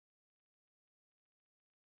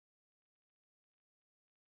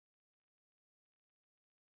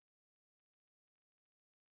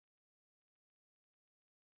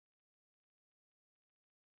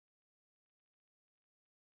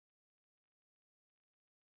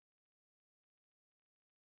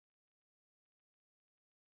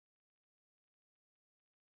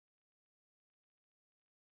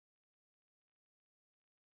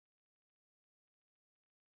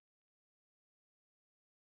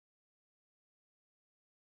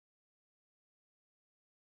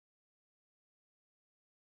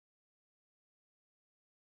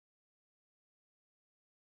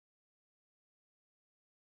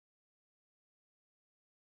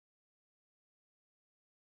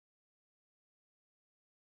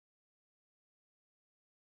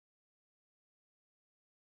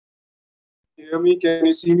hear me? Can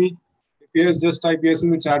you see me? If yes, just type yes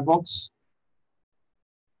in the chat box.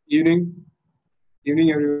 Evening.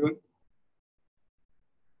 Evening, everyone.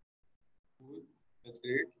 That's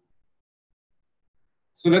great.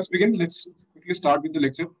 So let's begin. Let's quickly start with the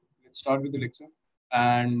lecture. Let's start with the lecture.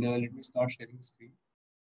 And let me start sharing the screen.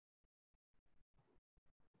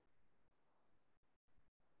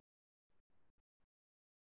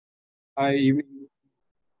 Hi, evening.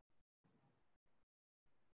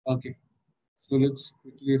 Okay. So let's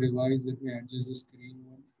quickly revise. Let me adjust the screen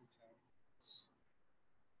once the chat.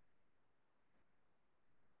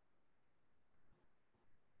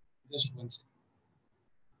 Just one second.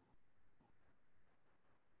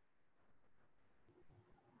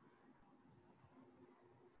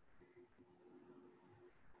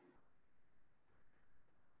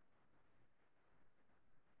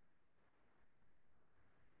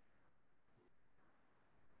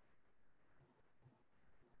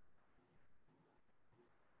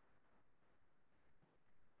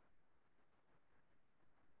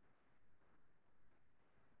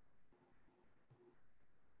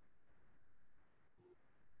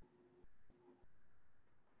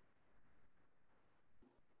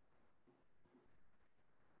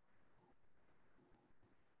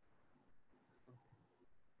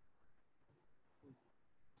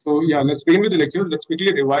 So yeah, let's begin with the lecture. Let's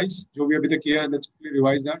quickly revise. जो भी अभी तक किया, let's quickly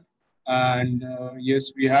revise that. And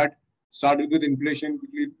yes, we had started with inflation,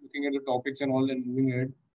 quickly looking at the topics and all, and moving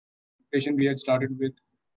ahead. Inflation we had started with.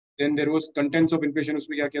 Then there was contents of inflation.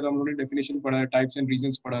 उसमें क्या किया था हम लोगों ने definition पढ़ा है, types and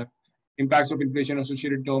reasons पढ़ा है, impacts of inflation,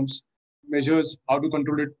 associated terms, measures, how to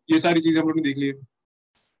control it. ये सारी चीजें हम लोगों ने देख ली है.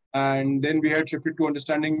 And then we had shifted to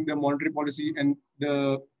understanding the monetary policy and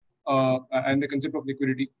the concept of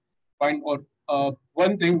liquidity. Fine. Or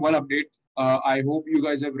one thing, one update. I hope you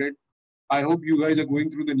guys have read. I hope you guys are going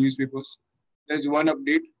through the newspapers. There's one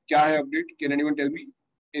update. क्या है update? Can anyone tell me?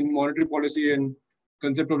 In monetary policy and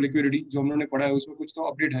concept of liquidity, जो हम लोगों ने पढ़ा है उसमें कुछ तो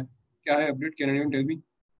update है. क्या है update? Can anyone tell me?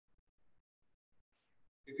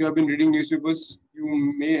 If you have been reading newspapers,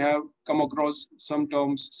 you may have come across some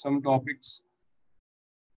terms, some topics.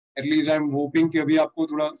 At least I'm hoping कि अभी आपको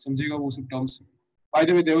थोड़ा समझेगा वो सब terms. By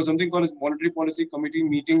the way, there was something called as Monetary Policy Committee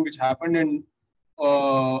meeting which happened, and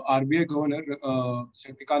RBI Governor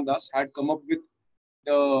Shaktikant Das had come up with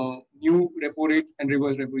the new repo rate and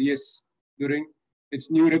reverse repo. Yes, during its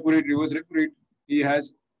new repo rate, reverse repo rate, he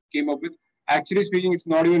has came up with. Actually speaking, it's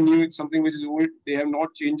not even new. It's something which is old. They have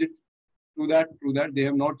not changed it. True that, they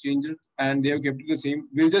have not changed it, and they have kept it the same.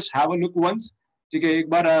 We'll just have a look once. Okay, एक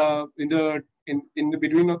बार in the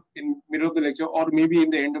beginning of in middle of the lecture, or maybe in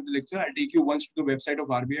the end of the lecture, I'll take you once to the website of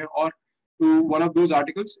RBI or to one of those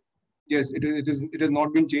articles. Yes, it has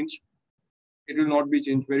not been changed. It will not be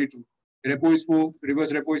changed. Very true. Repo is 4,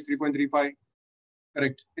 reverse repo is 3.35.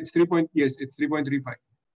 Correct. It's 3. Yes, it's 3.35.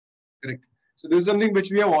 Correct. So this is something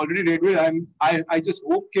which we have already read with. I just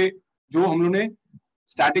hope कि जो हम लोगों ने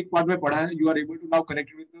static part में पढ़ा है, you are able to now connect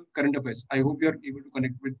it with the current affairs. I hope you are able to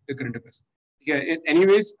connect with the current affairs. Yeah.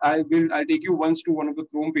 Anyways, I'll take you once to one of the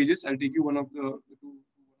Chrome pages. I'll take you one of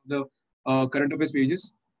the current affairs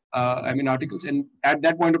pages. I mean articles, and at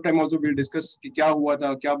that point of time also we'll discuss कि क्या हुआ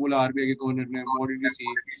था, क्या बोला RBI के governor ने, what did he say.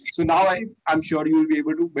 So now I'm sure you will be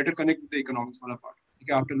able to better connect with the economics वाला part.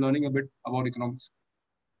 Okay, after learning a bit about economics.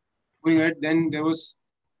 Going ahead, then there was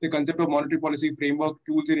the concept of monetary policy framework,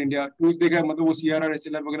 tools in India. Tools देखा मतलब वो CRR,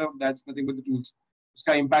 SLR वगैरह, that's nothing but the tools.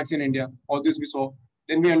 उसका impacts in India, all this we saw.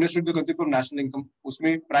 Then we understood the concept of national income.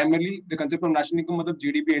 उसमें primarily the concept of national income मतलब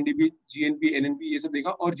GDP, NDP, GNP, NNP ये सब देखा,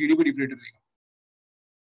 और GDP deflator देखा.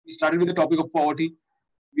 We started with the topic of poverty.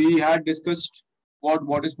 We had discussed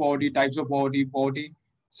what is poverty, types of poverty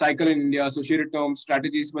cycle in India, associated terms,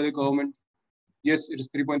 strategies by the government. Yes, it is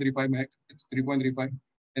 3.35 Mac. It's 3.35.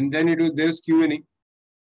 And then there's Q&A.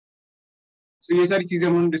 So ये सारी चीजें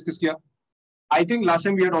हमने discuss किया. I think last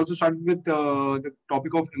time we had also started with the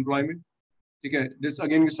topic of employment. Okay, this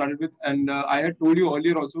again we started with, and I had told you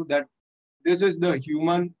earlier also that this is the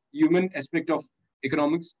human aspect of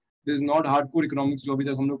economics. This is not hardcore economics जो अभी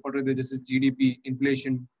तक हम लोग पढ़ रहे थे, जैसे GDP,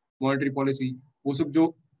 inflation, monetary policy, वो सब जो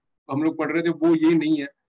हम लोग पढ़ रहे थे वो ये नहीं है.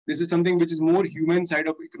 This is something which is more human side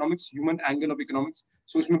of economics, human angle of economics.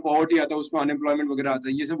 So उसमें poverty आता है, उसमें unemployment वगैरह आता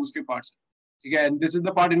है, ये सब उसके parts. ठीक है, and this is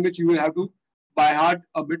the part in which you will have to by heart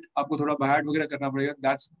a bit. आपको थोड़ा by heart वगैरह करना पड़ेगा.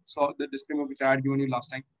 That's the disclaimer which I had given you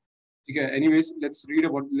last time. ठीक है, anyways, let's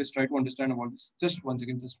try to understand about this. Just one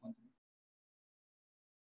second.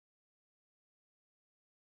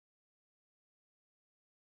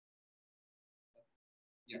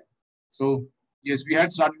 Yeah. So yes, we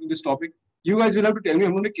had started with this topic. You guys will have to tell me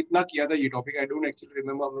हम लोगों ने कितना किया था ये topic. I don't actually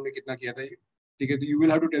remember हम लोगों ने कितना किया था ये. ठीक है, तो you will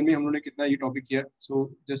have to tell me हम लोगों ने कितना ये टॉपिक किया. So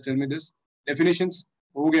just tell me this. Definitions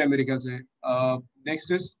हो गया मेरे ख्याल से.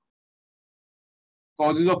 Next is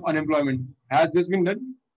causes of unemployment. Has this been done?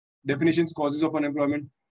 Definitions, causes of unemployment,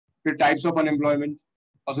 फिर types of unemployment,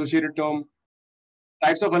 associated term.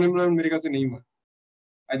 Types of unemployment मेरे ख्याल से नहीं हुआ.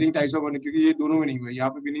 I think types of unemployment, क्योंकि ये दोनों में नहीं हुआ, यहाँ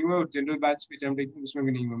पे भी नहीं हुआ और general batch which I'm taking उसमें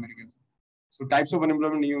भी नहीं हुआ मेरे ख्याल से. So types of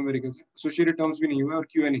unemployment नहीं हुआ मेरे ख्याल से, associated terms भी नहीं हुआ और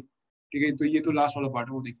Q&A. ठीक है, तो ये तो लास्ट वाला पार्ट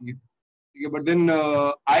है, वो देखेंगे. ठीक है, but then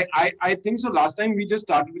I think so last time we just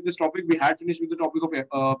started with this topic. We had finished with the topic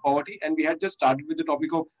of poverty and we had just started with the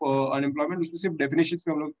topic of unemployment. उसमें सिर्फ definitions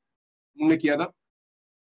पे हमने किया था.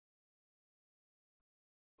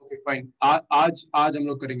 Okay, fine. आज हम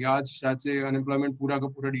लोग करेंगे. आज शायद से unemployment पूरा का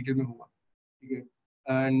पूरा डिटेल में होगा. ठीक है.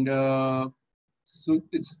 And so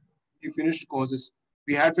we finished causes.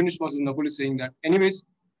 We had finished causes. Nakul is saying that. Anyways,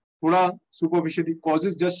 थोड़ा superficially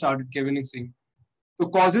causes just started. Kevin is saying. So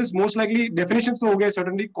causes most likely definitions तो हो गए.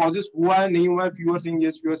 Certainly causes हुआ है नहीं हुआ है. Few are saying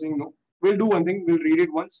yes, few are saying no. We'll do one thing. We'll read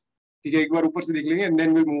it once. ठीक है, एक बार ऊपर से देख लेंगे and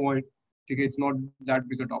then we'll move on. ठीक है, it's not that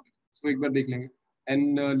big a topic. So एक बार देख लेंगे.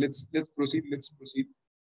 And let's proceed. Let's proceed.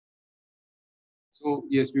 So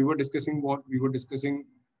yes, we were discussing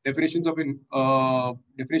definitions of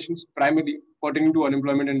definitions primarily pertaining to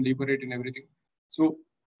unemployment and labor rate and everything. So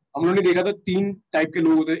हम लोगों ने देखा था 3 टाइप के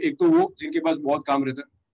लोग होते हैं. एक तो वो जिनके पास बहुत काम रहता है.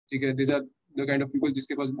 ठीक है, these are the kind of people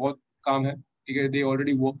जिसके पास बहुत काम है. ठीक है, they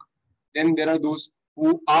already work. Then there are those who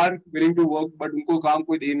are willing to work but उनको काम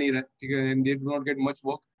कोई दे नहीं रहा. ठीक है, and they do not get much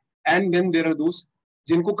work. And then there are those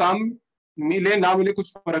जिनको काम मिले ना मिले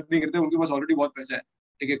कुछ फर्क नहीं करता, उनके पास ऑलरेडी बहुत पैसा है.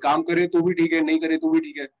 ठीक है, काम करे तो भी ठीक है, नहीं करे तो भी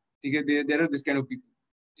ठीक है. ठीक है, there are this kind of people.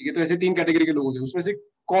 ठीक है, तो ऐसे 3 कैटेगरी के लोग होते हैं. उसमें से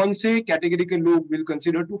कौन से कैटेगरी के लोग will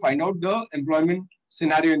consider to find out the employment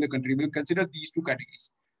scenario in the country, will consider these two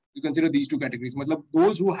categories. मतलब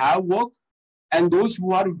those who have work and those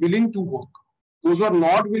who are willing to work. Those who are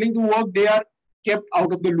not willing to work, they are kept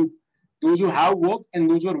out of the loop. Those who have work and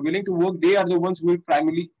those who are willing to work, they are the ones who will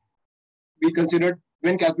primarily be considered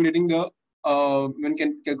when calculating the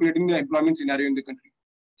employment scenario in the country.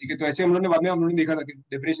 ठीक है, तो ऐसे हम लोगों ने देखा था कि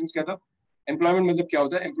definitions क्या था. Employment मतलब क्या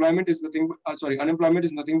होता है? Unemployment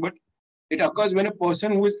is nothing but it occurs when a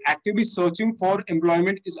person who is actively searching for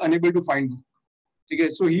employment is unable to find work. ठीक है,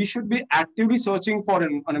 so he should be actively searching for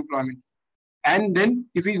unemployment. And then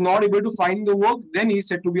if he is not able to find the work, then he is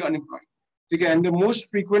said to be unemployed. Okay, and the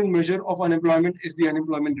most frequent measure of unemployment is the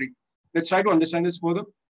unemployment rate. Let's try to understand this further.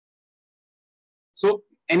 So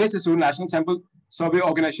NSSO, National Sample Survey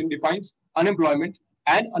Organization, defines employment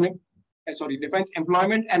and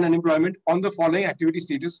unemployment on the following activity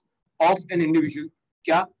status of an individual.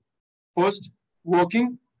 क्या? First,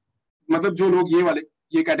 working, मतलब जो लोग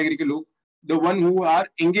ये category के लोग, the one who are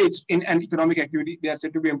engaged in an economic activity, they are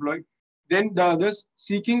said to be employed. Then the others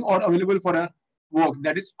seeking or available for a work,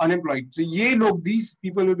 that is unemployed. So these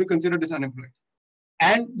people will be considered as unemployed.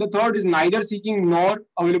 And the third is neither seeking nor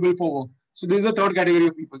available for work. So this is the third category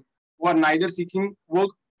of people who are neither seeking work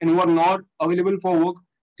and who are not available for work.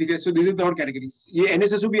 Okay, so this is the third category. ये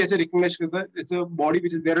NSSO भी ऐसे recognize करता है. It's a body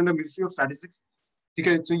which is there under Ministry of Statistics.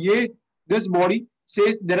 Okay, so this body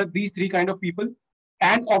says there are these 3 kind of people,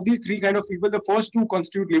 and of these 3 kind of people, the first 2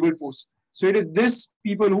 constitute labor force. So it is this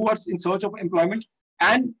people who are in search of employment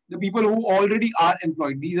and the people who already are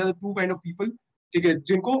employed. These are the 2 kind of people. Okay,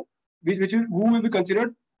 who will be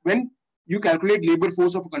considered when you calculate labor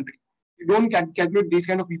force of a country. You don't calculate these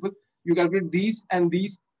kind of people. You calculate these and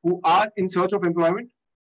these who are in search of employment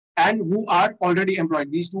and who are already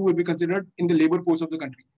employed. These 2 will be considered in the labor force of the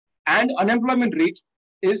country. And unemployment rate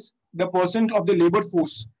is the percent of the labor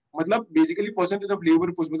force. मतलब basically percentage of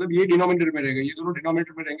labor force. मतलब ये denominator में रहेगा. ये दोनों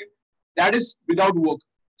denominator में रहेंगे. That is without work.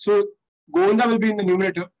 So Govinda will be in the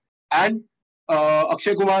numerator and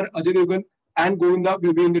Akshay Kumar, Ajay Devgan and Govinda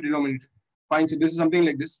will be in the denominator. Fine. So this is something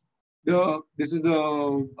like this. This is the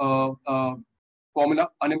formula.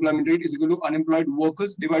 Unemployment rate is equal to unemployed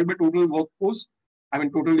workers divided by total workforce.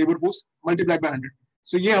 Total labor force multiplied by 100.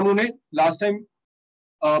 So ये हम लोगों ने last time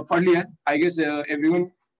पढ़ लिया है. I guess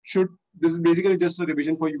everyone should. This is basically just a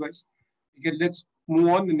revision for you guys. Okay, let's move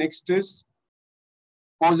on. The next is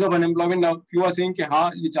cause of unemployment. Now, few are saying कि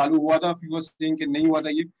हाँ ये चालू हुआ था, few are saying कि नहीं हुआ था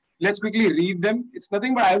ये. Let's quickly read them. It's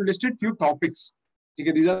nothing but I have listed few topics.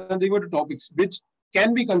 Okay, these are nothing but topics which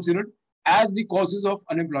can be considered as the causes of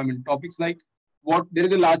unemployment. Topics like what there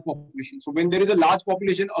is a large population. So when there is a large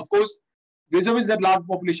population, of course, vis-a-vis that large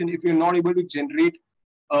population, if you're not able to generate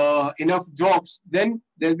enough jobs, then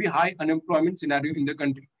there'll be high unemployment scenario in the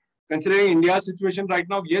country. Considering India's situation right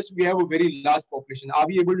now, yes, we have a very large population. Are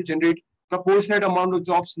we able to generate proportionate amount of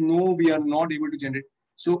jobs? No, we are not able to generate.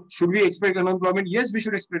 So should we expect unemployment? Yes, we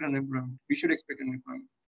should expect unemployment. We should expect unemployment.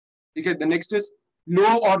 Okay, the next is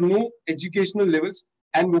low or no educational levels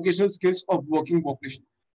and vocational skills of working population.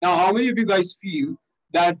 Now, how many of you guys feel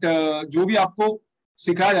that जो भी आपको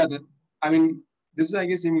सिखाया जाता है, I mean, this is I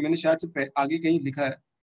guess मैंने शायद से आगे कहीं लिखा है.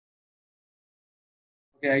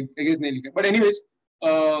 Okay, I guess नहीं लिखा. But anyways,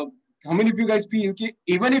 how many of you guys feel कि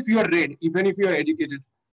even if you are read, even if you are educated,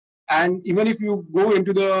 and even if you go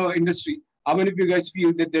into the industry, how many of you guys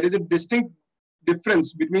feel that there is a distinct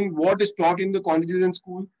difference between what is taught in the colleges and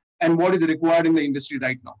school and what is required in the industry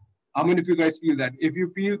right now? How many of you guys feel that? If you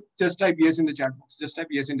feel, just type yes in the chat box. Just type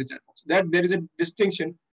yes in the chat box. That there is a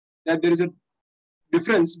distinction, that there is a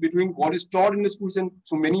difference between what is taught in the schools and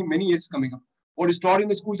so many years coming up. What is taught in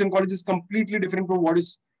the schools and colleges is completely different from what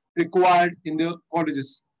is required in the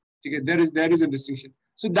colleges. Okay, there is a distinction.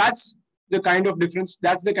 So that's the kind of difference.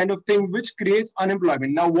 That's the kind of thing which creates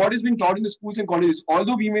unemployment. Now, what is being taught in the schools and colleges,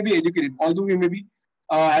 although we may be educated, although we may be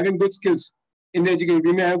having good skills in the education,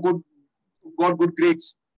 we may have got good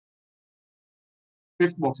grades.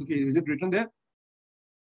 Fifth box. Okay, is it written there?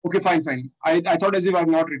 Okay, fine. I thought as if I've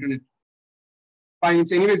not written it. Fine.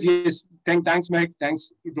 It's anyways, yes. Thanks, Mike.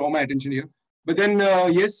 Thanks to draw my attention here. But then,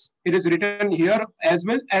 yes, it is written here as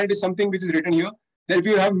well, and it is something which is written here that if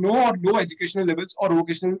you have no or low educational levels or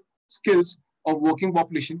vocational skills of working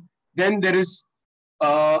population, then there is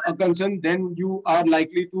a concern. Then you are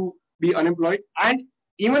likely to be unemployed. And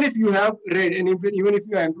even if you have read and even if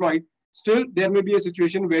you are employed, still there may be a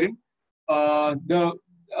situation wherein the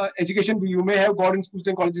education you may have got in schools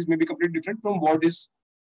and colleges may be completely different from what is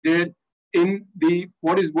there in the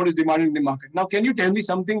what is demanded in the market. Now, can you tell me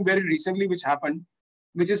something very recently which happened,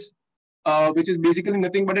 which is basically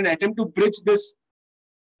nothing but an attempt to bridge this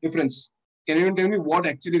difference? Can you even tell me what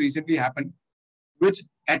actually recently happened, which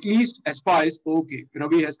at least aspires? Okay,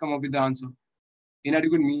 Ravi has come up with the answer.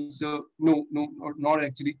 Inadequate means no, not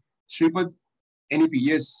actually. Shripad, NEP.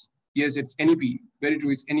 Yes, it's NEP. Very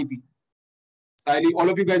true. It's NEP. Sally, all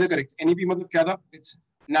of you guys are correct. NEP मतलब क्या था? It's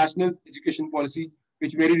National Education Policy,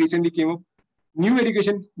 which very recently came up. New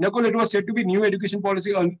education, Nakul, it was said to be new education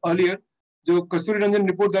policy earlier. जो कस्तूरी Ranjan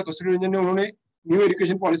report था, कस्तूरी रंजन ने उन्होंने new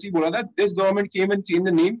education policy बोला था. This government came and changed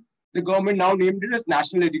the name. The government now named it as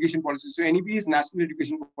National Education Policy. So NEP is National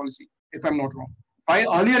Education Policy, if I'm not wrong. Fine.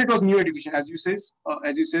 Earlier it was new education, as you said.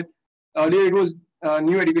 Earlier it was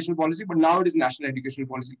new education policy, but now it is National Education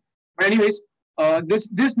Policy. But anyways,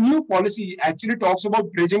 this new policy actually talks about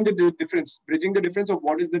bridging the difference of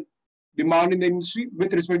what is the demand in the industry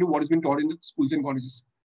with respect to what has been taught in the schools and colleges.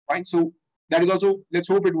 Fine. So that is also, let's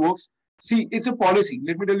hope it works. See, it's a policy.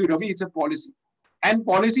 Let me tell you, Ravi, it's a policy. And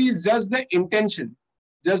policy is just the intention.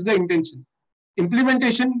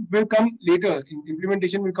 Implementation will come later.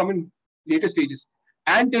 Implementation will come in later stages.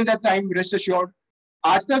 And till that time, rest assured,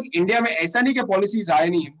 आज तक India में ऐसा नहीं कि policies आए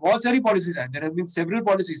नहीं है, बहुत सारी पॉलिसीज आए. There have been several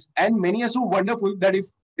policies, and many are so wonderful that if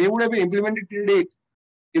they would have been implemented till date,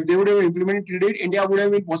 India would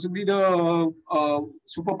have been possibly the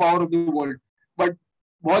superpower of the world. But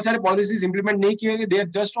बहुत सारे policies implement नहीं किए गए. They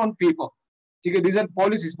are just on paper. ठीक है, these are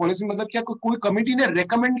policies. Policy मतलब क्या, कोई कमिटी ने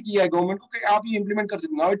recommend किया है गवर्नमेंट को कि आप ये implement कर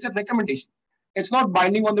सकते. Now it's a recommendation. It's not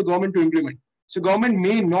binding on the government to implement. So government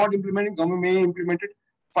may not implement it. Government may implement it.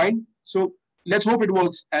 Fine. So let's hope it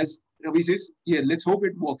works, as Ravi says. Yeah, let's hope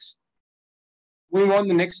it works. Moving on,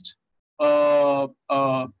 the next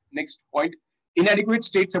point: inadequate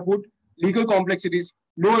state support, legal complexities,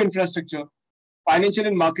 low infrastructure, financial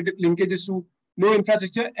and market linkages to low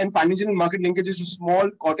infrastructure and financial and market linkages to small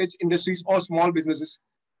cottage industries or small businesses,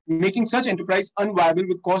 making such enterprise unviable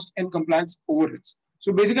with cost and compliance overheads.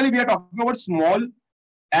 So basically, we are talking about small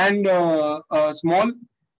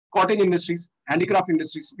cottage industries, handicraft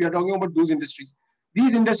industries. We are talking about those industries.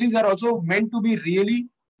 These industries are also meant to be really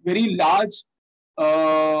very large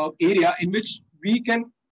area in which we can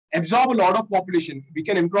absorb a lot of population. We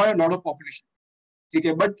can employ a lot of population.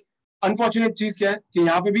 Okay, but unfortunate चीज क्या है कि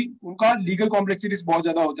यहाँ पे भी उनका legal complexities बहुत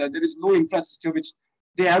ज़्यादा होता है. There is no infrastructure which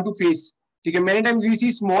they have to face. ठीक है, many times we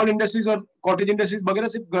see small industries और cottage industries वगैरह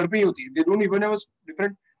सिर्फ घर पे ही होती है. They don't even have a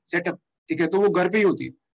different setup. ठीक है, तो वो घर पे ही होती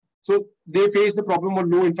है. So they face the problem of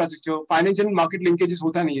low infrastructure. Financial and market linkages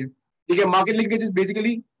होता नहीं है. ठीक है, market linkages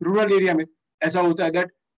basically rural area में ऐसा होता है that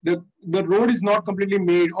the road is not completely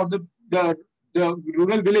made, or the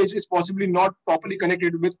rural village is possibly not properly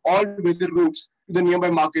connected with all weather routes to the nearby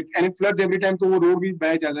market, and it floods every time, तो वो road भी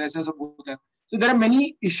बह जाता है, ऐसा सब होता है. So there are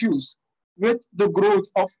many issues with the growth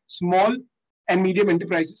of small and medium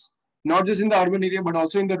enterprises, not just in the urban area but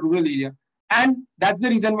also in the rural area. And that's the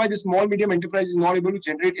reason why the small medium enterprise is not able to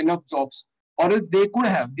generate enough jobs, or else they would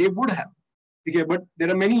have. Okay, but there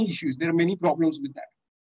are many issues, there are many problems with that.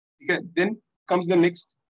 Okay, then comes the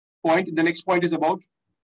next point. The next point is about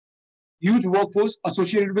huge workforce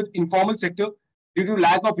associated with informal sector due to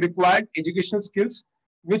lack of required educational skills,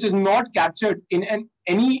 which is not captured in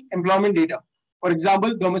any employment data. For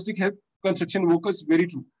example, domestic help, construction workers, very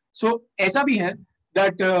true. So, ऐसा भी है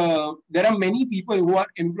that there are many people who are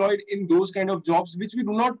employed in those kind of jobs which we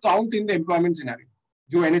do not count in the employment scenario.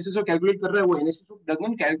 जो NSSO calculate कर रहा है वो NSSO does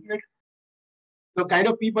not calculate the kind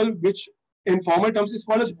of people which in formal terms is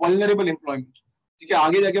called as vulnerable employment. ठीक है,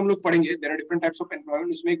 आगे जाके हम लोग पढ़ेंगे there are different types of employment,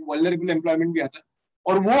 उसमें एक vulnerable employment भी आता है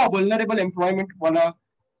और वो vulnerable employment वाला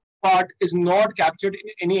part is not captured in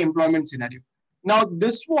any employment scenario. Now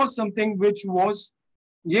this was something which was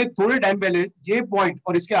ये थोड़े टाइम पहले ये पॉइंट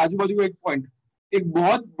और इसके आजू बाजू का एक पॉइंट एक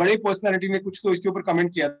बहुत बड़े पर्सनालिटी ने कुछ तो इसके ऊपर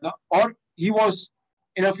कमेंट किया था और he was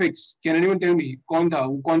in a fix. Can anyone tell me कौन था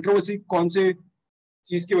वो? कंट्रोवर्सी कौन से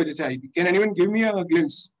चीज की वजह से आई थी? Can anyone give me a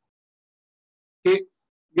glimpse?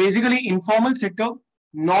 Basically informal sector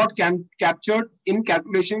not captured in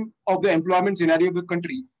calculation of the employment scenario of the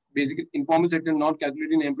country. Basically informal sector not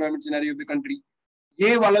calculated in employment scenario of the country.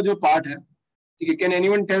 ये वाला जो part है, ठीक है, can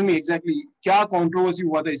anyone tell me exactly क्या controversy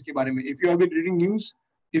हुआ था इसके बारे में? If you have been reading news,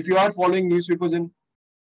 if you are following newspapers and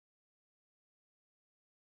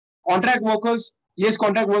contract workers, yes,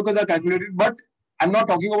 contract workers are calculated, but I'm not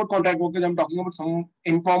talking about contract workers, I'm talking about some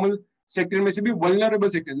informal sector में से भी vulnerable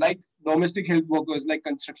sector like domestic help workers, like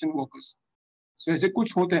construction workers. So ऐसे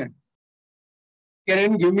कुछ होते हैं. Can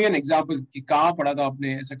you give me an example कि कहाँ पढ़ा था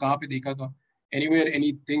आपने, ऐसा कहाँ पे देखा था? Anywhere,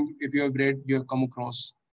 anything, if you have read, you have come across.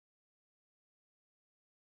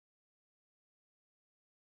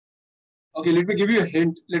 Okay, let me give you a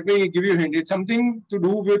hint. It's something to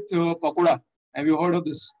do with pakoda. Have you heard of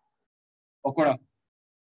this? Pakoda.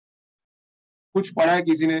 कुछ पढ़ा है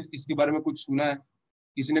किसी ने इसके बारे में? कुछ सुना है?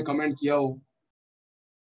 किसी ने कमेंट किया हो?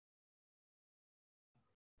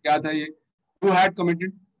 क्या था ये? Who had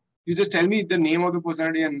commented? You just tell me the name of the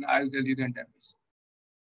personality and I'll tell you the entire piece.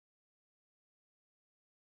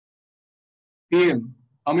 PM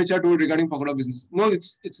Amit Shah told regarding pakoda business. No,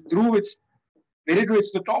 it's Dhruv. It's very true.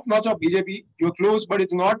 It's the top notch of BJP. You're close, but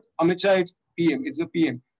it's not Amit Shah. It's PM. It's the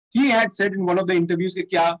PM. He had said in one of the interviews कि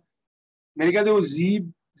क्या मेरे ख्याल से वो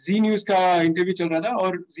जी news का interview चल रहा था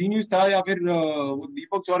और जी न्यूज था या फिर वो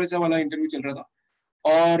दीपक चौरसिया वाला इंटरव्यू चल रहा था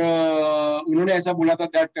और उन्होंने ऐसा बोला था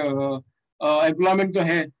दैट एम्प्लॉयमेंट तो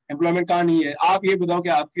है, एम्प्लॉयमेंट कहाँ नहीं है? आप ये बताओ कि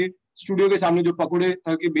आपके स्टूडियो के सामने जो पकोड़े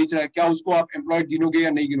तल के बेच रहा है क्या उसको आप एम्प्लॉयड गिनोगे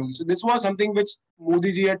या नहीं गिनोगे? So this was something which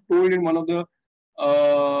Modi ji had told in one of the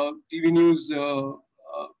TV news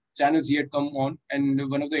channels he had come on, and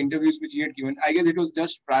one of the interviews which he had given, I guess it was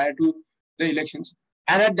just prior to the elections,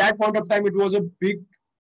 and at that point of time it was a big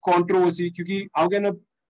controversy क्योंकि how can a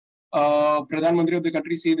Pradhan Mantri of the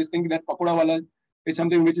country say this thing that pakoda wala is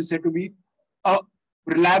something which is said to be a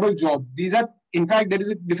reliable job? These are, in fact, there is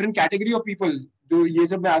a different category of people जो ये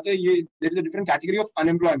सब में आते हैं. ये there is a different category of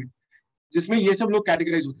unemployment जिसमें ये सब लोग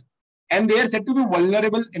categorize होते हैं, and they are said to be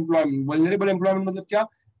vulnerable employment. Vulnerable employment मतलब क्या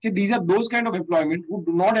कि these are those kind of employment who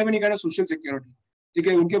do not have any kind of social security. ठीक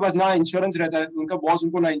है, उनके पास ना इंश्योरेंस रहता है, उनका बॉस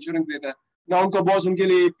उनको ना इंश्योरेंस देता है, ना उनका बॉस उनके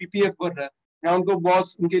लिए पीपीएफ भर रहा है, ना उनको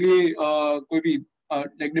बॉस उनके लिए कोई भी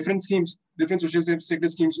like different schemes, different social sector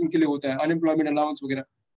schemes उनके लिए होता है, अनएम्प्लॉयमेंट अलाउंस वगैरह.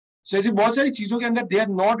 सो ऐसी बहुत सारी चीजों के अंदर दे आर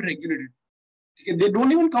नॉट रेगुलेटेड. ठीक है, they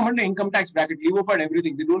don't even come under income tax bracket. Leave apart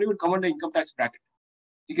everything, they don't even come under income tax bracket.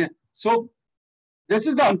 ठीक है, so this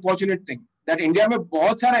is the unfortunate thing that India में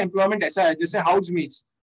बहुत सारा employment ऐसा है जैसे हाउस मेट्स.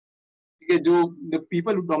 ठीक है, जो the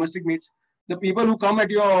people who domestic mats, the people who come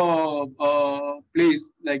at your place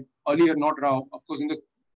like earlier, not now, of course, in the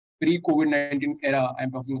pre-COVID-19 era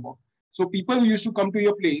I'm talking about. So people who used to come to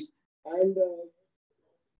your place and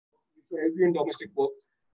to help you in domestic work,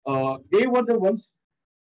 they were the ones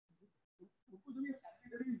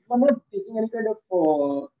you are not taking any kind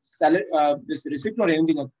of salary, this receipt or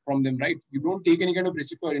anything from them, right? You don't take any kind of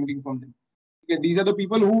receipt or anything from them. Okay, these are the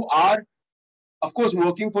people who are, of course,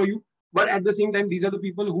 working for you, but at the same time, these are the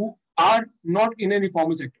people who are not in any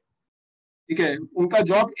formal sector. ठीक है, उनका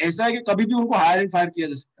job ऐसा है कि कभी भी उनको higher and fire किया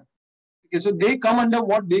जा सकता है. ठीक है, so they come under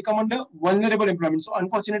what? They come under vulnerable employment. So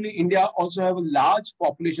unfortunately, India also have a large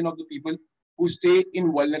population of the people who stay in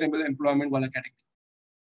vulnerable employment wala category.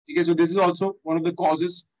 ठीक है, so this is also one of the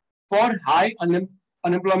causes for high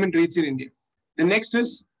unemployment rates in India. The next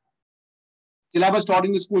is syllabus taught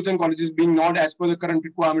in the schools and colleges being not as per the current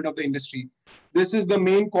requirement of the industry. This is the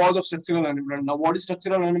main cause of structural unemployment. Now, what is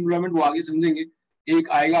structural unemployment? वो आगे समझेंगे. एक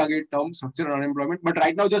आएगा आगे term structural unemployment. But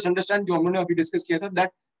right now just understand जो हमने अभी discuss किया था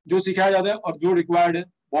दैट जो सिखाया जाता है और जो रिक्वायर्ड है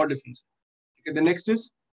बहुत डिफरेंस. ठीक है, the next is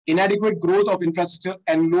inadequate growth of infrastructure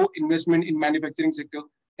and low investment in manufacturing sector.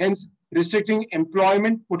 Hence, restricting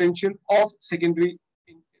employment potential of secondary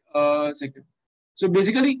sector. So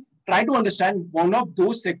basically, try to understand one of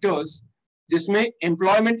those sectors जिसमें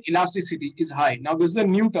employment elasticity is high. Now, this is a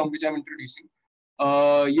new term which I'm introducing.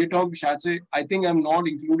 ये term शायद से I think I'm not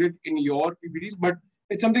included in your PPTs, but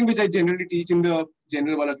it's something which I generally teach in the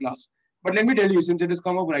general wala class. But let me tell you, since it has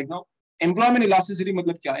come up right now, employment elasticity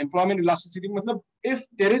मतलब क्या? Employment elasticity मतलब if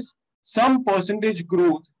there is some percentage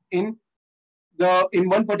growth in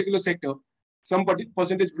one particular sector, some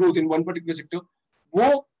percentage growth in one particular sector,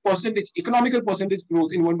 वो percentage economical percentage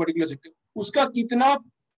growth in one particular sector, उसका कितना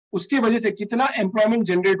उसके वजह से कितना employment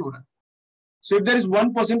generate हो रहा है. So if there is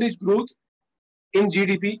 1% growth in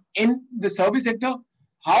GDP in the service sector,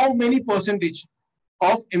 how many percentage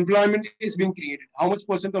of employment is being created? How much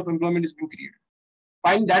percent of employment is being created?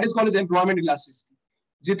 Fine, that is called as employment elasticity.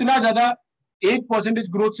 जितना ज़्यादा 1%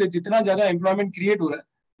 growth से जितना ज़्यादा employment create हो रहा है,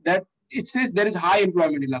 that it says there is high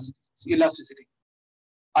employment elasticity.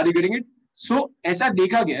 Are you getting it? So ऐसा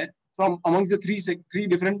देखा गया है from amongst the three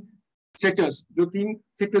different sectors. जो तीन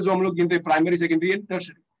sectors जो हम लोग गिनते हैं, primary, secondary and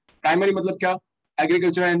tertiary. Primary मतलब क्या?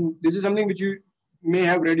 Agriculture, and this is something which you may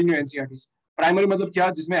have read in your NCERTs. Primary मतलब क्या?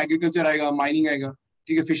 जिसमें agriculture आएगा, mining आएगा,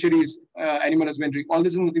 ठीक है, fisheries, animal husbandry, all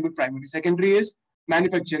this is nothing but primary. Secondary is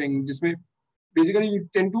manufacturing, जिसमें basically you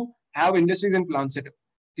tend to have industries and plant setup.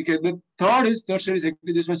 ठीक है. The third is tertiary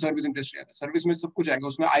sector, जिसमें service industry आएगा. Service में सब कुछ आएगा,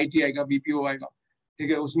 उसमें IT आएगा, BPO आएगा, ठीक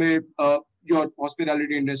है, उसमें your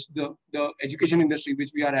hospitality industry, the education industry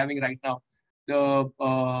which we are having right now, the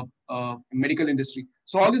medical industry.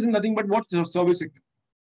 So all this is nothing but what service sector.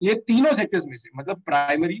 ये तीनों sectors में से मतलब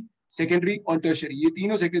primary, secondary और tertiary, ये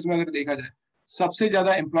तीनों sectors में अगर देखा जाए, सबसे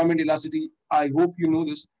ज़्यादा employment elasticity, I hope you know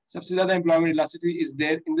this, सबसे ज़्यादा employment elasticity is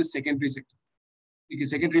there in the secondary sector. ठीक है,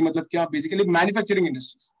 secondary मतलब क्या? Basically manufacturing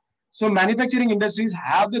industries. So manufacturing industries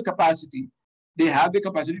have the capacity. They have the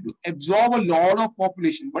capacity to absorb a lot of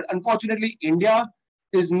population, but unfortunately, India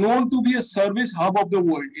is known to be a service hub of the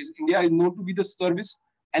world. India is known to be the service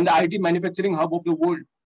and the IT manufacturing hub of the world.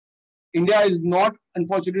 India is not,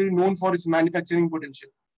 unfortunately, known for its manufacturing potential.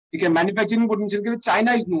 Okay, manufacturing potential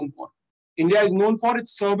China is known for. India is known for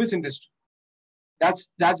its service industry. That's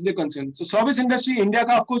the concern. So service industry, India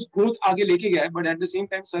का of course growth आगे लेके गया है, but at the same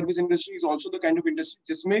time, service industry is also the kind of industry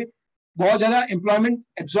जिसमें बहुत ज़्यादा employment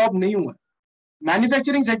absorb नहीं हुआ.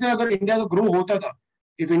 Manufacturing sector अगर India का grow होता था,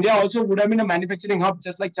 if India also would have been a manufacturing hub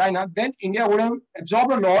just like China, then India would have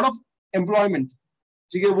absorbed a lot of employment.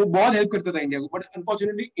 ठीक है, वो बहुत help करता था India को. But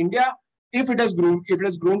unfortunately, India, if it has grown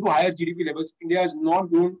to higher GDP levels, India has not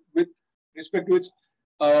grown with respect to its.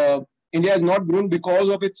 India has not grown because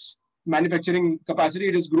of its manufacturing capacity.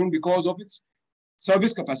 It has grown because of its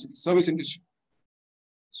service capacity, service industry.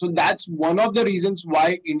 So that's one of the reasons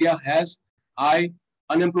why India has high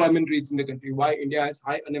unemployment rates in the country. Why India has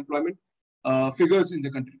high unemployment figures in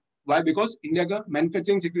the country. Why? Because India का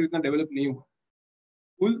manufacturing sector इतना develop नहीं हुआ.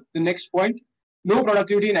 Cool. The next point, low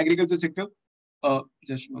productivity in agriculture sector.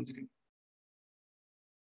 Just 1 second.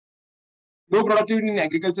 Low productivity in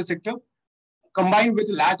agriculture sector combined with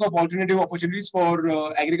lack of alternative opportunities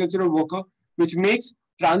for agricultural worker, which makes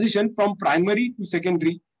transition from primary to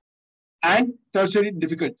secondary and tertiary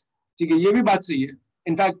difficult. ठीक है, ये भी बात सही है.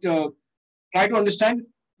 In fact, try to understand.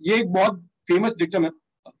 ये एक बहुत famous dictum है.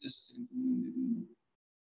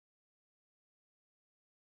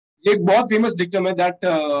 ये एक बहुत famous dictum है that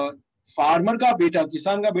farmer का बेटा,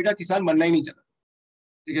 किसान का बेटा, किसान बनना ही नहीं चाहता.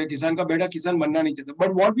 ठीक है, किसान का बेटा किसान बनना नहीं चाहता.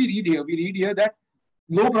 But what we read here that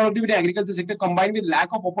low productivity agriculture sector combined with lack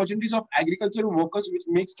of opportunities of agricultural workers, which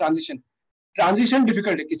makes transition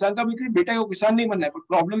difficult है. किसान का बेटा को किसान नहीं बनना है. But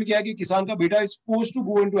problem क्या है कि किसान का बेटा is forced to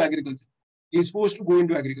go into agriculture. He is forced to go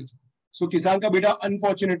into agriculture. So किसान का बेटा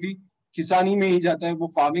unfortunately किसानी में ही जाता है,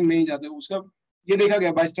 वो farming में ही जाता है. उसका ये देखा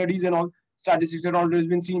गया by studies and all, statistics and all, has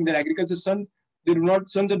been seen that agriculture sons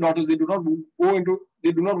and daughters, they do not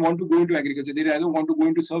want to go into agriculture. They rather want to go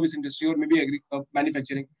into service industry or maybe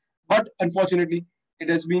manufacturing. But unfortunately, it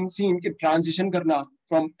has been seen that transition karna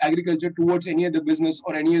from agriculture towards any other business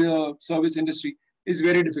or any other service industry is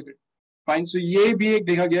very difficult. Fine. So ये भी एक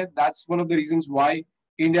देखा गया. That's one of the reasons why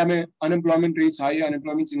India में unemployment rates high,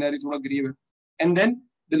 unemployment scenario थोड़ा grave है. And then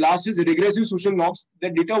the last is regressive social norms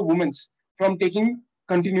that deter women from taking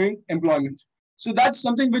continuing employment. So that's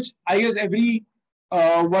something which I guess every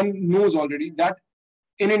one knows already, that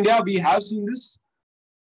in India we have seen this.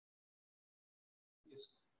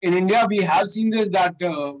 In India we have seen this, that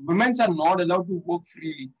women are not allowed to work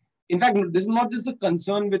freely. In fact, this is not just the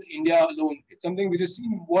concern with India alone. It's something which is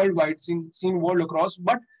seen worldwide, seen world across.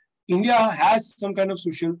 But India has some kind of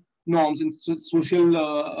social norms and social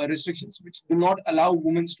restrictions which do not allow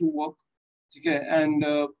women to work. Okay? And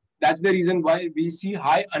That's the reason why we see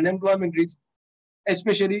high unemployment rates,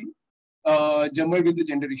 especially jumbled with the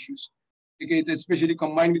gender issues. Okay, it's especially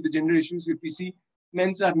combined with the gender issues. If we see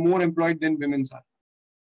men's are more employed than women's are.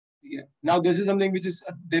 Yeah. Now this is something which is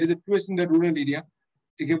there is a twist in the rural area.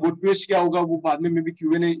 Okay, वो twist क्या होगा वो बाद में maybe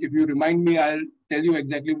Q&A. If you remind me, I'll tell you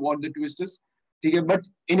exactly what the twist is. Okay, but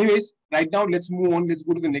anyways, right now let's move on. Let's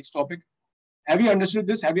go to the next topic. Have you understood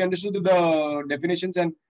this? Have you understood the definitions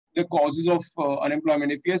and the causes of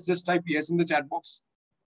unemployment? If yes, just type yes in the chat box.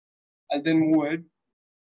 I'll then move ahead.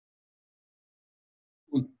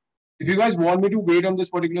 Cool. If you guys want me to wait on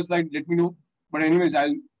this particular slide, let me know. But anyways,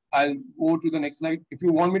 I'll go to the next slide. If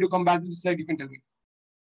you want me to come back to this slide, you can tell me.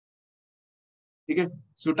 Okay.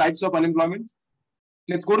 So types of unemployment.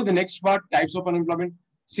 Let's go to the next part. Types of unemployment.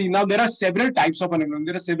 See, now there are several types of unemployment.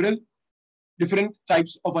 There are several different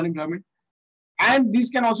types of unemployment. And these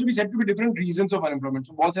can also be said to be different reasons of unemployment.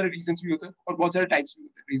 So, बहुत सारे reasons भी होते हैं और बहुत सारे types भी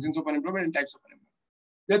होते हैं. Reasons of unemployment and types of unemployment.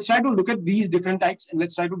 Let's try to look at these different types and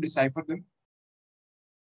let's try to decipher them.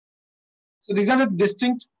 So these are the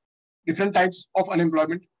distinct different types of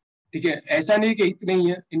unemployment. ठीक है, ऐसा नहीं कि इतने ही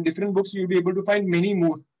है. In different books you will be able to find many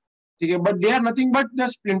more. ठीक है, but they are nothing but the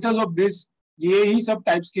splinters of this. ये ही सब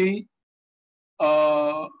types के ही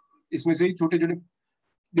इसमें से छोटे-छोटे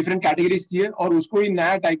different categories की है और उसको ही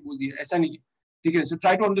नया type बोल दिया. ऐसा नहीं है. ठीक है, so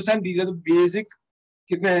try to understand these are the basic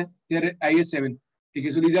कितने हैं? There are I guess 7. ठीक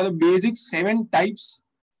है, so these are the basic 7 types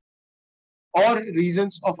or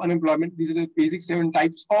reasons of unemployment. These are the basic 7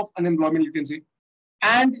 types of unemployment you can say.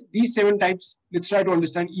 And these 7 types, let's try to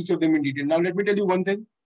understand each of them in detail. Now let me tell you one thing.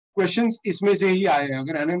 Questions इसमें से ही आए हैं.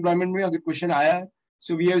 अगर unemployment में अगर question आया है,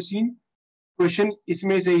 so we have seen question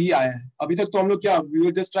इसमें से ही आया है. अभी तक तो हम लोग क्या? We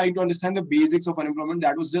were just trying to understand the basics of unemployment.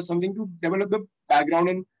 That was just something to develop the background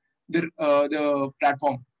and the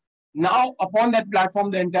platform. Now upon that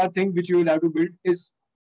platform, the entire thing which you will have to build is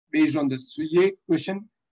based on this. So ये question,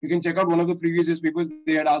 you can check out one of the previous papers.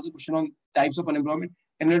 They had asked a question on types of unemployment.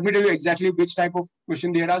 And let me tell you exactly which type of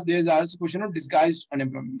question they had asked. They had asked a question on disguised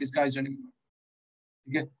unemployment. Disguised unemployment.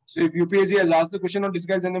 Okay. So if UPSC has asked the question on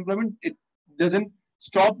disguised unemployment, it doesn't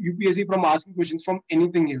stop UPSC from asking questions from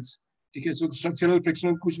anything else. Okay. So structural,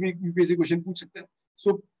 frictional, कुछ भी UPSC question पूछ सकता है.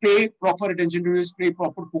 So pay proper attention to this, pay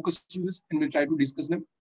proper focus to this, and we'll try to discuss them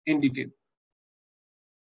in detail.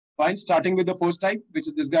 Fine. Starting with the first type, which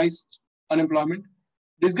is disguised unemployment.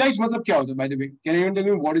 Disguised मतलब क्या होता है? By the way, can anyone tell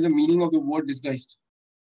me what is the meaning of the word disguised?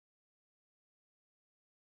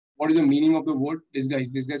 What is the meaning of the word disguise?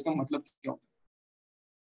 Disguise का मतलब क्या होता है?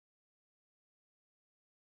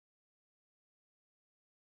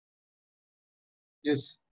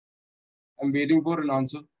 Yes, I'm waiting for an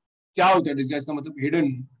answer. क्या होता है disguise का मतलब?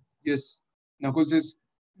 Hidden. Yes, Nakul says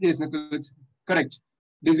yes. Nakul, it's correct.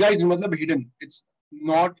 Disguise मतलब hidden. It's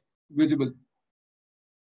not visible.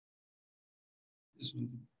 This one.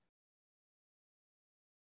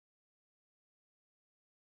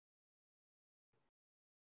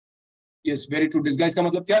 Yes, very true. Disguise का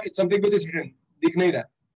मतलब क्या? It's something which is hidden. दिख नहीं रहा.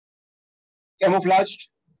 Camouflaged.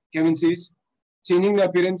 Kevin says changing the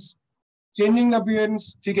appearance. Changing the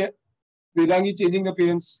appearance. ठीक है. Vedangi changing the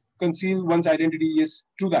appearance. Conceal one's identity. Yes,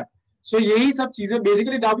 true that. So यही सब चीजें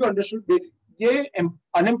basically now you understood. ये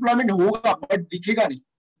unemployment होगा but दिखेगा नहीं.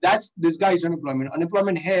 That's disguised unemployment.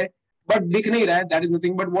 Unemployment है but दिख नहीं रहा है. That is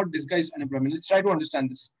nothing but what disguised unemployment. Let's try to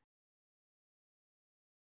understand this.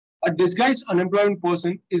 A disguised unemployed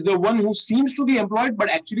person is the one who seems to be employed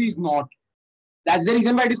but actually is not. That's the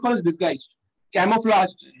reason why it is called as disguised.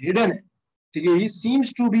 Camouflaged, hidden. He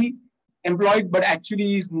seems to be employed but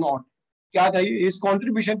actually is not. His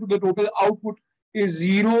contribution to the total output is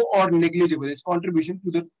zero or negligible. His contribution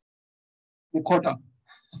to the mukhota.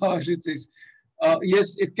 It says,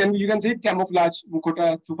 yes, it can. You can say camouflage,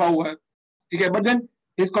 mukhota, छुपा हुआ है. But then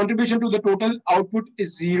his contribution to the total output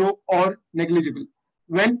is zero or negligible.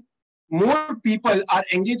 When more people are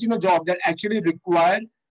engaged in a job that actually require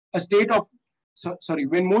a state of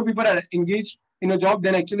when more people are engaged in a job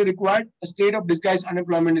than actually required, a state of disguised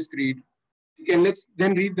unemployment is created. Okay, let's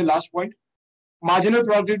then read the last point. Marginal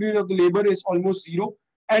productivity of the labor is almost zero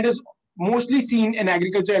and is mostly seen in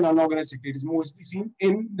agriculture and unorganized sector. It is mostly seen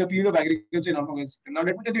in the field of agriculture and unorganized sector. Now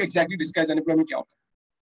let me tell you exactly disguised unemployment kya hota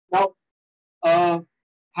hai. Now,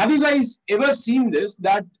 have you guys ever seen this?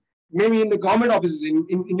 That maybe in the government offices, in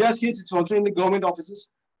India's case, it's also in the government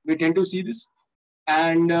offices. We tend to see this.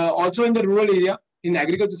 And also in the rural area, in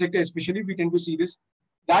agriculture sector especially, we tend to see this.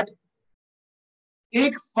 That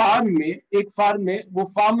एक farm में वो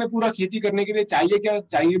farm में पूरा खेती करने के लिए चाहिए क्या?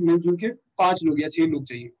 चाहिए मिलजुल के 5 लोग या 6 लोग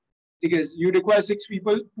चाहिए. ठीक है, you require 6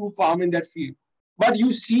 people to farm in that field. But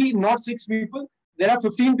you see not 6 people, there are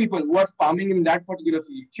 15 people who are farming in that particular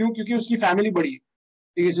field. क्यों? क्योंकि उसकी family बड़ी है.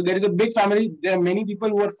 Okay, so there is a big family. There are many people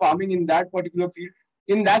who are farming in that particular field.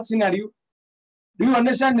 In that scenario, do you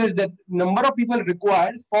understand this? That number of people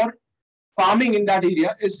required for farming in that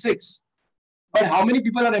area is 6. But how many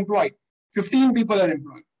people are employed? 15 people are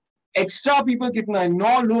employed. Extra people कितना है?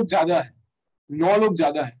 9 लोग ज़्यादा है. 9 लोग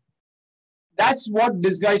ज़्यादा है. That's what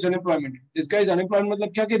disguised unemployment. Disguised unemployment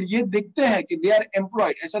मतलब क्या कि ये दिखते हैं कि they are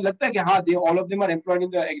employed. ऐसा लगता है कि हाँ, they all of them are employed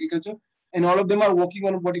in the agriculture and all of them are working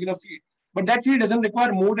on a particular field. But that field doesn't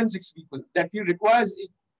require more than 6 people. That field requires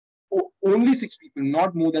only 6 people,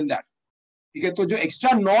 not more than that. ठीक है, तो जो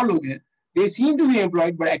extra 9 लोग हैं, they seem to be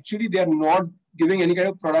employed, but actually they are not giving any kind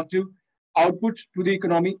of productive output to the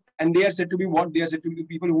economy, and they are said to be what? They are said to be the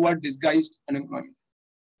people who are disguised unemployment.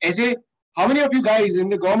 ऐसे, how many of you guys in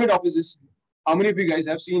the government offices? How many of you guys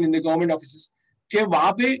have seen in the government offices कि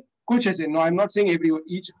वहाँ पे कुछ ऐसे? No, I'm not saying everyone,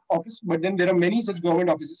 each office, but then there are many such government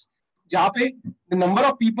offices जहाँ पे the number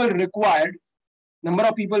of people required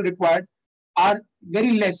are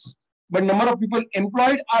very less, but number of people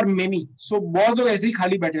employed are many. So बहुत लोग ऐसे ही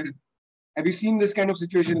खाली बैठे रहते. Have you seen this kind of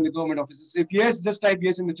situation in the government offices? If yes, just type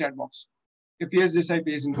yes in the chat box. If yes, just type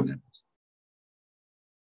yes in the chat box.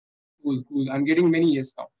 Cool, cool. I'm getting many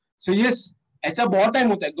yes now. So yes, ऐसा बहुत time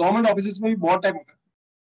होता है. Government offices में भी बहुत time होता है.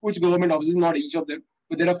 कुछ government offices, not each of them,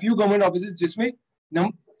 but there are few government offices जिसमें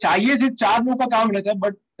चाहिए सिर्फ 4 लोग का काम रहता है,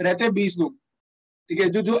 but रहते हैं 20 लोग. ठीक है,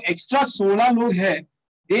 जो extra 16 लोग हैं,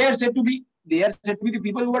 they are said to be the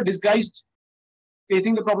people who are disguised,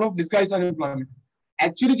 facing the problem of disguised unemployment.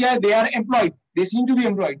 Actually क्या है? They are employed. They seem to be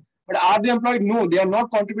employed, but are they employed? No, they are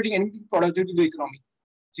not contributing anything productive to the economy.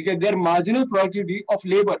 ठीक है, their marginal productivity of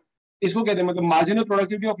labor, इसको कहते हैं, मतलब marginal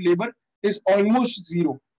productivity of labor is almost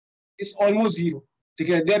zero. It's almost zero. ठीक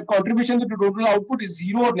है, their contribution to the total output is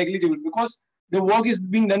zero or negligible because the work is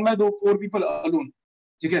being done by those 4 people alone.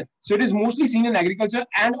 ठीक है, so it is mostly seen in agriculture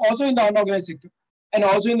and also in the unorganized sector and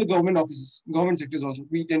also in the government offices, government sectors also.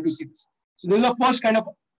 We tend to see this. So this is the first kind of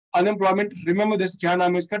unemployment. Remember this. क्या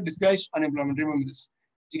नाम है इसका? Disguised unemployment. Remember this.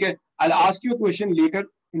 ठीक है, I'll ask you a question later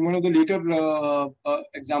in one of the later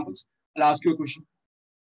examples. I'll ask you a question.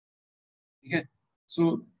 Okay,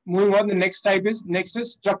 so moving on, the next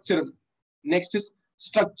is structural. Next is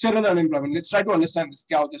structural unemployment. Let's try to understand this.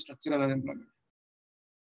 क्या होता है structural unemployment?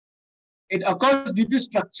 It occurs due to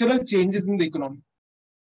structural changes in the economy.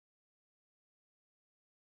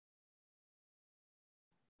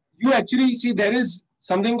 You actually see there is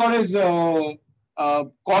something called as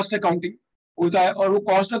cost accounting होता है, और वो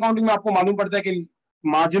cost accounting में आपको मालूम पड़ता है कि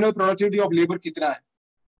marginal productivity of labor कितना है.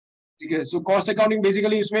 ठीक है, so cost accounting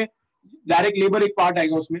basically इसमें डायरेक्ट लेबर एक पार्ट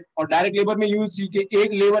आएगा उसमें, और डायरेक्ट लेबर में यू सी के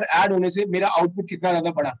एक लेबर ऐड होने से मेरा आउटपुट कितना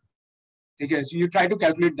ज्यादा बढ़ा. ठीक है, so you try to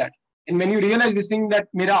calculate that, and when you realise this thing that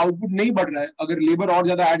मेरा आउटपुट नहीं बढ़ रहा है, अगर लेबर और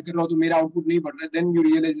ज्यादा ऐड कर रहा हो तो मेरा आउटपुट नहीं बढ़ रहा है, then you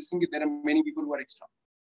realise this thing there are many people who are extra.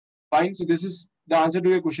 Fine, so this is the answer to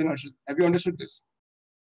your question Harshit. Have you understood this?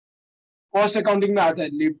 Cost accounting में आता है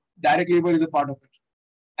direct labour is a part of it,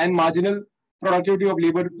 and marginal productivity of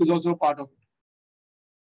labour is also part of it.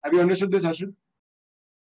 Have you understood this Harshit?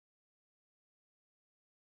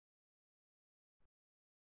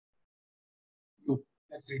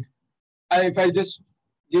 That's great. If I just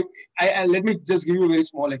give, let me just give you a very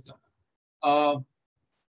small example.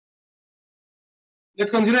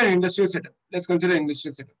 Let's consider an industrial setup.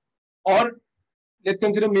 Or let's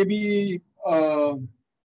consider maybe, or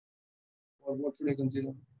what should I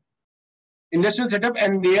consider? Industrial setup,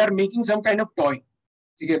 and they are making some kind of toy.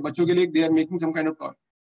 Okay, बच्चों के लिए they are making some kind of toy.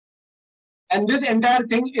 And this entire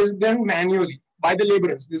thing is done manually by the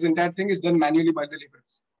laborers. This entire thing is done manually by the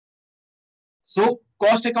laborers. So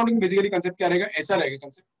cost accounting basically concept क्या रहेगा? ऐसा रहेगा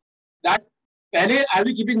concept that पहले I'll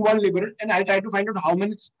be keeping one laborer and I'll try to find out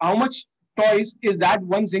how much toys is that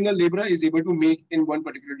one single laborer is able to make in one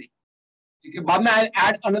particular day. ठीक है, बाद में I'll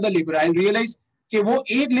add another laborer. I'll realize कि वो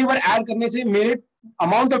एक labour add करने से मेरे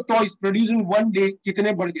amount of toys produced in one day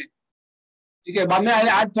कितने बढ़ गए. ठीक है, बाद में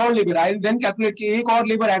I'll add third labor. I'll then calculate कि एक और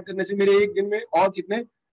लेबर ऐड करने से मेरे एक दिन में और कितने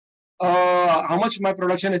how much my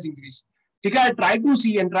production has increased. ठीक है, I try to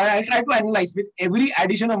see and I try to analyze with every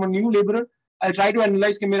addition of a new laborer. I'll try to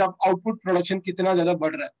analyze कि मेरा output production कितना ज़्यादा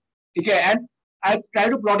बढ़ रहा है. ठीक है, and I try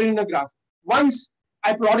to plot it in a graph. Once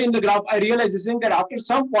I plot it in the graph, I realize this thing that after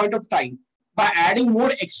some point of time, by adding more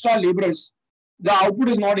extra laborers, the output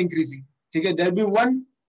is not increasing. ठीक है, there will be one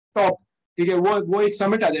top. ठीक है, वो एक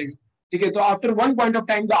summit आ जाएगा. ठीक है, तो after one point of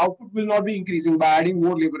time, the output will not be increasing by adding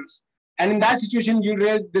more laborers. And in that situation, you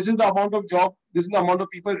realize this is the amount of job, this is the amount of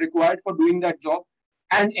people required for doing that job,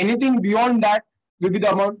 and anything beyond that will be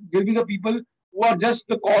the people who are just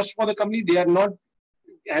the cost for the company. They are not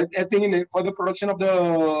helping in for the production of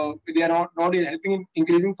the, they are not helping in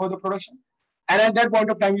increasing for the production. And at that point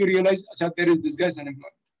of time, you realize, acha, there is this guy's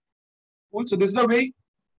unemployment. Cool. So this is the way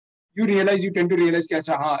you realize, you tend to realize कि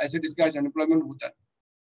अच्छा हाँ ऐसे disguised unemployment होता है.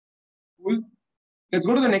 Cool. Let's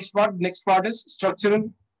go to the next part. Next part is structural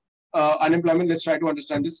unemployment. Let's try to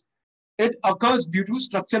understand this. It occurs due to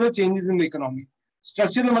structural changes in the economy.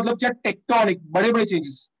 Structural मतलब क्या? Tectonic, बड़े-बड़े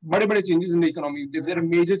changes in the economy. If there are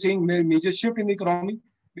major change, major shift in the economy,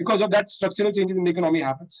 because of that, structural changes in the economy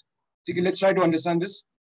happens. Okay, let's try to understand this.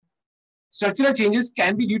 Structural changes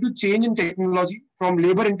can be due to change in technology, from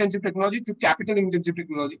labor-intensive technology to capital-intensive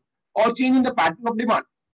technology, or change in the pattern of demand.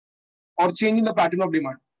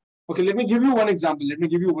 Okay, let me give you one example.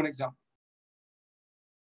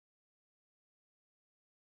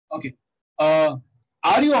 Okay.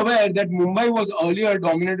 Are you aware that Mumbai was earlier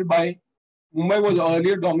dominated by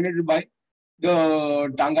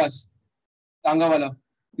the Tangas, Tangawala?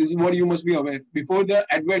 This is what you must be aware. Before the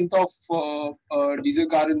advent of diesel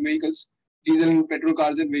cars and vehicles, diesel and petrol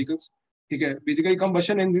cars and vehicles, okay, basically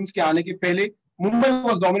combustion engines के आने के पहले Mumbai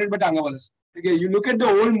was dominated by Tangawalas. Okay, you look at the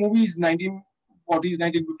old movies, 1940s,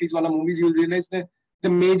 1950s wala movies, you will realize that the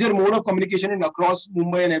major mode of communication in across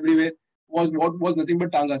Mumbai and everywhere was nothing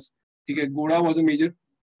but Tangas. Okay, Ghoda was a major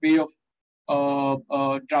way of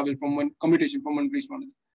travel from one commutation from one place to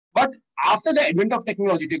another. But after the advent of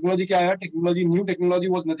technology क्या आया? New technology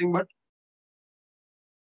was nothing but,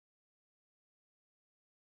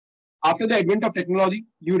 after the advent of technology,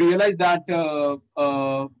 you realize that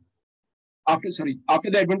after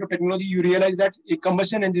the advent of technology, you realize that a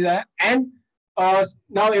combustion engine है, and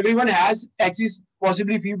now everyone has taxis.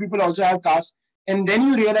 Possibly few people also have cars. And then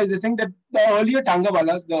you realize this thing that the earlier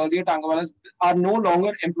Tangawalas are no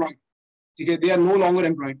longer employed. Okay, they are no longer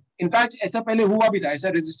employed. In fact, ऐसा पहले हुआ भी था,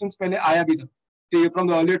 ऐसा resistance पहले आया भी था. From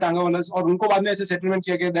the earlier Tangawalas, और उनको बाद में ऐसे settlement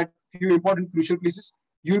किया गया that few important crucial places,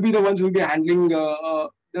 you will be the ones who will be handling the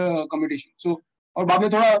commutation. So, और बाद में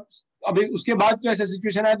थोड़ा अभी उसके बाद तो ऐसा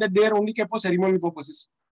situation है that they are only kept for ceremonial purposes.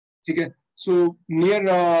 ठीक है. So near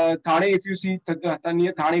Thane, if you see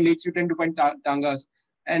near Thane lakes, you tend to find Tangas.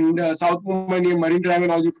 And South Mumbai near Marine Drive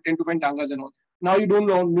and all, you tend to find Tangas and all. Now you don't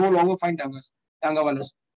no longer find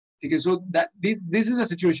Tangawalas. Okay, so that this is a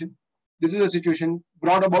situation. This is a situation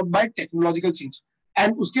brought about by technological change.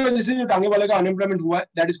 And उसके वजह से जो टांगे वाले का unemployment हुआ,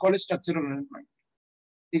 that is called as structural unemployment.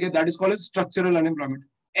 ठीक है, that is called as structural unemployment.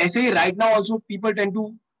 ऐसे ही right now also people tend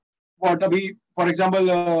to what अभी for example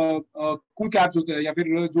cool cabs होते हैं या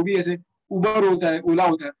फिर जो भी ऐसे Uber होता है, Ola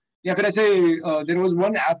होता है या फिर ऐसे there was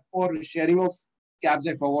one app for sharing of cabs,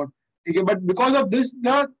 I forgot. Okay, but because of this,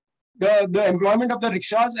 the employment of the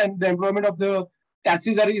rickshaws and the employment of the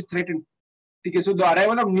taxis is threatened. Okay, so the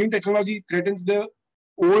arrival of new technology threatens the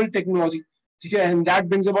old technology. Okay, and that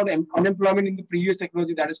brings about unemployment in the previous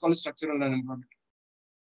technology. That is called structural unemployment.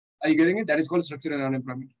 Are you getting it? That is called structural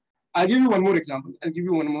unemployment. I'll give you one more example.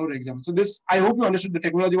 So this, I hope you understood the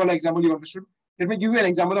technology wala example. You understood. Let me give you an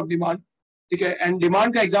example of demand. Okay, and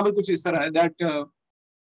demand का example कुछ इस तरह है that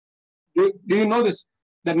do you know this,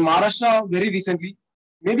 that Maharashtra very recently,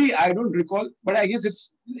 maybe I don't recall, but I guess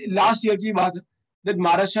it's last year की बात है, that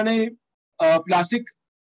Maharashtra ने plastic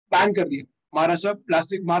ban कर दिया.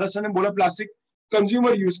 Maharashtra ने बोला plastic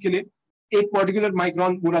consumer use के लिए एक particular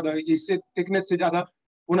micron बोला था, इससे thickness से ज्यादा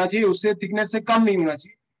होना चाहिए, उससे thickness से कम नहीं होना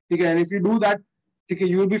चाहिए. ठीक है, and if you do that, ठीक है,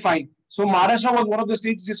 you will be fine. So Maharashtra was one of the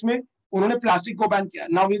states जिसमें उन्होंने plastic को ban किया.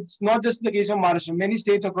 Now it's not just the case of Maharashtra. Many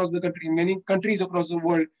states across the country, many countries across the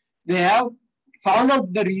world, they have found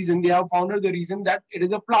out the reason. They have found out the reason that it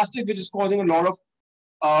is a plastic which is causing a lot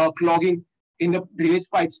of clogging in the drainage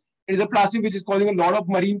pipes. It is a plastic which is causing a lot of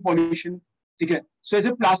marine pollution. Okay. So as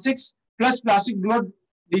a plastics plus plastic do not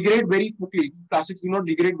degrade very quickly. Plastics do not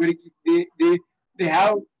degrade very quickly. They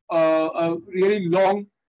have a really long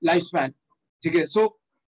lifespan. Okay. So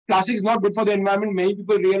plastic is not good for the environment. Many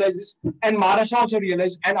people realize this, and Maharashtra also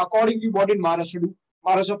realized. And accordingly, what did Maharashtra do?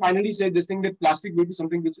 Maharashtra finally said this thing that plastic will be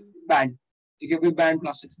something which is banned. Okay, we ban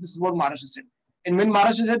plastics. This is what Maharashtra said. And when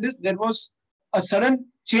Maharashtra said this, there was a sudden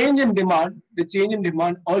change in demand. The change in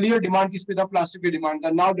demand. Earlier demand किस पे था? Plastic पे demand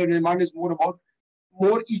था. Now the demand is more about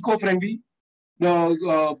more eco-friendly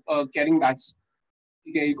carrying bags.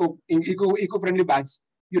 Okay, eco-friendly bags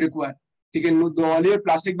you require. Okay, the earlier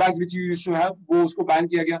plastic bags which you used to have, वो उसको ban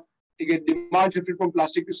किया गया. Okay, demand shifted from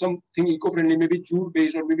plastic to something eco-friendly, maybe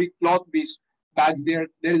jute-based or maybe cloth-based bags. There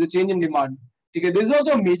is a change in demand. Okay, there is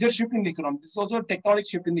also a major shift in the economy. This is also a tectonic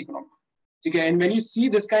shift in the economy. Okay, and when you see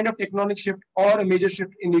this kind of tectonic shift or a major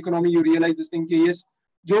shift in the economy, you realize this thing. Yes,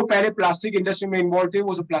 जो पहले plastic industry में involved थे,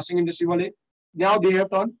 वो सब plastic industry वाले, now they have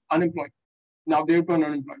turned unemployed.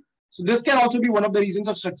 So this can also be one of the reasons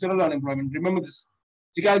of structural unemployment. Remember this.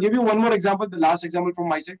 Okay, I'll give you one more example, the last example from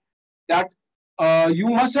my side, that you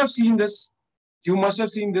must have seen this. You must have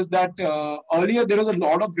seen this, that earlier there was a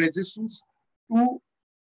lot of resistance to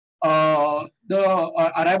the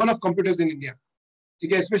arrival of computers in India.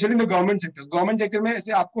 ठीक है, especially in the government sector. Government sector में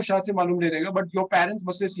ऐसे आपको शायद से मालूम नहीं रहेगा, but your parents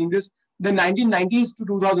must have seen this. The 1990s to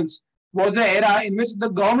 2000s was the era in which the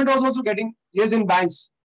government was also getting, yes, in banks.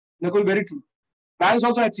 Nakul, very true. Banks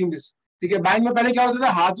also had seen this. ठीक है, bank में पहले क्या होता था,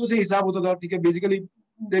 हाथों से हिसाब होता था. ठीक है, basically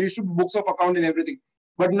there used to be books of account and everything.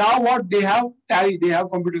 But now what they have, tally, they have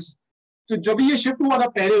computers. तो जब ये shift हुआ था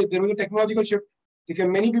पहले, there was a technological shift. ठीक है,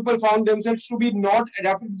 many people found themselves to be not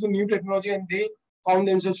adapted to the new technology and they found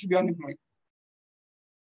themselves to be unemployed.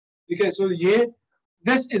 Okay, so yeah,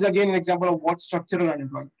 this is again an example of what structural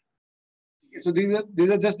unemployment. Okay, so these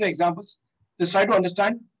are just the examples. Just try to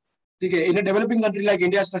understand. Okay, in a developing country like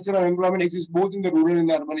India, structural unemployment exists both in the rural and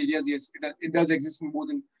the urban areas. Yes, it does exist in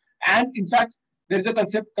both. And in fact, there is a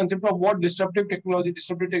concept of what disruptive technology.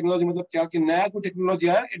 Disruptive technology मतलब क्या कि नया कोई technology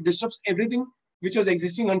आया, it disrupts everything which was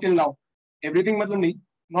existing until now. Everything मतलब नहीं,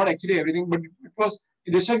 not actually everything, but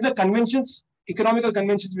it disrupts the conventions, economical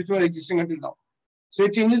conventions which were existing until now. So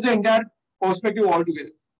it changes the entire perspective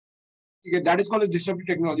altogether. Okay, that is called as disruptive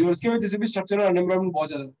technology. और उसके वजह से भी structural unemployment बहुत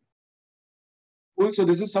ज़्यादा. Cool. So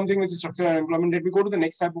this is something which is structural unemployment. Let me go to the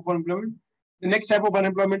next type of unemployment. The next type of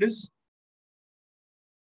unemployment is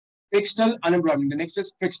frictional unemployment. The next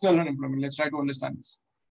is frictional unemployment. Let's try to understand this.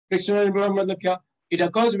 Frictional unemployment मतलब क्या? It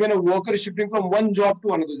occurs when a worker is shifting from one job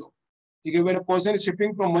to another job. Okay, when a person is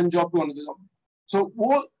shifting from one job to another job. So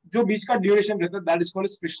वो जो बीच का duration रहता है, that is called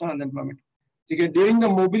as frictional unemployment. ठीक है, during the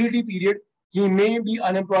mobility period he may be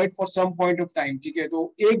unemployed for some point of time. ठीक है,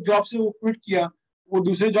 तो एक जॉब से वो क्विट किया, वो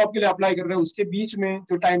दूसरे जॉब के लिए अप्लाई कर रहा है, उसके बीच में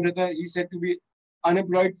जो टाइम रहता है, he said to be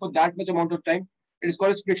unemployed for that much amount of time. It is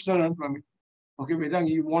called as frictional unemployment. Okay,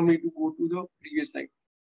 Vedangi, you want me to go to the previous slide?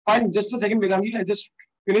 Fine, just a second, Vedangi. I just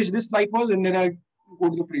finish this slide first and then I go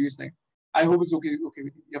to the previous slide. I hope it's okay with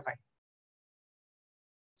you. You're fine.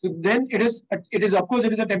 So then it is of course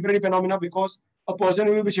it is a temporary phenomena because a person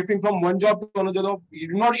will be shifting from one job to another job. He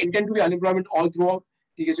do not intend to be unemployment all throughout.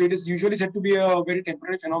 Okay, so it is usually said to be a very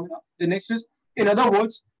temporary phenomena. The next is, in other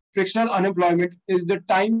words, frictional unemployment is the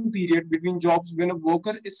time period between jobs when a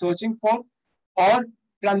worker is searching for or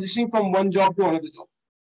transitioning from one job to another job.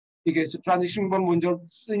 Okay, so transitioning from one job.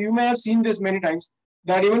 So you may have seen this many times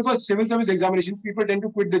that even for civil service examinations, people tend to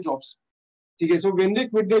quit the jobs. Okay, so when they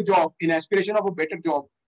quit their job in aspiration of a better job,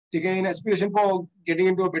 ठीक है, in aspiration for getting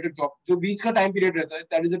into a better job, जो बीच का time period रहता है,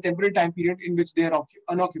 that is a temporary time period in which they are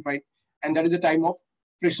unoccupied, and that is a time of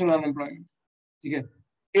frictional unemployment. ठीक है,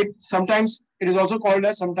 it is also called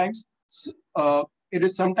as it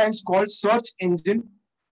is sometimes called search engine.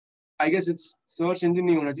 I guess it's search engine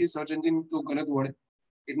नहीं होना चाहिए, search engine तो गलत word है.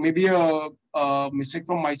 It may be a mistake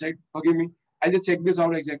from my side. Forgive me. I'll just check this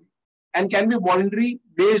out exactly. And can be voluntary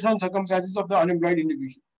based on circumstances of the unemployed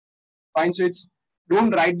individual. Fine. So it's,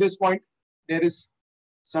 don't write this point. There is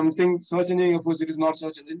something search engine. Of course, it is not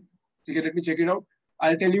search engine. Okay, let me check it out.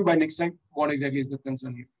 I'll tell you by next time what exactly is the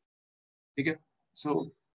concern here. Okay.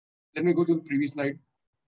 So let me go to the previous slide.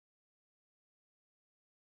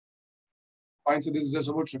 Fine. So this is just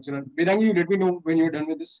about structure. Vedangi, you let me know when you're done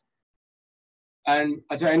with this. And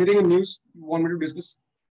anything in news you want me to discuss?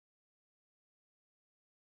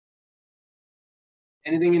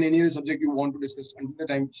 Anything in any other subject you want to discuss until the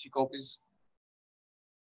time she copies?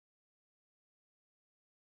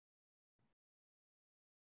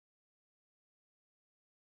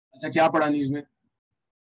 अच्छा, क्या पढ़ा news में?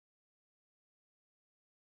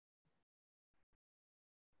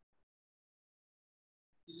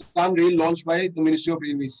 Kisan Rail launched by the Ministry of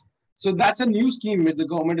Railways. So that's a new scheme which the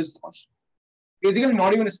government has launched. Basically,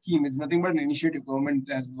 not even a scheme; it's nothing but an initiative.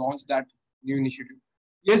 Government has launched that new initiative.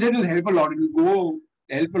 Yes, it will help a lot. It will go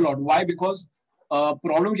help a lot. Why? Because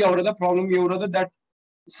problem क्या हो रहा था? Problem ये हो रहा था that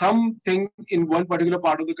something in one particular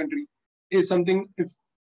part of the country is something, if,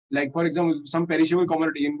 like for example, some perishable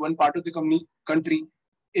commodity in one part of the country,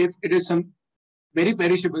 if it is some very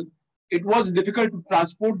perishable, it was difficult to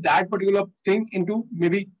transport that particular thing into,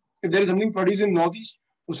 maybe if there is something produced in northeast,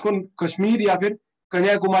 उसको कश्मीर या फिर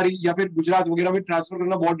कन्याकुमारी या फिर गुजरात वगैरह में transfer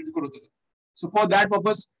करना बहुत difficult होता था. So for that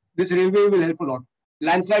purpose, this railway will help a lot.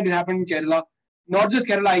 Landslide happened in Kerala, not just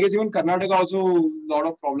Kerala, I guess even Karnataka also lot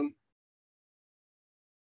of problem.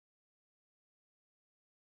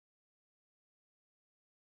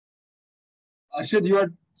 Arshad,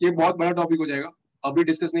 ये बहुत बड़ा टॉपिक हो जाएगा, अभी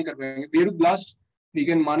डिस्कस नहीं कर पाएंगे. बेरुत ब्लास्ट, वी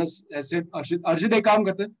कैन मानस ऐसे. अर्षद एक काम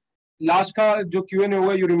करते हैं, लास्ट का जो Q&A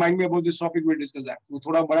हुआ, you remind me about this topic, will discuss that. वो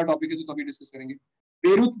थोड़ा बड़ा टॉपिक है तो तभी डिस्कस करेंगे.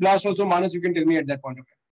 Beirut blast also, Manas, you can tell me at that point of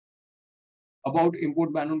time about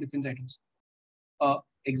import ban on defense items.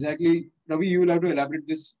 Exactly, Ravi, you will have to elaborate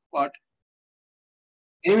this part.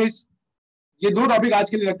 Anyways, ये दो topic आज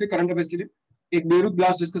के लिए रखते हैं current affairs के लिए. एक बेरूत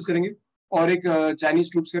ब्लास्ट डिस्कस करेंगे और एक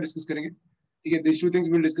चाइनीज ट्रूप्स का डिस्कस करेंगे. ठीक है, these two things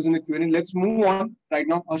we'll discuss in the Q&A. Let's move on right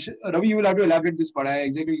now. Ravi, you will have to elaborate this part.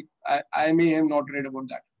 I may have not read about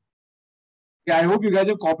that. Okay, I hope you guys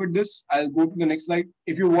have copied this. I'll go to the next slide.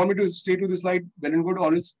 If you want me to stay to this slide, well and good.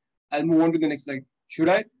 Or else I'll move on to the next slide. Should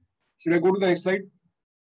I go to the next slide?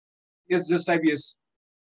 Yes, just type yes.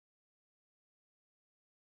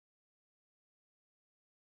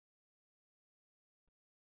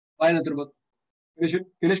 Fine, Athirbat.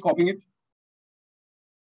 Finish copying it.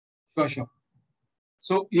 Sure.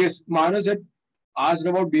 So yes, Manas had asked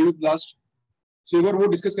about Beirut blast. So we were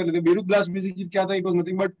discuss कर लेते. Beirut blast basically क्या था? It was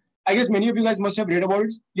nothing but, I guess many of you guys must have read about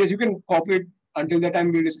it. Yes, you can copy it. Until that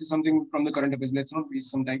time, we'll discuss something from the current affairs. Let's not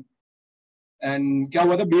waste some time. And क्या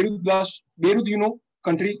हुआ था? Beirut blast. Beirut, you know,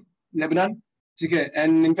 country, Lebanon. ठीक है.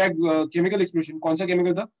 And in fact, chemical explosion. कौन सा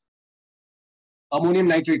chemical था? Ammonium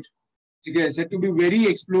nitrate. ठीक है. Said to be very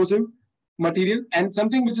explosive material and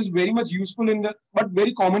something which is very much useful in the, but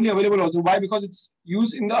very commonly available also. Why? Because it's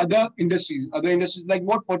used in the other industries like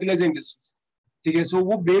what? Fertilizer industries. ठीक है. So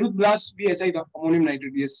वो Beirut blast भी ऐसा ही था. Ammonium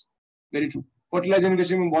nitrate. Yes, very true. Fertiliser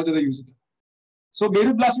industry में बहुत ज्यादा use होता है. So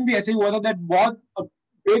बेरूत ब्लास्ट में भी ऐसे ही हुआ था that बहुत a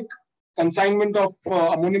big consignment of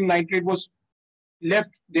ammonium nitrate was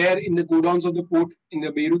left there in the godowns of the port in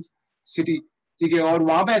the Beirut city. ठीक है. और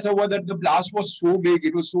वहां पे ऐसा हुआ that the blast was so big,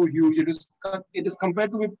 it was so huge, it is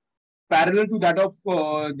compared to be parallel to that of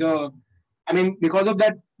because of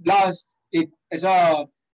that blast, एक ऐसा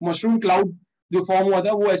mushroom cloud जो फॉर्म हुआ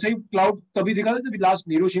था, वो ऐसा ही क्लाउड तभी दिखा था जब लास्ट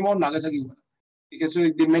हिरोशिमा और नागासाकी हुआ था. ठीक है. So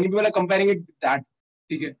many people are comparing it with that.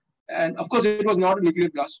 ठीक है. And of course, it was not a nuclear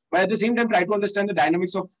blast. But at the same time, try to understand the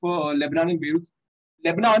dynamics of Lebanon and Beirut.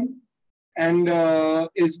 Lebanon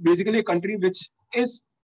is basically a country which is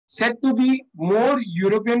said to be more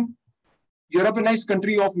Europeanized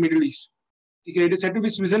country of Middle East. Okay, it is said to be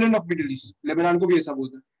Switzerland of Middle East. Lebanon को भी ऐसा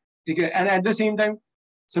बोलते हैं. ठीक है. And at the same time,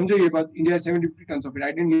 समझो ये बात, India has 70 tons of it.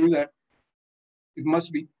 I didn't know that. It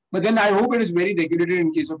must be. But then I hope it is very regulated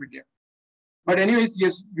in case of India. But anyways,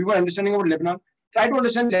 yes, we were understanding about Lebanon. Try to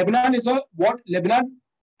understand Lebanon is Lebanon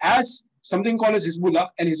has something called as Hezbollah,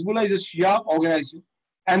 and Hezbollah is a Shia organization.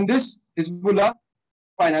 And this Hezbollah,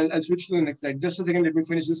 fine, I'll switch to the next slide. Just a second, let me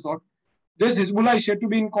finish this thought. This Hezbollah is said to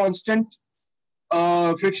be in constant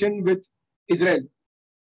friction with Israel.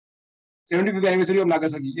 75th anniversary of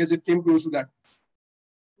Nagasaki. Yes, it came close to that.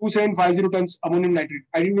 2750 tons ammonium nitrate.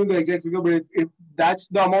 I didn't know the exact figure, but that's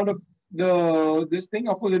the amount of this thing.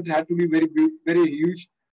 Of course, it had to be very huge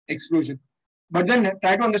explosion. But then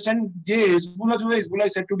try to understand, Hezbollah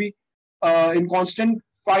is said to be in constant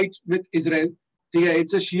fight with Israel.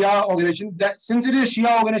 It's a Shia organization. Since it is a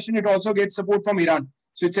Shia organization, it also gets support from Iran.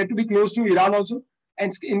 So it's said to be close to Iran also,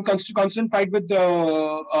 and in constant fight with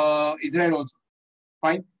Israel also.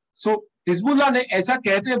 Fine. So Hezbollah ने ऐसा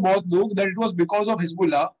कहते हैं बहुत लोग that it was because of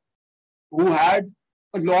Hezbollah who had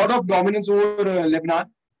a lot of dominance over Lebanon,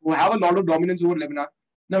 who have a lot of dominance over Lebanon.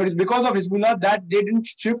 Now it is because of Hezbollah that they didn't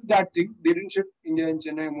shift that thing. They didn't shift India and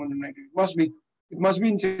Chennai ammonium nitrate. It must be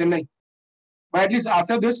in Chennai. But at least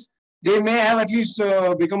after this, they may have at least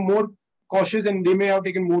become more cautious and they may have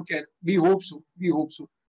taken more care. We hope so. We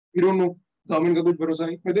don't know. Government का कुछ भरोसा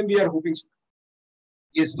नहीं. But then we are hoping so.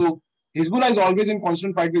 Yes, so Hezbollah is always in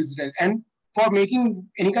constant fight with Israel. And for making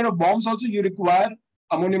any kind of bombs also, you require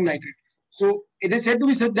ammonium nitrate. So it is said to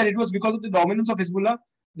be said that it was because of the dominance of Hezbollah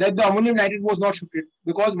that the ammonium nitrate was not shifted.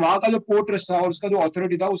 Because वहाँ का जो port trust था और उसका जो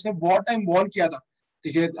authority था, उसने बहुत time warn किया था.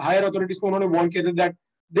 ठीक है, higher authorities को उन्होंने warn किया था that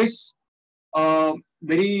this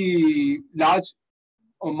very large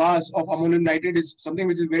mass of ammonium nitrate is something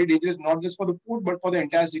which is very dangerous, not just for the port but for the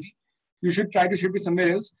entire city. You should try to ship it somewhere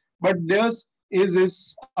else. But there's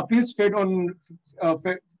is appeals fed on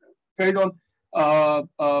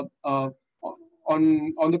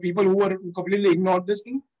the people who were completely ignored this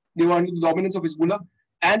thing. They were under the dominance of Hezbollah,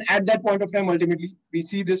 and at that point of time, ultimately, we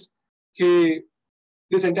see this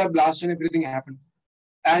entire blast and everything happened.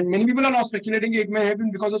 And many people are now speculating it may have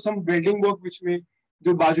been because of some welding work which may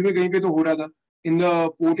जो बाजू में कहीं पे तो हो रहा था in the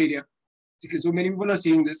port area. Okay, so many people are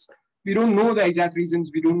saying this. We don't know the exact reasons.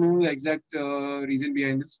 We don't know the exact reason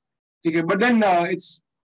behind this. Okay, but then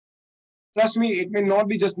trust me, it may not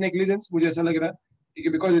be just negligence. मुझे ऐसा लग रहा है. ठीक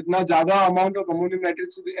है, because इतना ज़्यादा amount of ammonium nitrate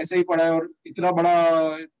ऐसे ही पड़ा है और इतना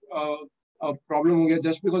बड़ा problem हो गया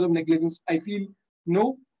just because of negligence. I feel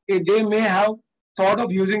no, they may have thought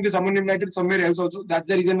of using this ammonium nitrate somewhere else also. That's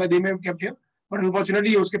the reason why they may have kept here. But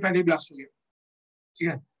unfortunately, उसके पहले ही blast हो गया.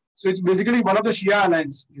 Yeah. So it's basically one of the Shia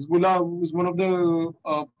alliance. Hezbollah was one of the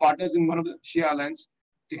partners in one of the Shia alliance.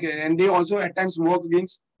 Okay. And they also at times work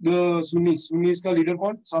against the Sunnis. Sunnis का leader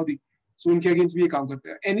कौन? Saudi. So उनके against भी ये काम करते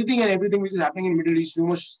हैं. Anything and everything which is happening in Middle East, you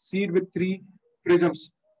must see it with three prisms.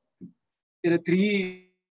 There are three.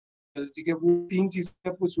 ठीक है, वो तीन चीजें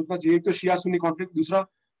आपको सोचना चाहिए. एक तो शिया सुन्नी कॉन्फ्लिक्ट, दूसरा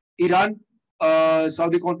Iran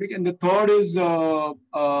Saudi conflict, and the third is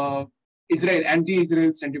Israel,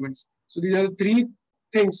 anti-Israel sentiments. So these are the three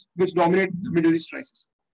things which dominate the Middle East crisis.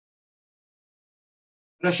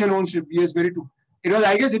 Russian ownership, yes, very true. It was,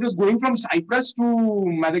 I guess, it was going from Cyprus to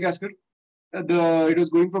Madagascar. It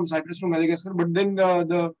was going from Cyprus to Madagascar, but then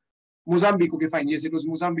the Mozambique. Okay, fine. Yes, it was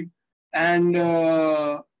Mozambique, and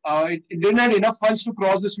it didn't have enough funds to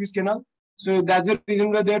cross the Suez Canal. So that's the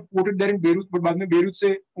reason why they had ported there in Beirut. But बाद में Beirut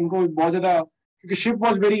से उनको बहुत ज़्यादा, क्योंकि ship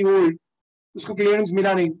was very old, उसको clearance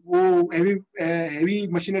मिला नहीं, वो heavy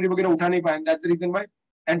machinery वगैरह उठा नहीं पाए. That's the reason why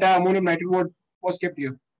anti-ammonium nitrate was kept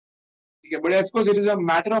here. Okay, but of course it is a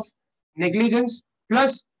matter of negligence.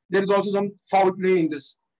 Plus there is also some foul play in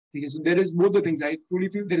this. Okay, so there is both the things. I truly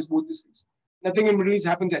feel there is both these things. Nothing in Middle East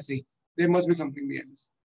happens as say. There must be something behind this.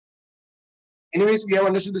 Anyways, we have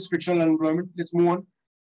understood this frictional unemployment. Let's move on.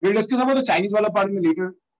 We'll discuss about the Chinese wala part in the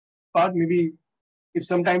later part. Maybe if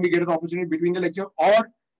sometime we get an opportunity between the lecture or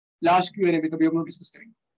last Q&A, we will discuss.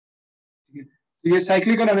 Okay. So yes,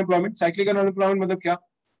 cyclical unemployment. Cyclical unemployment means what?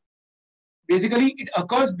 Basically, it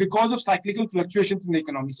occurs because of cyclical fluctuations in the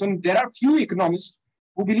economy. So there are few economists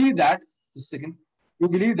who believe that, who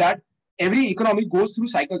believe that every economy goes through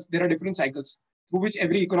cycles. There are different cycles through which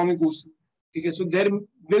every economy goes through. Okay, so there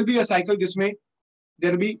will be a cycle.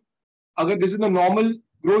 There will be, अगर this is the normal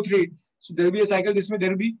growth rate, so there will be a cycle जिसमें there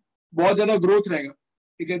will be बहुत ज़्यादा growth रहेगा.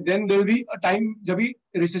 ठीक है, then there will be a time जब भी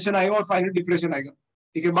recession आएगा और final depression आएगा.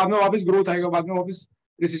 ठीक है, बाद में वापस growth आएगा, बाद में वापस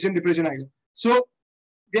recession depression आएगा. So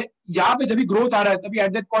यहाँ पे जब भी growth आ रहा है, तभी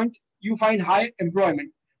at that point you find high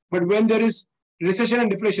employment. But when there is recession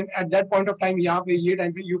and depression, at that point of time, यहाँ पे ये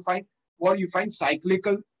time पे you find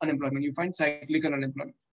cyclical unemployment. You find cyclical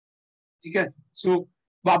unemployment. ठीक है, so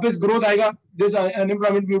वापस growth आएगा, this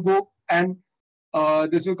unemployment will go and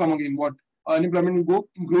this will come again. What unemployment will go,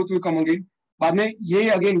 growth will come again. बाद में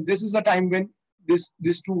ये again, this is the time when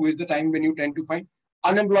this too is the time when you tend to find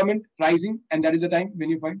unemployment rising, and that is the time when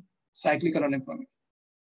you find cyclical unemployment.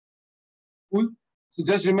 Cool. So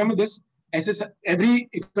just remember this. Every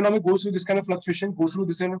economy goes through this kind of fluctuation, goes through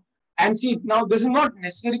this kind of, and see now this is not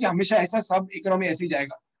necessary कि हमेशा ऐसा सब economy ऐसे ही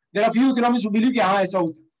जाएगा. There are few economists who believe कि हाँ ऐसा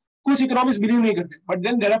होता है. कुछ economists believe नहीं करते. But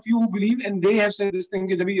then there are few who believe and they have said this thing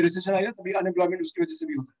कि जब भी recession आएगा तभी unemployment उसकी वजह से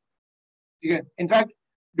भी होता है. ठीक है. In fact,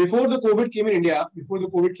 before the COVID came in India,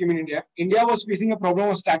 India was facing a problem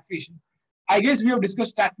of stagflation. I guess we have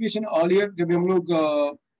discussed stagflation earlier. जब हम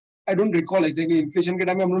लोग I don't recall exactly inflation के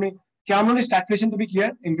टाइम में हम लोगों ने क्या हम लोगों ने stagflation तभी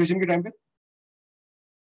किया inflation के टाइम पे?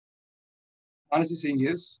 Honestly saying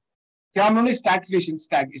yes. क्या हम लोगों ने stagflation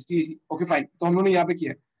okay fine तो हम लोगों ने यहाँ पे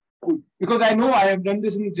किया. Cool. Because I know I have done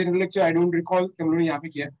this in the general lecture. I don't recall कि हम लोगों ने यहाँ पे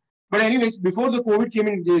किया. But anyways, before the COVID came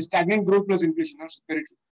in, stagnant growth plus inflation. That's very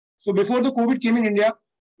true. So before the COVID came in India,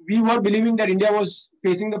 we were believing that India was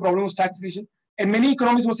facing the problem of stagflation, and many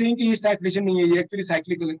economists were saying कि ये stagflation नहीं है, ये actually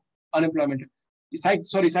cyclical unemployment है.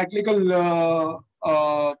 Cyclical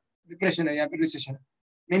depression है या फिर recession.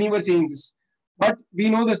 Many were saying this, but we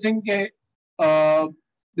know this thing कि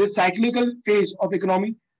this cyclical phase of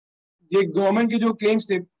economy, ये government के जो claims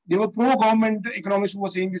थे, they were pro-government economists who were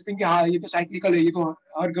saying this thing कि हाँ ये तो cyclical है, ये तो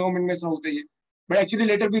हर government में ऐसा होता है. But actually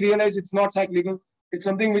later we realized it's not cyclical. It's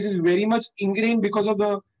something which is very much ingrained because of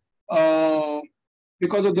the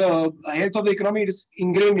health of the economy. It is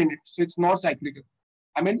ingrained in it, so it's not cyclical.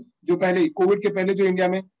 I mean, जो पहले COVID के पहले जो India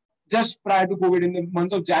में just prior to COVID in the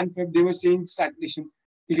month of Jan-Feb they were saying stagflation.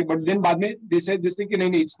 But then बाद में they said this thing कि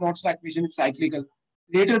नहीं it's not stagflation, it's cyclical.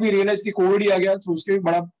 Later we realized कि COVID ही आ गया, so उसके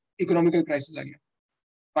बड़ा economical crisis आ गया.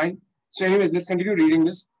 Fine. So anyways, let's continue reading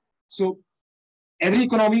this. So every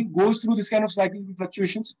economy goes through this kind of cyclical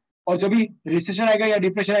fluctuations. और जब भी recession आएगा या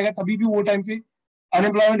depression आएगा तभी भी वो time पे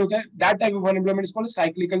unemployment होता है. That type of unemployment is called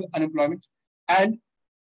cyclical unemployment. And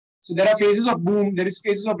so there are phases of boom, there is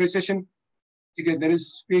phases of recession. Okay, there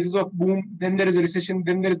is phases of boom, then there is a recession,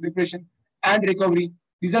 then there is depression and recovery.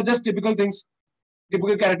 These are just typical things,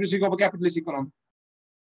 typical characteristic of a capitalist economy.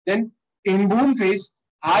 Then in boom phase,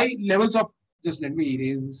 high levels of, just let me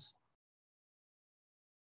erase this.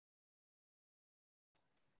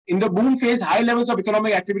 In the boom phase, high levels of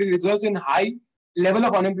economic activity results in high level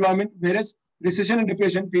of unemployment, whereas recession and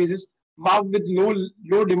depression phases marked with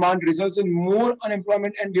low demand results in more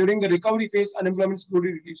unemployment, and during the recovery phase, unemployment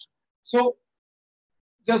slowly reduces. So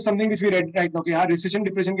just something which we read right now कि हाँ recession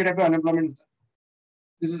depression के type पे unemployment होता है.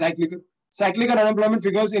 This is cyclical. Cyclical unemployment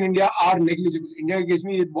figures in India are negligible. India के case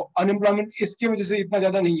में unemployment इसके वजह से इतना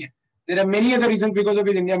ज़्यादा नहीं है. There are many other reasons because of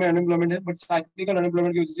which India में unemployment है, but cyclical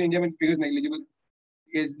unemployment की वजह से India में figures negligible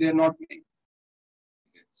because they are not many.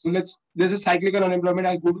 So this is cyclical unemployment.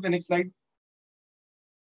 I'll go to the next slide.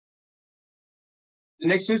 The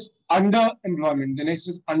next is underemployment. The next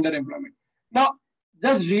is underemployment. Now,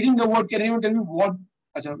 just reading the word, can anyone tell me what?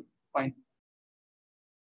 Achha, fine.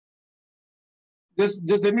 Just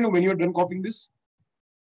let me know when you're done copying this.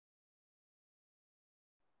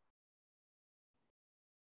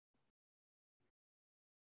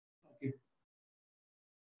 Okay.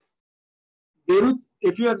 Beirut,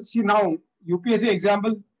 if you are, see now, UPSC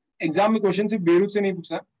exam question से Beirut से नहीं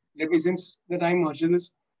पूछा. Let me, since the time Harshad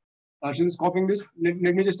is copying this, let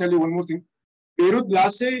me just tell you one more thing. Beirut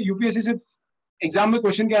last से UPSC से exam में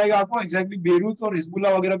question क्या आएगा आपको एग्जैक्टली बेरूत और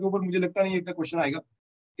हिजबुल्लाह वगैरह के ऊपर मुझे लगता नहीं एक क्वेश्चन आएगा.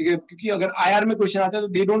 ठीक है, क्योंकि अगर आईआर में क्वेश्चन आता है तो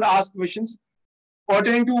they don't ask questions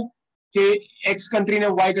pertaining to के एक्स कंट्री ने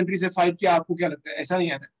वाई कंट्री से फाइट किया, आपको क्या लगता है, ऐसा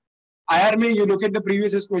नहीं आता है. आईआर में यू लोक at the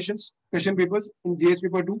previous question papers in GS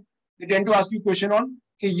paper 2, they tend to ask you question on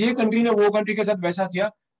कि ये कंट्री ने वो कंट्री के साथ वैसा किया,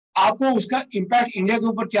 आपको उसका इंपैक्ट इंडिया के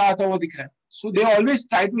ऊपर क्या आता है वो दिख रहा है. सो they always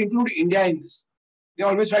try to include India in this. They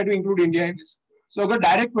always try to include India in this. सो अगर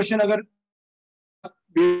डायरेक्ट क्वेश्चन अगर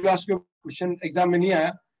क्वेश्चन एग्जाम में नहीं आया,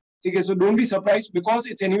 ठीक है, so don't be surprise because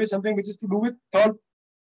it's anyway something which is to do with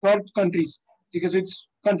third countries. ठीक है, so it's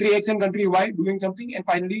country x and country Y doing something and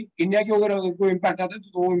finally India के अगर कोई इंपैक्ट आता है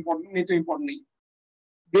तो वो इंपॉर्टेंट, नहीं तो इंपॉर्टेंट नहीं.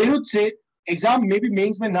 बेरूत से एग्जाम में भी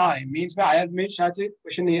मेंस में ना आए, मेंस में आया में शायद से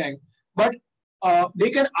क्वेश्चन नहीं आएगा, but they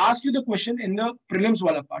can ask you the question in the prelims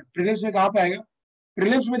वाला पार्ट. प्रीलिम्स में कहां पे आएगा,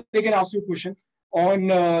 प्रीलिम्स में they can ask you question on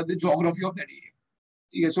the geography of that area.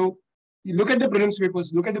 ठीक है, सो you look at the prelims papers,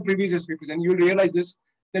 look at the previous year's papers, and you'll realize this,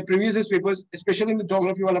 that previous year's papers, especially in the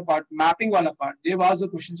geography wala part, mapping wala part, they've asked the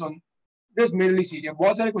questions on this Middle East area.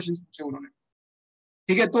 बहुत सारे question पूछे उन्होंने.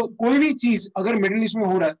 ठीक है, तो कोई भी चीज अगर मिडिल ईस्ट में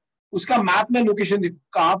हो रहा है उसका मैप में लोकेशन देखो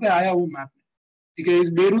कहाँ पे आया वो मैप में. ठीक है,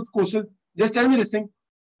 इस Beirut coastal, just tell me this thing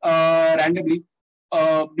randomly,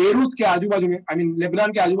 Beirut के आजू बाजू में, आई मीन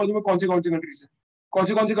लेबनान के आजू बाजू में कौन से कंट्रीज है, कौन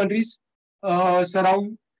से कंट्रीज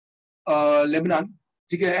सराउंड लेबनान.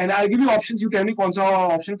 ठीक है, and I give you options, you tell me कौन सा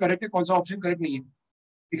ऑप्शन करेक्ट है, कौन सा ऑप्शन करेक्ट नहीं है.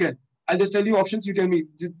 ठीक है, I just tell you options, you tell me,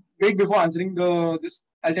 wait before answering this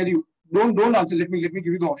I tell you, don't answer, let me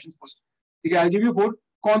give you the options first. ठीक है, आई गिव यू 4.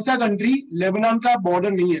 कौन सा कंट्री लेबनान का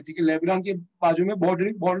border नहीं है, ठीक है, लेबनान के बाजू में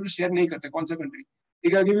बॉर्डर शेयर नहीं करता, कौन सा कंट्री.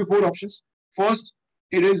 ठीक है, I give you 4 options. First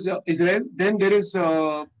it is Israel, then there is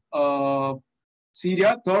Syria,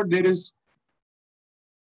 third there is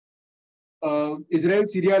Israel,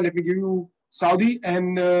 Syria, let me give you Saudi,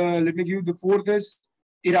 and let me give you the fourth is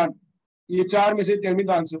Iran. ये चार में से tell me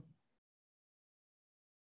the answer.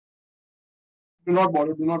 Do not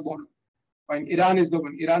border. Fine, Iran is the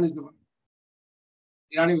one. Iran is the one.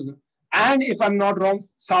 And if I'm not wrong,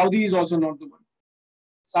 Saudi is also not the one.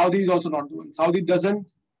 Saudi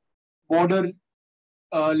doesn't border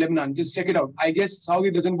Lebanon. Just check it out. I guess Saudi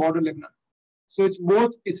doesn't border Lebanon. So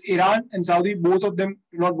it's Iran and Saudi, both of them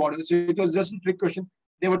do not border. So it was just a trick question.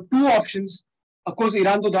 There were 2 options. Of course,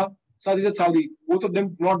 Iran to tha, Saudi. Both of them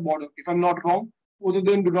do not border. If I'm not wrong, both of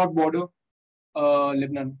them do not border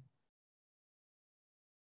Lebanon.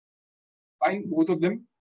 Fine, both of them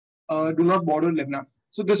do not border Lebanon.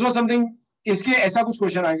 So this was something, इसके ऐसा कुछ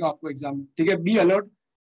question आएगा आपको exam में. ठीक है, be alert,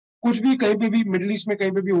 कुछ भी कहीं पे भी मिडिल ईस्ट में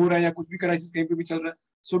कहीं पे भी हो रहा है या कुछ भी क्राइसिस कहीं पे भी चल रहा है,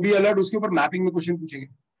 सो बी अलर्ट, उसके ऊपर मैपिंग में क्वेश्चन पूछेंगे.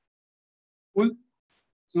 Cool.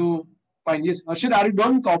 So fine. Yes, Harshad, are you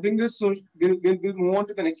done copying this? So we'll move on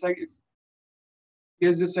to the next slide.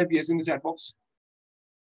 Yes, just type yes in the chat box.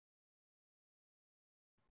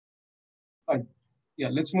 Fine. Yeah,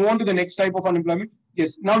 let's move on to the next type of unemployment.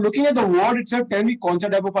 Yes. Now looking at the word itself, tell me कौन सा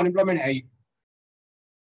type of unemployment है ये?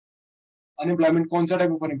 Unemployment, कौन सा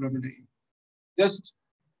type of unemployment है ये? Just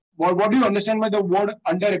what do you understand by the word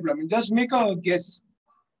underemployment? Just make a guess.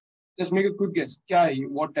 Just make a quick guess. क्या है ये?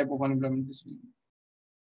 What type of unemployment this will be?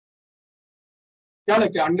 क्या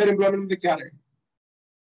लगता है underemployment में क्या रहेगा?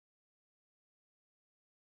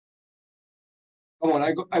 Come on,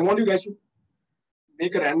 I want you guys to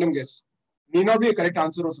make a random guess. May not be a correct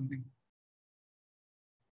answer or something.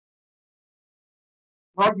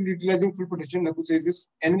 Not utilizing full potential. Nakul says this.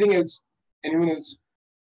 Anything else? Anyone else?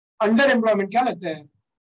 Underemployment क्या लगता है?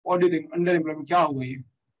 What do you think? Underemployment क्या होगा ये?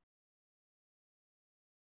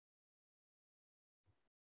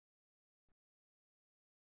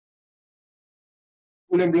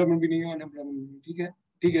 Full employment भी नहीं है, unemployment भी नहीं.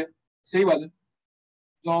 ठीक है, सही बात है.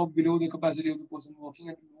 Job below the capacity of the person working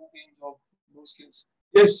at a low paying job, no skills.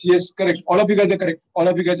 Yes, correct. All of you guys are correct. All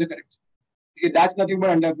of you guys are correct. Okay, that's nothing but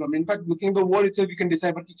underemployment. In fact, looking at the word itself, you can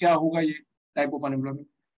decipher कि क्या होगा ये type of unemployment.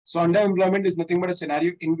 So underemployment is nothing but a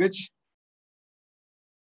scenario in which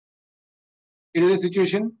it is a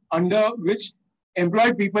situation under which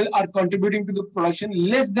employed people are contributing to the production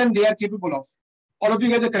less than they are capable of. All of you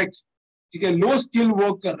guys are correct. ठीक है, low skill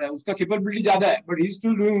work कर रहा है, उसका capability ज्यादा है, but he's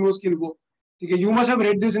still doing low skill work. ठीक है, you must have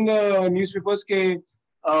read this in the newspapers के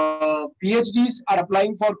PhDs are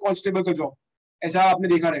applying for constable का job. ऐसा आपने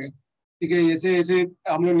देखा रहेगा. ठीक है, ऐसे ऐसे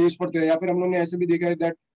हम लोग न्यूज पढ़ते हैं, या फिर हम लोग ने ऐसे भी देखा है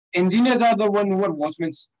that engineers are the one who are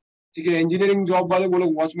watchmen. ठीक है, engineering job वाले वो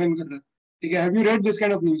लोग watchmen कर रहे हैं. ठीक है, have you read this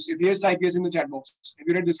kind of news? If yes, type yes in the chat box. Have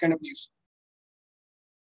you read this kind of news?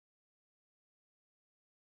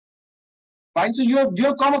 Fine, so you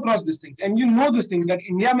have come across these things and you know this thing that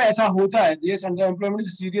India में ऐसा होता है. Yes, underemployment is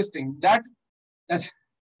a serious thing. That's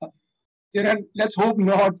let's hope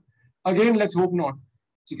not. Again, let's hope not.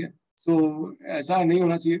 ठीक है, so ऐसा नहीं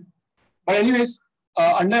होना चाहिए. But anyways,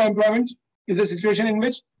 underemployment is a situation in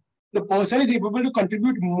which the person is able to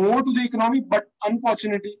contribute more to the economy, but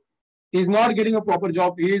unfortunately, he is not getting a proper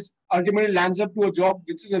job. He is ultimately lands up to a job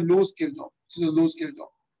which is a low skill job. This is a low skill job.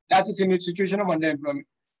 That's a situation of underemployment.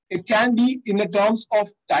 It can be in the terms of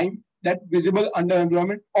time, that visible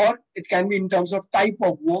underemployment, or it can be in terms of type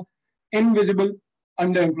of work, invisible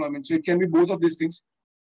underemployment. So it can be both of these things.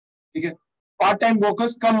 Okay. Part-time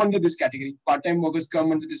workers come under this category. Part-time workers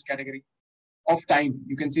come under this category of time.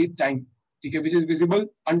 You can see time, okay, which is visible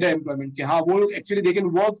underemployment. कि हाँ, वो actually they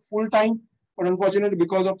can work full time, but unfortunately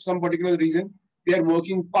because of some particular reason they are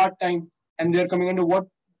working part time and they are coming under what?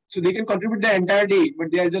 So they can contribute the entire day,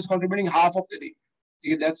 but they are just contributing half of the day.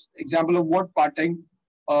 Okay, that's example of what part-time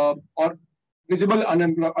or visible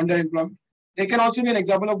underemployment. They can also be an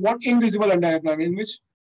example of what invisible underemployment, in which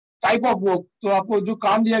type of work. So आपको जो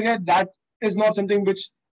काम दिया गया, that is not something which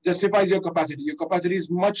justifies your capacity. Your capacity is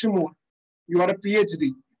much more. You are a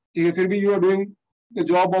PhD. ठीक है, फिर भी you are doing the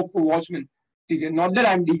job of a watchman. ठीक है, not that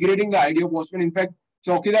I am degrading the idea of watchman. In fact,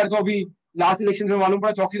 चौकीदार तो अभी last election में मालूम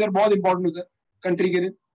पड़ा, चौकीदार बहुत important होता है country के लिए.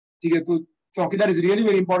 ठीक है, तो चौकीदार is really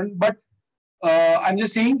very important. But I'm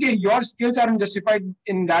just saying that your skills aren't justified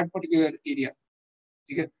in that particular area.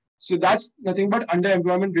 Okay? So that's nothing but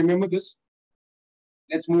underemployment. Remember this.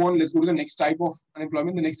 Let's move on. Let's go to the next type of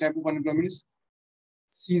unemployment. The next type of unemployment is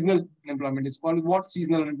seasonal unemployment. It's called what?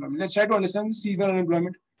 Seasonal unemployment. Let's try to understand the seasonal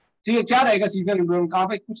unemployment. ठीक है, क्या रहेगा seasonal employment? कहाँ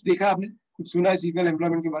पे कुछ देखा आपने? कुछ सुना है seasonal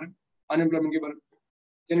employment के बारे में? Unemployment के बारे में?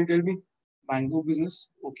 Can you tell me? Mango business.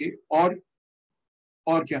 Okay. और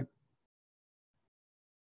क्या?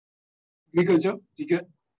 Agriculture.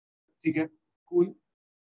 ठीक है, cool.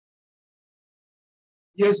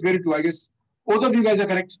 Yes, very true. I guess both of you guys are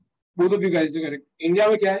correct. Both of you guys are correct. India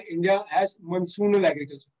में क्या है? India has monsoonal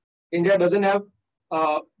agriculture. India doesn't have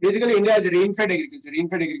basically India has rain-fed agriculture.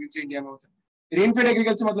 Rain-fed agriculture India में होता है. Rain-fed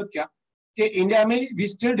agriculture मतलब क्या? कि India में we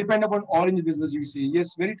still depend upon orange business. You see,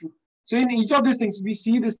 yes, very true. So in each of these things, we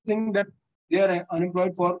see this thing that they are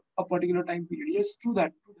unemployed for a particular time period. Yes, true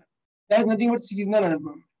that. That is nothing but seasonal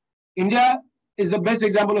unemployment. India is the best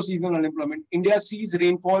example of seasonal unemployment. India sees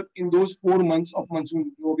rainfall in those 4 months of monsoon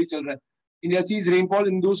जो भी चल रहा है. India sees rainfall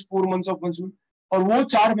in those 4 months of monsoon. और वो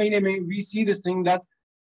 4 महीने में we see this thing that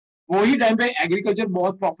वही टाइम पे एग्रीकल्चर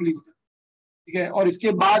बहुत प्रॉपर्ली होता है. ठीक है, और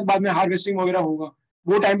इसके बाद में हार्वेस्टिंग वगैरह होगा.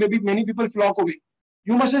 वो टाइम पे भी many people flock हो गए.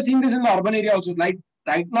 You must have seen this in the urban area also. Like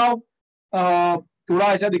right now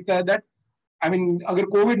थोड़ा ऐसा दिखता है that I mean अगर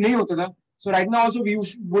कोविड नहीं होता था, so right now also we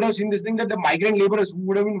would have seen this thing that the migrant laborers who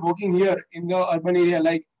would have been working here in the urban area,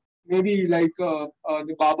 like maybe like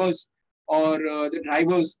the barbers or the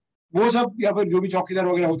drivers, वो सब या फिर जो भी चौकीदार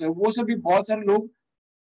वगैरह होता है, वो सब भी बहुत सारे लोग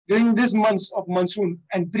during this months of monsoon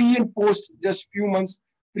and pre and post, just few months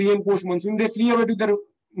pre and post monsoon, they flee away to their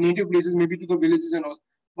native places, maybe to the villages and all.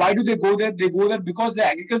 Why do they go there? They go there because the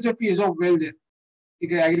agriculture pays off well there.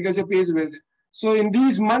 Okay, agriculture pays well there. So in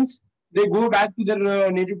these months, they go back to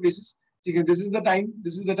their native places. Okay, this is the time,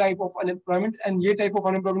 this is the type of unemployment, and ये type of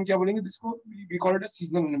unemployment क्या बोलेंगे? This को we call it as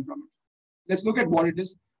seasonal unemployment. Let's look at what it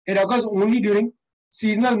is. It occurs only during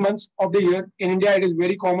seasonal months of the year. In India, it is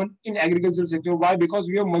very common in agricultural sector. Why? Because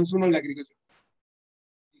we have monsoonal agriculture.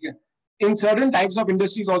 Okay. In certain types of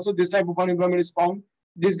industries also, this type of unemployment is found.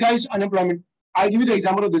 Disguised unemployment. I'll give you the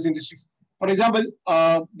example of these industries. For example,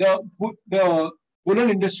 the woolen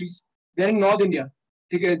industries, they're in North India.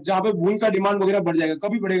 ठीक है, जहाँ पे वूल का demand वगैरह बढ़ जाएगा.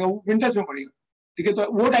 कभी बढ़ेगा? वो विंटर्स में बढ़ेगा. ठीक है,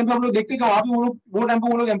 तो वो टाइम पे हम लोग देखते हैं कि वहाँ पे वो टाइम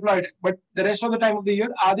पे वो लोग एम्प्लॉयड है, but the rest of the time of the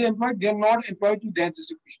year are they employed? They are not employed to that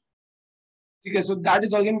justification. ठीक है, so that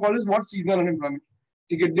is again called as what? Seasonal unemployment.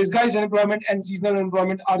 ठीक है. Disguised unemployment and seasonal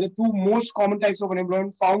unemployment are the two most common types of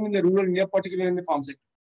unemployment found in the rural India, particularly in the farm sector.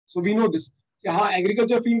 So we know this. कि हाँ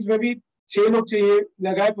agriculture fields में भी 6 लोग चाहिए,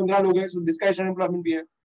 लगाए 15 लोग हैं, so disguised unemployment भी है.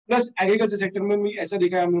 प्लस एग्रीकल्चर सेक्टर में भी ऐसा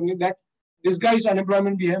देखा है हम लोगों ने that disguised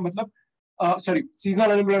unemployment भी है, मतलब sorry seasonal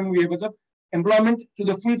unemployment भी है, मतलब employment to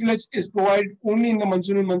the full-fledged is provided only in the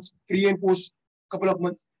monsoon months, pre and post couple of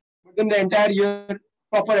months, but then the entire year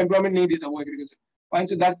proper employment नहीं देता वो agriculture. Fine,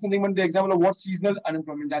 so that's nothing but the example of what seasonal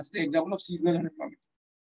unemployment. That's the example of seasonal unemployment.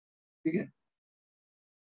 Okay.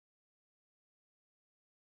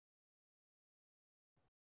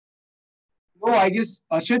 No, I guess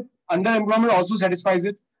Ashit, underemployment also satisfies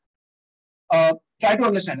it. Try to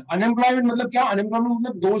understand. Unemployment मतलब क्या? Unemployment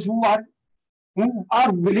मतलब those who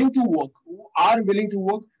are willing to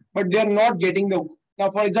work, but they are not getting the work. Now,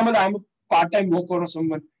 for example, I am a part-time worker or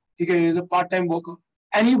someone. He is a part-time worker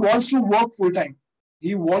and he wants to work full-time.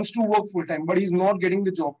 But he's not getting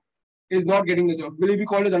the job. Will he be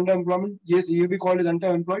called as underemployment? Yes, he will be called as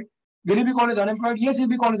underemployed. Will he be called as unemployed? Yes, he'll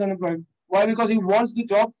be called as unemployed. Why? Because he wants the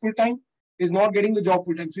job full-time, is not getting the job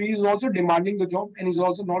full-time. So he is also demanding the job and he's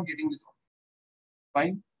also not getting the job.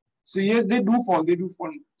 Fine. So yes, they do fall.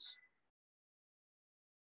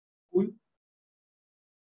 Cool.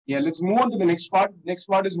 Yeah, let's move on to the next part. Next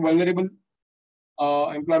part is vulnerable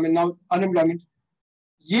employment. Now, unemployment.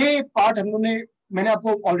 ये part हम लोग ने मैंने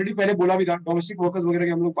आपको already पहले बोला भी था, डोमेस्टिक वर्कर्स वगैरह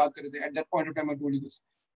की हम लोग बात कर रहे थे. At that point of time I told you this.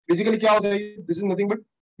 Basically क्या होता है, this is nothing but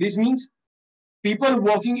this means people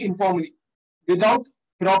working informally without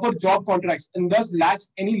proper job contracts and thus lacks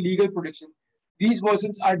any legal protection. These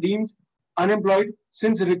persons are deemed unemployed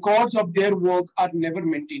since records of their work are never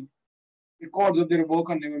maintained. ये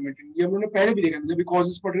हम लोगों ने पहले भी देखा था, जब भी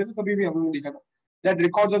courses पढ़ रहे थे तभी भी हम लोगों ने देखा था that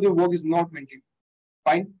records of their work is not maintained.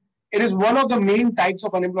 Fine. It is one of the main types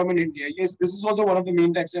of unemployment in India. Yes, this is also one of the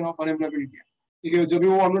main types of unemployment in India. Okay, जब भी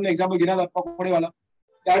वो हम लोगों ने example गिना था पकौड़े वाला,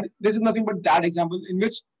 that this is nothing but that example in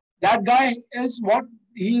which that guy is what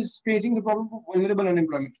he is facing the problem of vulnerable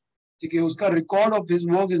unemployment. ठीक है, उसका record of his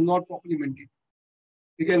work is not properly maintained.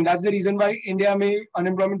 ठीक है, and that's the reason why India में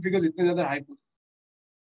unemployment figures इतने ज़्यादा high होते.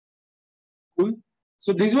 Cool.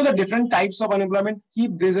 So these were the different types of unemployment.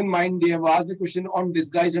 Keep this in mind. They have asked the question on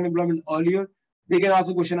disguised unemployment earlier. They can ask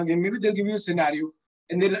a question again. Maybe they'll give you a scenario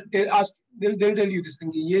and they'll tell you this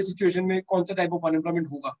thing. ये situation में कौन सा type of unemployment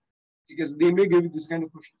होगा? Because they may give you this kind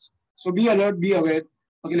of questions. So be alert, be aware.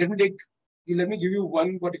 Okay, let me give you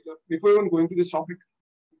one particular. Before even going to this topic,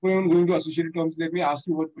 before even going to associated terms, let me ask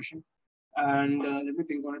you one question, and let me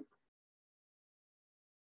think on it.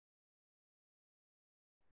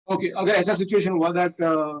 Okay, अगर ऐसा situation हुआ that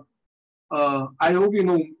I hope you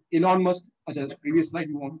know Elon Musk. अच्छा, previous slide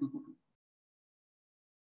you want to go to.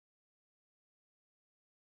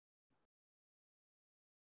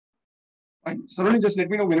 Fine. Suddenly, just let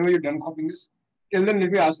me know whenever you're done copying this. Till then, let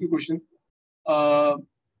me ask you a question.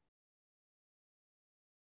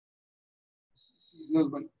 Seasonal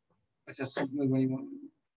one. Just seasonal one you want.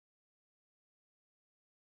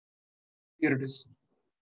 Here it is.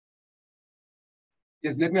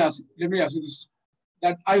 Yes, let me ask you this.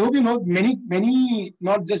 That I hope you know many,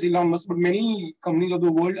 not just Elon Musk, but many companies of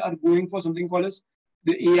the world are going for something called as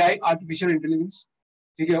the AI, artificial intelligence.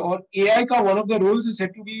 Okay, or AI का one of the roles is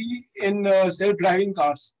said to be in self-driving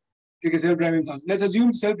cars. Okay, self-driving cars. Let's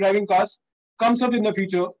assume self-driving cars comes up in the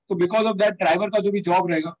future. So because of that, driver का जो भी job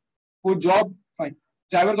रहेगा, वो job fine.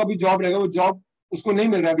 Driver का भी job रहेगा, वो job उसको नहीं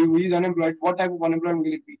मिल रहा अभी. He is unemployed. What type of unemployment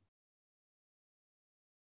will it be?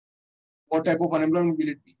 What type of unemployment will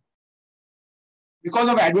it be? Because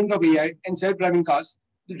of advent of AI and self-driving cars,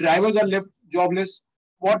 the drivers are left jobless.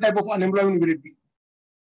 What type of unemployment will it be?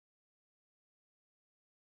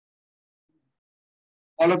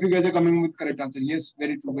 All of you guys are coming with correct answer. Yes,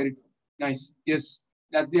 very true, very true. Nice. Yes,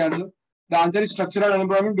 that's the answer. The answer is structural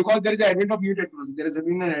unemployment because there is an advent of new technology. There has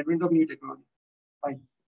been an advent of new technology. Fine.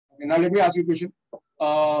 Okay, now let me ask you a question.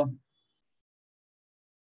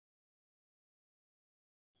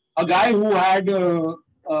 A guy who had a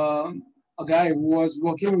guy who was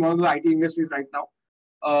working in one of the IT industries right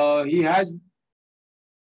now. He has.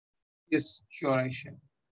 Yes, sure, I share.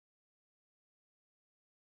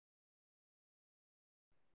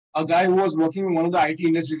 A guy who was working in one of the IT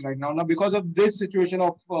industries right now. Now, because of this situation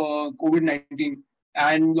of COVID-19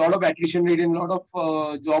 and a lot of attrition rate and a lot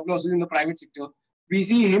of job losses in the private sector, we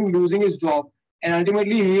see him losing his job. And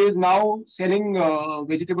ultimately, he is now selling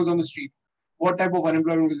vegetables on the street. What type of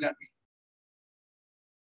unemployment will that be?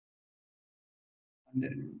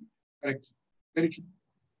 Correct. Very true.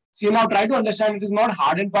 See, now try to understand, it is not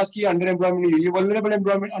hard and fast कि underemployment नहीं है, vulnerable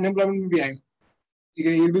unemployment भी आएगा.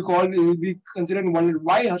 Okay, he will be considered vulnerable.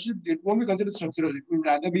 Why, Harshit? It won't be considered structural. It will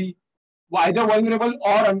rather be either vulnerable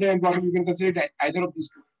or underemployment. You can consider it either of these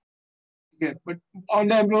two. Okay, but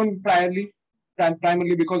underemployment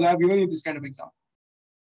primarily because I have given you this kind of example.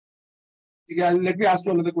 Okay, let me ask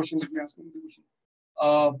you another question. Let me ask you another question.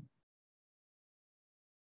 Uh,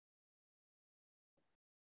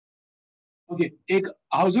 okay एक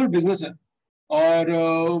house hold business है और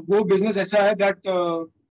वो business ऐसा है that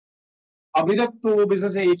अभी तक तो वो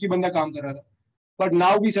बिजनेस में एक ही बंदा काम कर रहा था but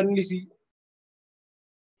now we suddenly C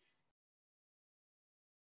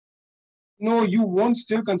no you won't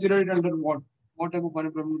still consider it under what type of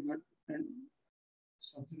unemployment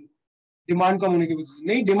demand कम होने की वजह से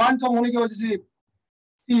नहीं डिमांड कम होने की वजह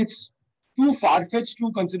से it's to far fetch to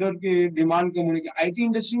consider के डिमांड कम होने की आईटी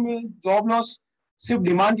इंडस्ट्री में जॉब लॉस सिर्फ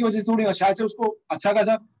डिमांड की वजह से थोड़ी शायद से उसको अच्छा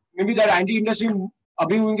खासा may be that IT industry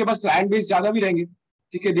अभी उनके पास क्लाइंट बेस ज्यादा भी रहेंगे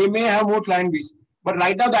ठीक है दे may have more client base but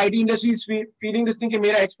right now the IT industry is feeling this thing कि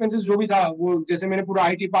मेरा एक्सपेंसेस जो भी था वो जैसे मैंने पूरा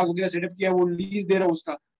आईटी पार्क वगैरह सेटअप किया वो लीज दे रहा हूँ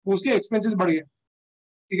उसका तो उसके एक्सपेंसेस बढ़ गए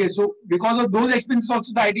ठीक है so because of those expenses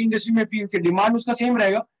also the IT industry में फील कि डिमांड उसका सेम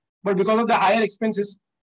रहेगा but because of the higher expenses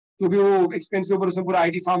जो भी वो एक्सपेंस के ऊपर उसने पूरा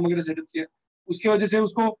आईटी फार्म वगैरह सेटअप किया उसकी वजह से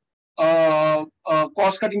उसको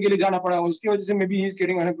कॉस्ट कटिंग के लिए जाना पड़ा उसकी वजह से may be he is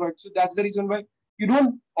getting unemployed so that's the reason why you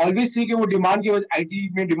don't always see कि वो डिमांड की वजह आईटी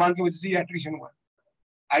में डिमांड की वजह से एट्रिशन हुआ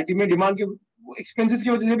आईटी में डिमांड के एक्सपेंसेस की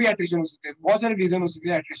वजह से भी एट्रिशन हो सकते हैं बहुत सारे रीजन हो सकते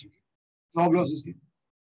हैं एट्रिशन के जॉब लॉसेस के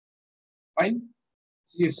fine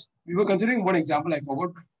yes we were considering one example I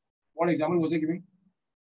forgot what example was I giving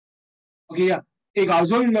okay yeah एक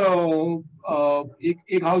हाउस होल्ड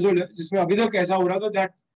एक हाउस होल्ड जिसमें अभी तक ऐसा हो रहा था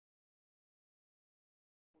दैट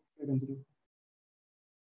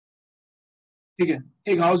ठीक है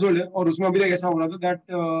एक हाउस होल्ड है और उसमें अभी तक ऐसा हो रहा था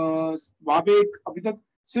दैट वहां पे एक अभी तक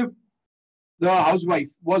सिर्फ the house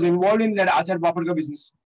wife was involve in that आचार पापड़ का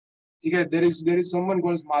बिजनेस ठीक है there is someone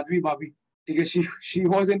called Madhavi भाभी ठीक है शी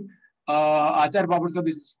वाज इन आचार पापड़ का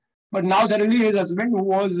business but now suddenly his husband who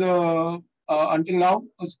was until now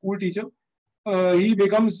a school teacher he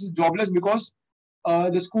becomes jobless because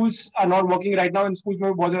the schools are not working right now and schools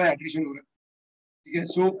में बहुत ज्यादा attrition हो रहा है ठीक है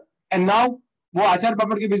सो एंड नाउ वो आचार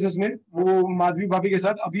पापड़ के बिजनेस में वो माधवी भाभी के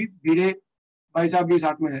साथ अभी भिड़े भाई साहब भी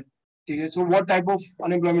साथ में है ठीक है so what type of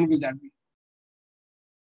unemployment will that B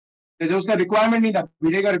जैसे उसका रिक्वायरमेंट नहीं था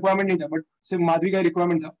भिड़े का रिक्वायरमेंट नहीं था बट सिर्फ माधवी का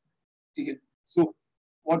रिक्वायरमेंट था ठीक है so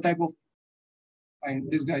what type of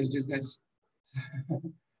this guys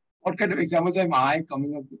what kind of examples am I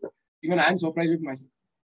coming up with even I am surprised with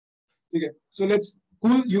myself okay so let's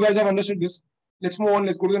cool you guys have understood this let's move on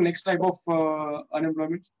let's go to the next type of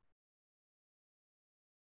unemployment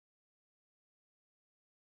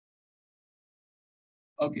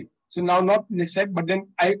okay so now not next type but then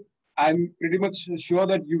I'm pretty much sure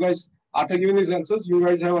that you guys after giving these answers you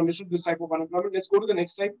guys have understood this type of unemployment let's go to the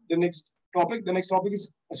next type the next topic is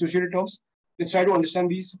associated terms let's try to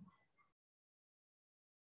understand these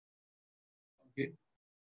okay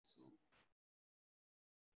so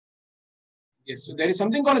yes, so there is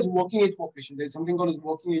something called as working age population. There is something called as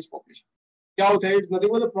working age population. क्या होता है? It's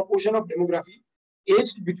nothing but the proportion of demography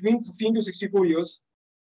aged between 15 to 64 years.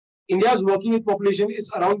 India's working age population is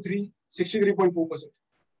around 63.4%.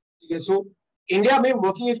 Okay, so India में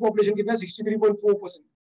working age population कितना है? 63.4%.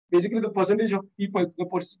 Basically, the percentage of people, the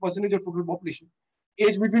percentage of total population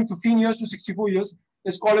aged between 15 years to 64 years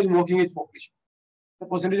is called as working age population. The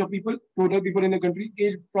percentage of people, total people in the country,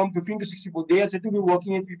 aged from 15 to 64, they are said to be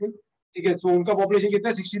working age people. ठीक है, so उनका population कितना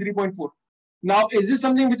है 63.4. Now, is this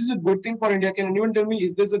something which is a good thing for India? Can anyone tell me,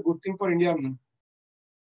 is this a good thing for India or not?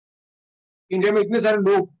 India में इतने सारे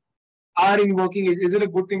लोग are in working age. Is it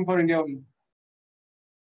a good thing for India or not?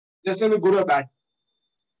 Just tell me good or bad.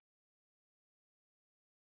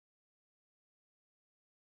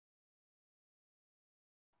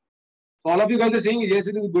 So all of you guys are saying yes,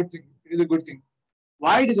 it is a good thing. It is a good thing.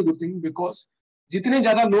 Why it is a good thing? Because जितने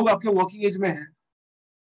ज्यादा लोग आपके working age में हैं,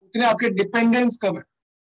 उतने आपके dependents कम है.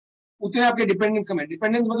 उतने आपके डिपेंडेंस कम है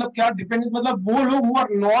डिपेंडेंस मतलब क्या डिपेंडेंस मतलब वो लोग who are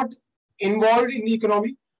not involved in the economy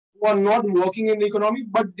who are not working in the economy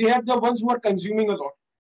but they are the ones who are consuming a lot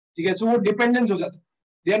ठीक है सो वो डिपेंडेंस हो जाता है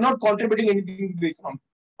they are not contributing anything to the economy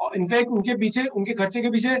और in fact उनके पीछे उनके खर्चे के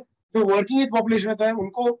पीछे जो वर्किंग एज पॉपुलेशन होता है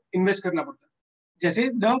उनको इन्वेस्ट करना पड़ता है जैसे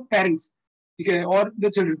द पेरेंट्स ठीक है और द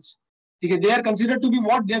चिल्ड्रंस ठीक है they are considered to be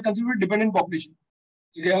what they are considered dependent population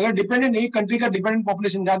ठीक है अगर डिपेंडेंट एक कंट्री का डिपेंडेंट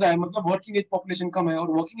पॉपुलेशन ज्यादा है मतलब वर्किंग एज पॉपुलेशन कम है और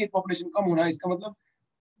वर्किंग एज पॉपुलेशन कम होना है इसका मतलब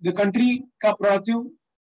द कंट्री का प्रोडक्टिव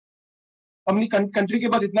अपनी कंट्री के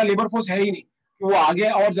पास इतना लेबर फोर्स है ही नहीं कि वो आगे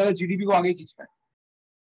और ज्यादा जीडीपी को आगे खींच पाए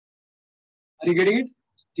आर यू गेटिंग इट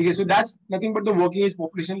ठीक है so that's nothing but the working as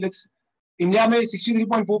population let's India में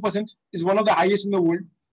 63.4% is one of the highest in the world,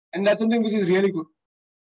 and that's something which is really good.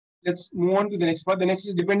 Let's move on to the next part. The next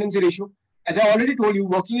is dependency ratio. As I already told you,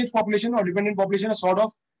 working age population or dependent population are sort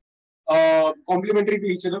of complementary to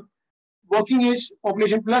each other. Working age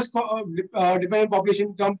population plus dependent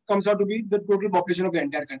population comes out to be the total population of the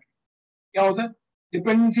entire country. क्या होता है?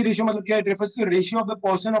 Dependency ratio मतलब क्या? It refers to the ratio of the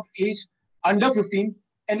person of age under 15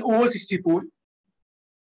 and over 64.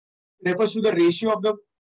 It refers to the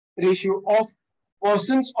ratio of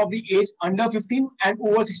persons of the age under 15 and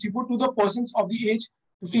over 64 to the persons of the age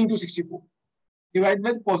 15 to 64 divided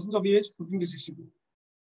by the persons of the age 15 to 64.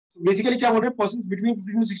 So basically क्या बोल रहे हैं? Persons between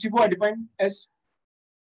 15 to 64 are defined as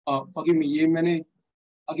forgive me, ये मैंने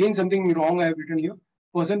again something wrong I have written here.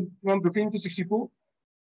 Person from 15 to 64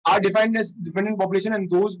 are defined as dependent population, and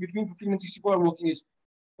those between 15 and 64 are working age.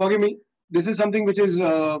 Forgive me, this is something which is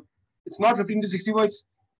it's not 15 to 64, it's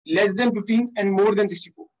less than 15 and more than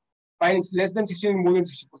 64. Fine, it's less than 16 and more than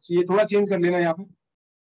 64. So ये थोड़ा change कर लेना यहाँ पे.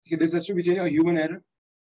 Okay, this has to be changed, a human error.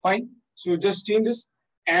 Fine, so just change this.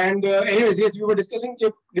 And anyways, yes, we were discussing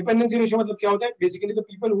dependency ratio मतलब क्या होता है? Basically, the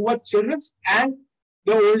people who are children and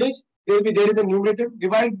the old age, they will be there in the numerator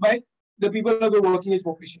divided by the people of the working age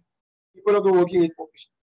population. People of the working age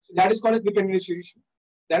population. So that is called as dependency ratio.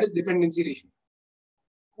 That is dependency ratio.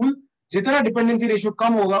 Cool. जितना dependency ratio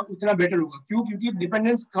कम होगा उतना better होगा. क्यों? क्योंकि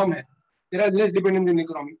dependence कम है. There are less dependence in the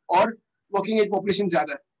economy और working age population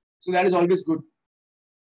ज़्यादा है. So that is always good.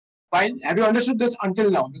 Fine. Have you understood this until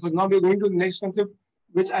now? Because now we are going to the next concept,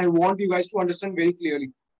 which I want you guys to understand very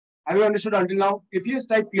clearly. Have you understood until now? If yes,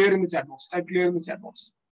 type clear in the chat box. Type clear in the chat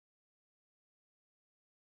box.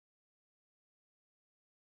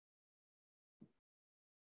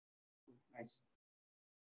 Nice.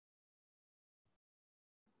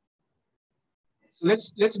 So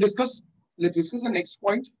let's discuss the next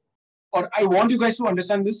point. Or I want you guys to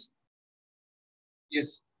understand this.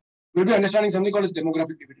 Yes, we'll be understanding something called as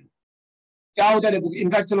demographic dividend. क्या होता है?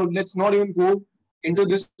 In fact, so let's not even go into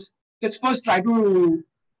this. Let's first try to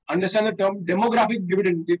understand the term demographic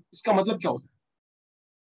dividend. इसका मतलब क्या होता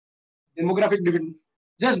है? Demographic dividend.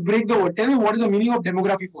 Just break the word. Tell me what is the meaning of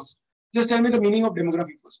demography first. Just tell me the meaning of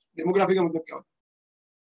demography first. Demography का मतलब क्या होता है?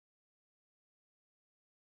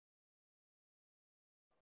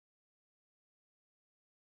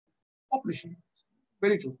 Population.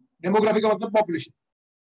 Very true. Demography का मतलब population.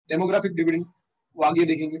 Demographic dividend वो आगे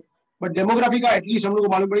देखेंगे. But demography का at least हम लोग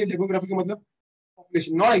को मालूम पड़ेगा demography का मतलब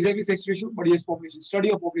population, not exactly sex ratio, but yes, population,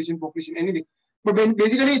 study of population, anything. But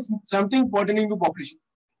basically, it's something pertaining to population.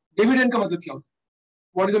 Dividend का मतलब क्या होता है?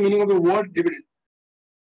 What is the meaning of the word dividend?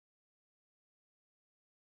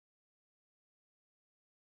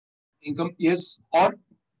 Income, yes, or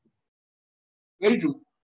very true.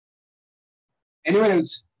 Anyone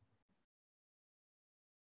else?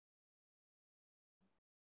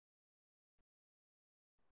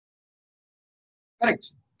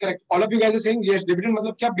 Correct. Correct. All of you guys are saying yes. Dividend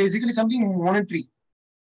मतलब क्या? Basically something monetary.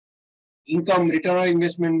 Income, return on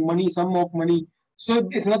investment, money, sum of money. So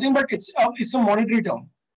it's nothing but it's a monetary term.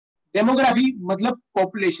 Demography मतलब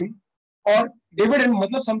population और dividend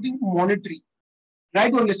मतलब something monetary. Try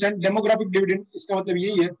to understand demographic dividend. इसका मतलब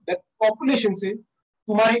यही है that population से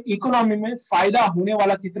तुम्हारे economy में फायदा होने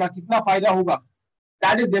वाला कितना फायदा होगा.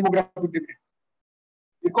 That is demographic dividend.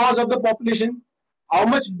 Because of the population, how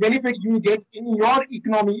much benefit you get in your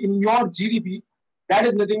economy, in your GDP, that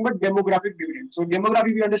is nothing but demographic dividend. So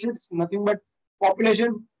demography, we understood, it's nothing but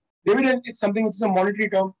population. Dividend, it's something which is a monetary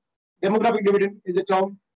term. Demographic dividend is a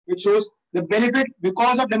term which shows the benefit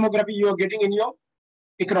because of demography you are getting in your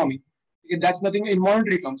economy. Okay, that's nothing in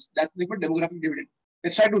monetary terms. That's nothing but demographic dividend.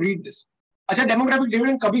 Let's try to read this. अच्छा, demographic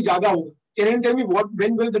dividend कभी ज़्यादा होगा? Can you tell me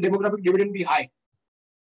when will the demographic dividend be high?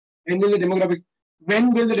 When will the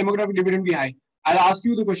demographic dividend be high? I'll ask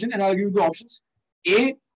you the question and I'll give you the options.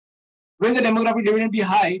 A, will the demographic dividend be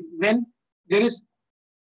high when there is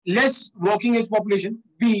less working age population?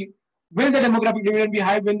 B, will the demographic dividend be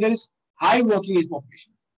high when there is high working age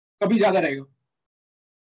population? कभी ज़्यादा रहेगा?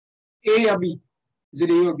 A या B? Is it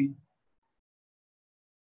A or B?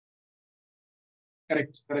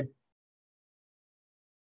 Correct.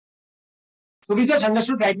 So we just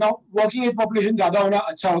understood right now working age population ज़्यादा होना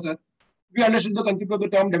अच्छा होता है. We understood the concept of the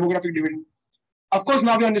term demographic dividend. Of course,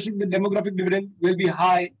 now we understood the demographic dividend will be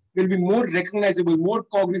high, will be more recognizable, more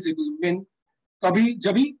cognizable when कभी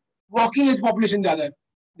जभी working age population ज़्यादा है,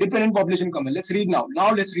 dependent population कम है. Let's read now.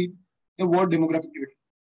 Now let's read the word demographic dividend.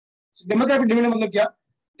 So demographic dividend मतलब क्या?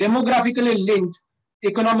 Demographically linked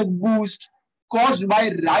economic boost caused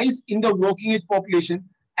by rise in the working age population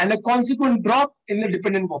and a consequent drop in the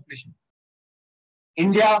dependent population.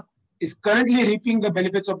 India is currently reaping the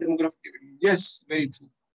benefits of demographic dividend. Yes, very true.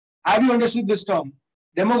 Have you understood this term?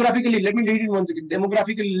 Demographically, let me read it once again.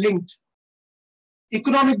 Demographically linked.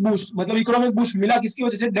 Economic boost, मतलब economic boost मिला किसकी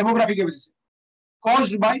वजह से? Demography की वजह से.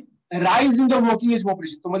 Caused by rise in the working age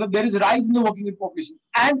population. तो मतलब there is rise in the working age population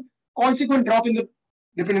and consequent drop in the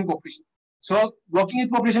dependent population. So working age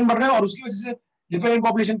population बढ़ रहा है और उसकी वजह से dependent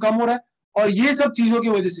population कम हो रहा है और ये सब चीजों की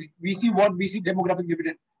वजह से we see demographic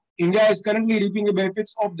dividend. India is currently reaping the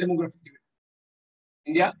benefits of demographic dividend.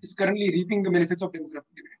 India is currently reaping the benefits of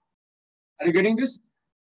demographic dividend. Are you getting this?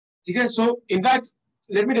 Okay, so in fact,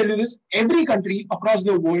 let me tell you this: every country across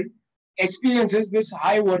the world experiences this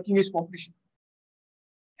high working age population.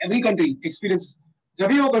 Every country experiences.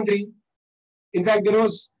 जब वो country, in fact, there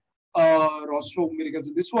was Rostov.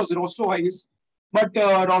 This was Rostov, I guess. But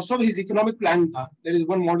Rostov, his economic plan था. There is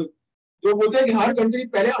one model. जो बोलते हैं कि हर country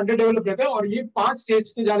पहले under develop रहता है और ये 5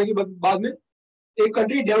 स्टेज के जाने के बाद में एक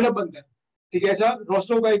कंट्री डेवलप बनता है. ठीक है, ऐसा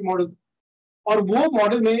रोस्टो का एक मॉडल. और वो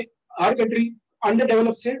मॉडल में हर कंट्री अंडर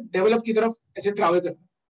डेवलप से डेवलप की तरफ ऐसे ट्रैवल करता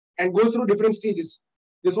है and goes through different stages.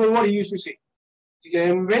 This was what he used to से. ठीक है,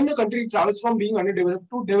 and when the country travels from being under develop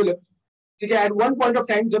to develop, ठीक है, eight one point of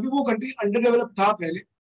time जब भी वो कंट्री अंडर डेवलप था पहले,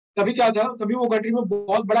 तभी क्या था, तभी वो कंट्री में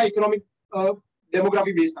बहुत बड़ा इकोनॉमिक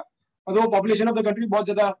डेमोग्राफी बेस था. मतलब वो पॉपुलेशन ऑफ द कंट्री बहुत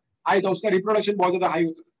ज्यादा हाई था, उसका रिप्रोडक्शन बहुत ज्यादा हाई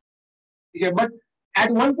होता था. ठीक है, but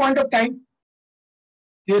at one point of time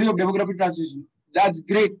theory of demographic transition, that's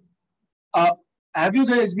great. Have you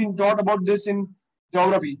guys been taught about this in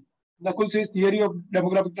geography? Nakul says theory of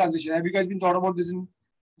demographic transition. Have you guys been taught about this in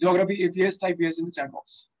geography? If yes, type yes in the chat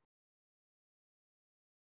box.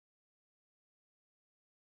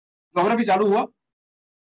 Geography चालू हुआ?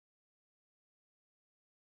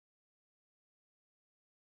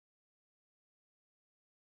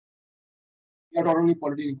 या taught only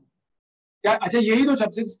polity? क्या अच्छा यही तो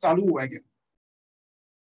सबसे चालू हुआ है क्या?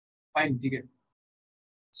 फाइन, ठीक है.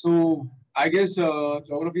 सो आई गेस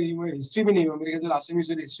ज्योग्राफी नहीं हुआ, हिस्ट्री भी नहीं हुआ मेरे ख्याल से. लास्ट टाइम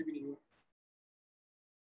इसलिए हिस्ट्री भी नहीं हुआ.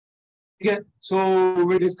 ठीक है, so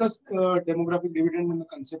we discuss demographic dividend and the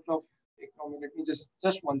concept of economy. Let me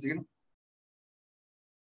just one second.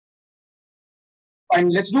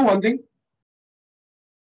 Fine, let's do one thing.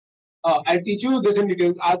 I teach you this in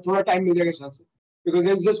detail. आज थोड़ा टाइम मिल जाएगा शायद से, because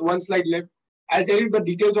there is just one slide left. I tell you the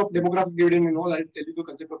details of demographic dividend and all. I tell you the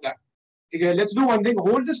concept of that. Okay, let's do one thing.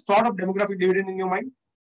 Hold this thought of demographic dividend in your mind.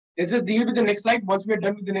 Let's just deal with the next slide. Once we are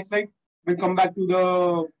done with the next slide, we'll come back to the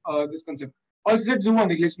this concept. Also, let's do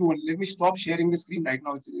one thing. Let's do one. Let me stop sharing the screen right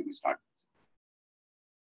now. Let me start.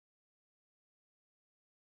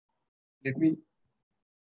 Let me.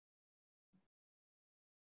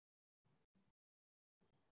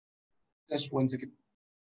 Just one second.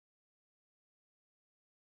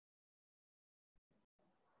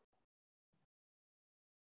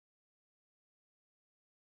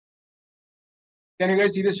 Can you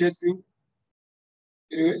guys see the shared screen?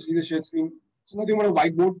 Can you guys see the shared screen? It's nothing but a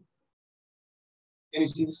whiteboard. Can you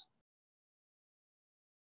see this?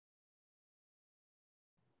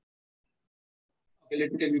 Okay,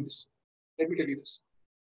 let me tell you this. Let me tell you this.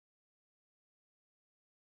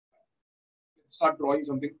 Let's start drawing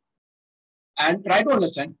something and try to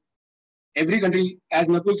understand. Every country,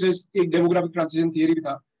 as Nakul says, एक demographic transition theory भी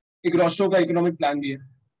था, एक Rosto का economic plan भी है,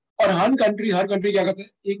 और हर country क्या करता है,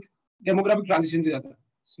 एक demographic transition से जाता है.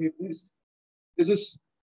 So this is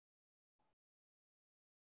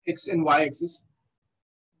x and y axis.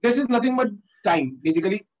 This is nothing but time.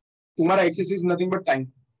 Basically, तुम्हारा axis is nothing but time.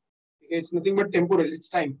 It's nothing but temporal. It's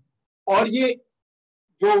time. और ये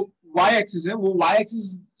जो y axis है, वो y axis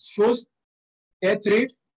shows death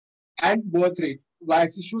rate and birth rate. Y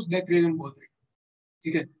axis shows death rate and birth rate.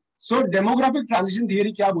 ठीक है. So demographic transition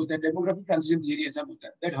theory क्या बोलता है? Demographic transition theory ऐसा बोलता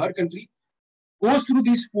है that her country goes through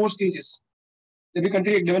these 4 stages. जब भी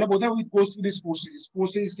कंट्री एक डेवलप होता है, it goes through these 4 stages. 4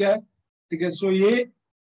 stages क्या है? ठीक है, so ये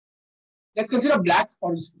let's consider black, or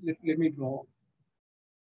let me draw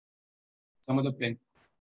some other pen.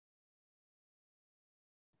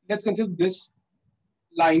 Let's consider this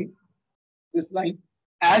line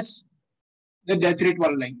as the death rate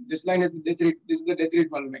वाला line. This line is the death rate. This is the death rate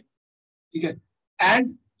वाला line. ठीक है,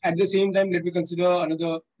 and at the same time, let me consider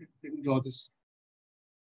another. Let me draw this.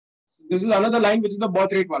 This is another line which is the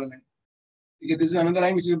birth rate wala line. Okay, this is another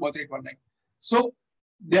line which is the birth rate wala line. So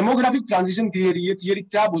demographic transition theory, ये theory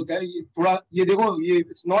क्या बोलता है? ये थोड़ा ये देखो, ये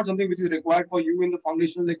it's not something which is required for you in the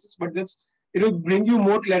foundational lectures, but that's it will bring you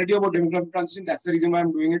more clarity about demographic transition. That's the reason why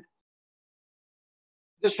I'm doing it.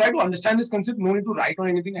 Just try to understand this concept. No need to write or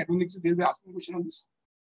anything. I don't think so they'll be asking a question on this.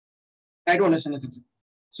 Try to understand the concept.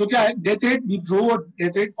 So क्या है? Death rate, we draw a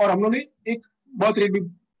death rate, और हम लोगों ने एक birth rate भी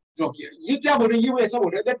draw किया. ये क्या बोल रहे हैं? ये वो ऐसा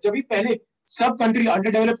बोल रहे हैं that जब भी पहले सब कंट्री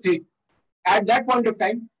अंडर डेवलप थे, at that point of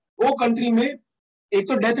time वो कंट्री में एक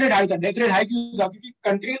तो डेथ रेट हाई था. डेथ रेट हाई क्यों था? क्योंकि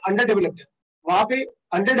कंट्री अंडर डेवलप्ड है. वहां पे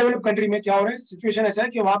अंडर डेवलप्ड कंट्री में क्या हो रहा है, सिचुएशन ऐसा है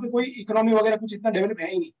कि वहां पे कोई इकोनॉमी वगैरह कुछ इतना डेवलप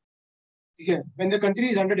है ही नहीं. ठीक है, when the country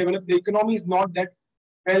is under developed, the economy is not that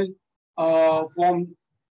well form.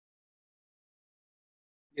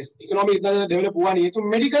 Economy इतना ज्यादा डेवलप हुआ नहीं है, तो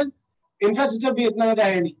मेडिकल इंफ्रास्ट्रक्चर भी इतना ज्यादा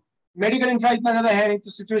है नहीं. मेडिकल इंफ्रा इतना ज्यादा है नहीं,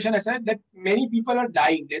 तो सिचुएशन ऐसा है that many people are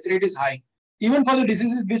dying. Death rate is high even for the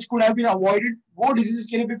diseases which could have been avoided. वो डिजीजेस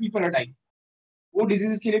के लिए भी पीपल आर डाइंग. वो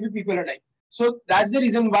डिजीजेस के लिए भी people are dying. So that's the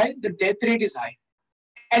reason why the death rate is high.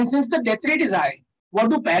 And since the death rate is high, what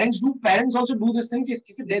do parents do? Parents also do this thing.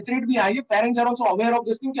 If the death rate be high, parents are also aware of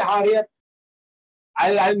this thing. कि हाँ यार,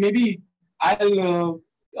 I'll maybe I'll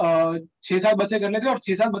 6-7 बच्चे कर लेते हैं, और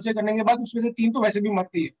 6-7 बच्चे करने के बाद उसमें से 3 तो वैसे भी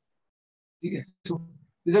मरते ही है. ठीक है, so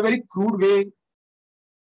this is a very crude way.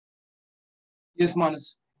 Yes, Manas.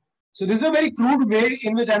 So this is a very crude way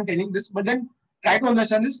in which I'm telling this, but then try to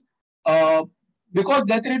understand this. Because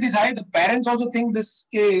death rate is high, the parents also think this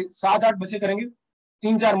के 7-8 बच्चे करेंगे,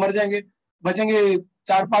 3-4 मर जाएंगे, बचेंगे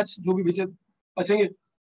 4-5 जो भी बचेंगे.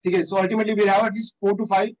 ठीक है, so ultimately we'll have at least 4 to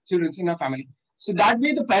 5 children in our family. So that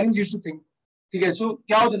way the parents used to think. ठीक है, so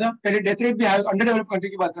क्या होता था पहले, डेथ रेट भी हाई, अंडर डेवलप कंट्री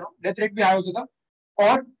की बात कर रहा हूँ, डेथ रेट भी हाई होता था.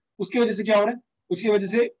 और उसकी वजह से क्या हो रहा है, उसकी वजह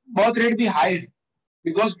से बर्थ रेट भी हाई है,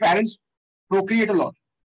 because parents procreate a lot.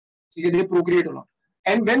 ठीक है, they procreate a lot.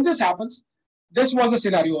 And when this happens, this was the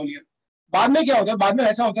scenario earlier. बाद में क्या होता है, बाद में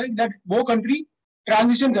ऐसा होता है that वो कंट्री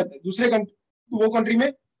ट्रांजिशन करता है दूसरे कंट्री, वो कंट्री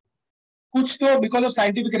में कुछ तो because of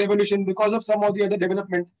scientific revolution, because of some of the other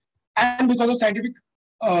development, and because of scientific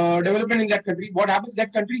development in that country, what happens,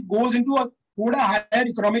 that country goes into a थोड़ा higher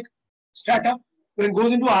economic strata. When it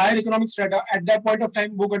goes into a higher economic strata, at that point of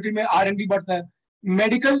time वो country में R&D बढ़ता है,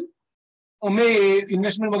 medical में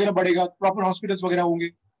investment वगैरह बढ़ेगा, proper hospitals वगैरह होंगे.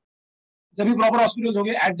 जब भी प्रॉपर हॉस्पिटल्स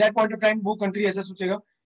होंगे, at that point of time वो कंट्री ऐसा सोचेगा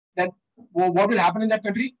that what will happen in that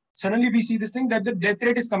country. Suddenly we see this thing that the death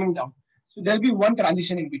rate is coming down. So there will be one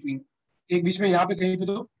transition in between. एक बीच में यहाँ पे कहीं पे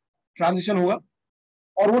तो ट्रांजिशन होगा,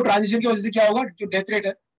 और वो ट्रांजिशन की वजह से क्या होगा, जो डेथ रेट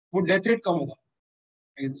है वो डेथ रेट कम होगा.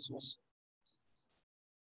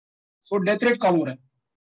 सो डेथ रेट कम हो रहा है.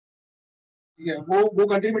 ठीक है, वो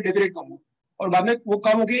कंट्री में डेथ रेट कम हो, और बाद में वो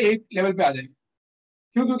कम होकर एक लेवल पे आ जाएगा.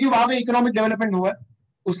 क्यों? क्योंकि वहां पे इकोनॉमिक डेवलपमेंट हुआ है,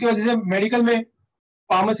 उसकी वजह से मेडिकल में,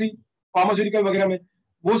 फार्मास्यूटिकल वगैरह में,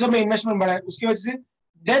 वो सब में इन्वेस्टमेंट बढ़ा है, उसकी वजह से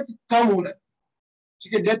डेथ कम हो रहा है.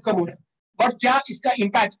 ठीक है, डेथ कम हो रहा है. बट क्या इसका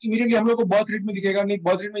इम्पैक्ट इमीडिएटली हम लोग को बर्थ रेट में दिखेगा? नहीं,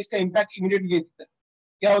 बर्थ रेट में इसका इम्पैक्ट इमीडिएटली नहीं दिखता.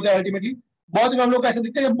 क्या होता है अल्टीमेटली, बर्थ में हम लोग को ऐसा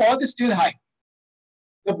दिखता है birth is still high,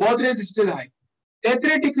 the birth rate is still high. Death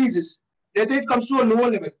rate decreases, death rate comes to a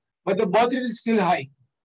lower level, but the birth rate is still high,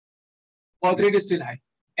 birth rate is still high.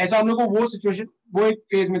 ऐसा हम लोग को वो situation, वो एक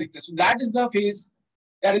phase में दिखता है. So that is the phase,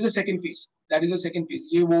 that is the second phase, that is the second phase.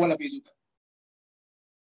 ये वो वाला फेज होता है.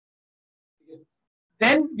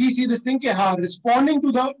 Then we see this thing कि हाँ, responding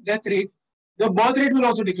to the death rate, the birth rate will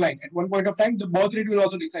also decline. At one point of time, the birth rate will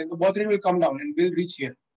also decline. The birth rate will come down and will reach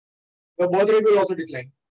here. The birth rate will also decline.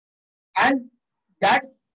 And that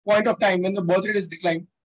point of time when the birth rate is declined,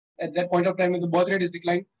 at that point of time when the birth rate is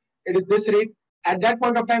declined, it is this rate. At that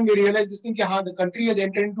point of time, we realize this thing कि हाँ, the country has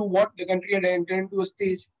entered into what? The country had entered into a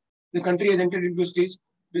stage. The country has entered into a stage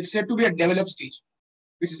which is said to be a developed stage.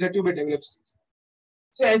 Which is said to be a developed stage.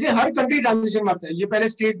 So ऐसे हर country transition में आता है. ये पहले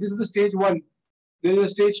stage, this is the stage 1, this is the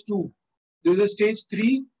stage 2, this is the stage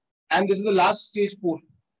 3, and this is the last stage 4.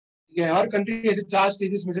 ठीक है, हर country ऐसे 4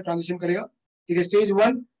 stages में से ट्रांजिशन करेगा. ठीक है, स्टेज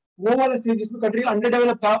 1 वो वाला स्टेज जिसमें कंट्री अंडर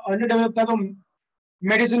डेवलप था. अंडर डेवलप था तो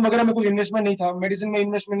मेडिसिन वगैरह में कुछ इन्वेस्टमेंट नहीं था, मेडिसिन में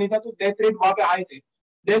इन्वेस्टमेंट नहीं था, तो डेथ रेट वहां पे हाई थे.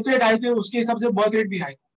 डेथ रेट हाई थे, उसके हिसाब से बर्थ रेट भी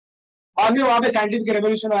हाई. बाद में वहां पे साइंटिफिक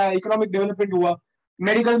रेवोल्यूशन आया, इकोनॉमिक डेवलपमेंट हुआ,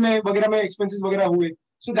 मेडिकल में वगैरह में एक्सपेंसेस वगैरह हुए.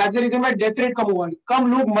 So that's the reason why death rate कम हुआ, कम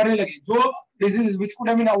लोग मरने लगे. जो diseases which could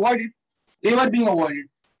have been avoided, they were being avoided,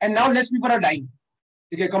 and now less people are dying.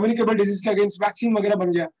 ठीक है, communicable disease के against vaccine वगैरह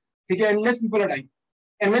बन गया. ठीक है, and less people are dying.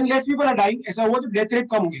 And when less people are dying, ऐसा हुआ तो death rate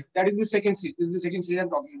कम हो गया. That is the second stage. This is the second stage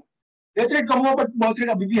I'm talking about. Death rate कम हुआ, but birth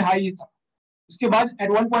rate अभी भी high ही था. उसके बाद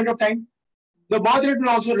at one point of time, the birth rate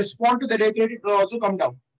will also respond to the death rate. It will also come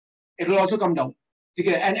down. It will also come down. ठीक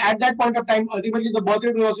है, and at that point of time, ultimately the birth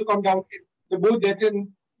rate will also come down. The both death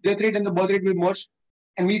rate and the birth rate will merge,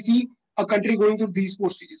 and we see a country going through these 4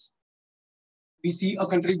 stages. We see a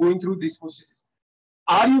country going through these 4 stages.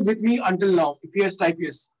 Are you with me until now? If yes, type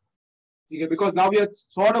yes. Okay, because now we are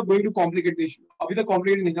sort of going to complicate the issue. अभी तक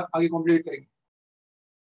complicated नहीं था, आगे complicate करेंगे.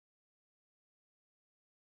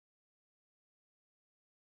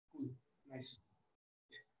 Cool. Nice.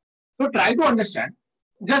 Yes. So try to understand.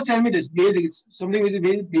 Just tell me this basic. It's something which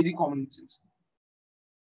is basic common sense.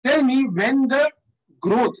 Tell me when the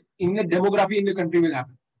growth in the demography in the country will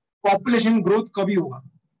happen. Population growth कभी होगा?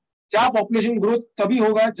 क्या population growth तभी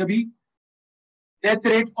होगा जब भी death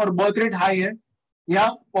rate और birth rate high है, या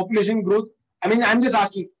population growth? I mean, I'm just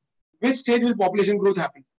asking, which stage will population growth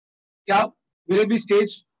happen? क्या will it be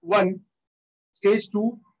stage 1, stage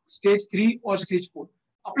 2, stage 3 or stage 4?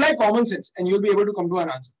 Apply common sense and you'll be able to come to an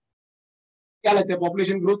answer. क्या लगता है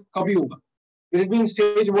population growth कभी होगा? Will it be in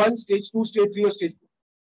stage 1, stage 2, stage 3 or stage 4?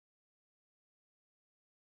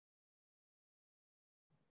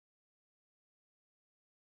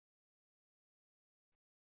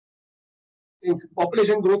 Think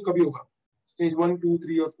population growth कभी होगा? Stage 1, 2,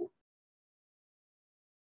 3 or 4?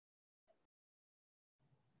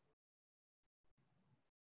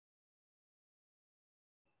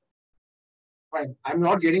 Fine. I'm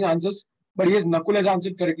not getting answers, but yes, Nakul has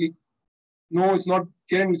answered correctly. No, it's not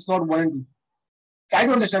Kiran. It's not 1 and 2. Try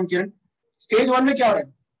to understand, Kiran. Stage 1 में क्या हो रहा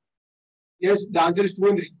है? Yes, the answer is 2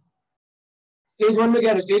 and 3. Stage 1 में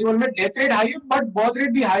क्या हो रहा है? Stage 1 में death rate high है, but birth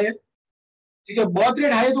rate भी high है. ठीक है, birth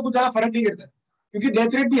rate high है तो कुछ ज्यादा फर्क नहीं करता, क्योंकि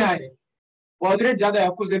death rate भी high है. Birth rate ज्यादा है.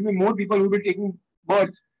 Of course, there will be more people who will be taking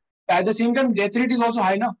birth. But at the same time, death rate is also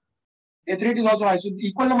high, na? Death rate is also high. So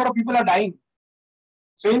equal number of people are dying.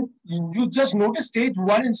 So you just notice stage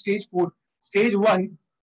 1 and stage 4. Stage 1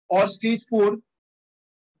 or stage 4,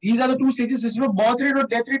 these are the two stages जिसमें birth rate और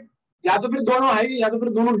death rate या तो फिर दोनों high है या तो फिर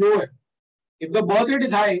दोनों low है. If the birth rate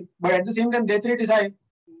is high, but at the same time death rate is high,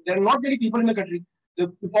 there are not many people in the country. The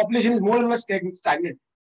population is more or less stagnant.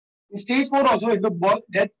 In stage 4 also, if the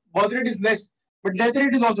birth rate is less, but death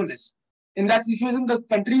rate is also less. In that situation, the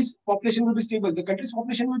country's population will be stable. The country's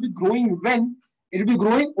population will be growing when? It will be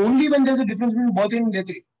growing only when there is a difference between birth rate and death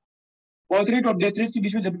rate. Birth rate और death rate के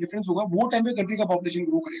बीच में जब difference होगा, वो time पे country का population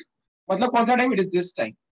grow करेगा. मतलब कौन सा time? It is this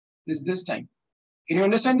time. It is this time. Can you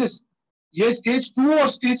understand this? ये stage 2 और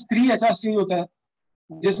stage 3 ऐसा stage होता है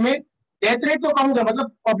जिसमें death rate तो कम होगा,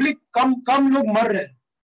 मतलब public कम लोग मर रहे हैं,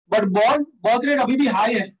 but birth rate अभी भी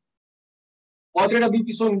high है. Birth rate अभी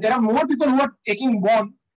भी, so there are more people who are taking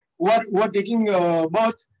who are taking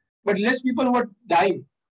birth, but less people who are dying.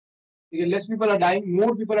 Less people are dying,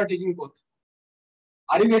 more people are taking birth.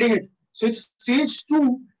 Are you getting it? So it's stage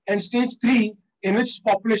 2 and stage 3 in which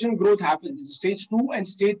population growth happens. It's stage 2 and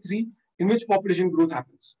stage 3 in which population growth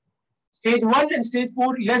happens. Stage 1 and stage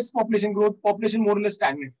 4, less population growth, population more or less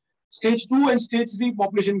stagnant. Stage 2 and stage 3,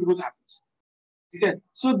 population growth happens. Okay.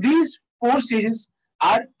 So these 4 stages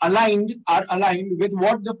are aligned with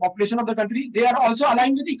what the population of the country. They are also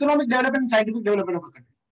aligned with economic development and scientific development of the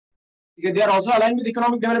country. Okay. They are also aligned with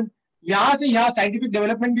economic development. यहाँ से यहाँ scientific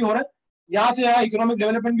development भी हो रहा है, यहाँ से यहाँ economic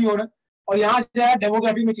development भी हो रहा है, और यहाँ से यहाँ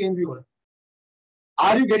demography में change भी हो रहा है.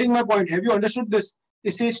 Are you getting my point? Have you understood this?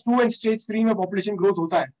 Stage 2 and stage 3 में population growth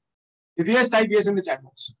होता है. If yes, type yes in the chat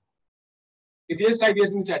box. If yes, type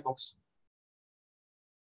yes in the chat box.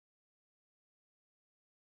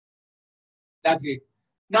 That's great.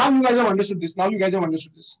 Now you guys have understood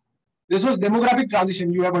this. This was demographic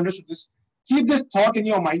transition. You have understood this. Keep this thought in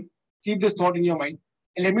your mind.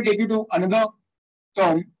 And let me take you to another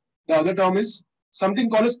term. The other term is something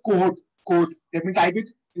called as cohort. Let me type it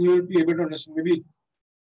and you will be able to understand. Maybe.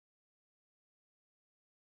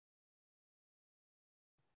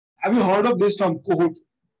 Have you heard of this term, cohort?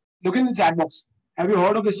 Look in the chat box. Have you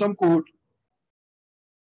heard of this term, cohort?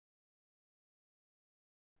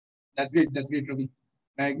 That's great, Ravi.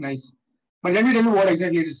 Nice. But let me tell you what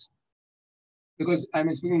exactly it is. Because I'm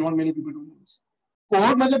expecting not many people to know this.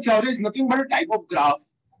 Cohort मतलब क्या हो रहा है? Is nothing but a type of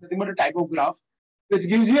graph. Which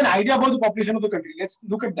gives you an idea about the population of the country. Let's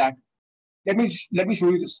look at that. Let me show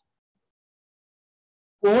you this.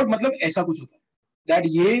 Cohort मतलब ऐसा कुछ होता है. That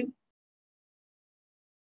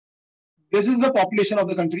this is the population of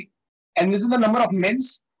the country, and this is the number of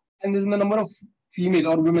men's, and this is the number of female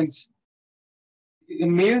or women's. The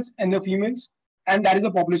males and the females, and that is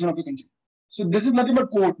the population of the country. So this is nothing but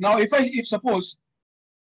cohort. Now, if suppose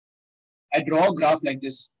I draw a graph like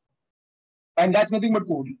this, and that's nothing but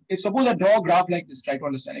cohort. If suppose I draw a graph like this, try to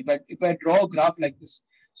understand. If I draw a graph like this,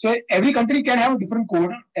 so every country can have a different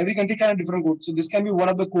cohort. So this can be one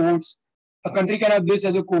of the cohorts. A country can have this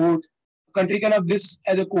as a cohort. A country can have this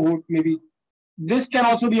as a cohort. Maybe this can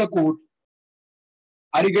also be a cohort.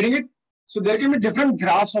 Are you getting it? So there can be different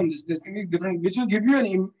graphs on this. This can be different, which will give you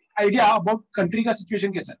an idea about country ka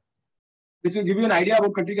situation kaisa.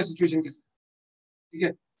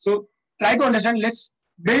 Okay. So try to understand. Let's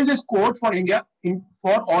build this cohort for India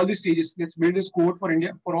for all the stages. Let's build this cohort for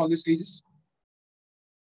India for all the stages.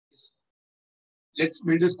 Yes. Let's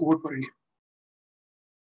build this cohort for India.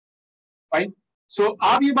 Fine. So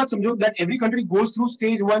आप ये बात समझो that every country goes through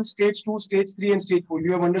stage 1, stage 2, stage 3 and stage 4.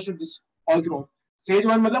 You have understood this all through. Stage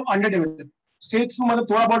 1 मतलब under develop, stage 2 मतलब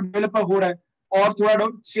थोड़ा बहुत develop हो रहा है, और थोड़ा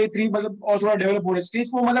स्टेज 3 मतलब और थोड़ा डेवलप हो रहा है,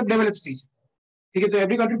 स्टेज 4 मतलब डेवलप स्टेज. ठीक है, तो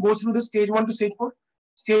every country goes through the stage 1 two stage 4.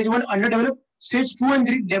 Stage 1 under develop, stage 2 and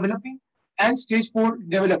 3 developing, and stage 4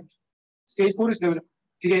 developed. Stage 4 is develop.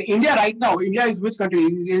 ठीक है, India right now, India is which country?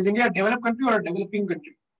 Is India develop country और developing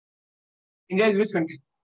country? India is which country?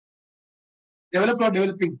 Developed और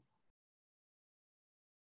developing?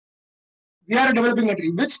 We are a developing country.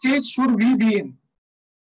 Which stage should we be in?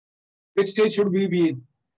 Which stage should we be in?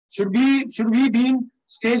 Should we be in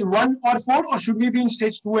stage 1 or 4, or should we be in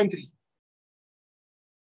stage 2 and 3?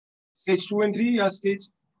 Stage 2 and 3 or stage?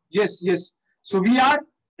 Yes, yes. So we are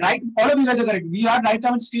right. All of you guys are correct. We are right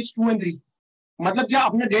now in stage 2 and 3. मतलब क्या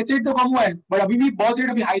अपना death rate तो कम हुआ है, but अभी भी birth rate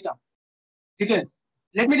अभी high था. ठीक है,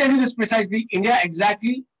 let me tell you this precisely. India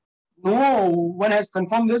exactly, no one has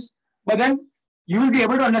confirmed this, but then you will be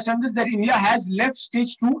able to understand this, that India has left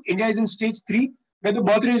stage 2. India is in stage 3, where the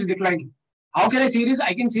birth rate is declining. How can I say this?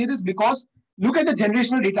 I can say this because look at the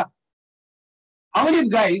generational data. How many of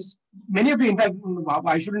you guys, many of you, in fact,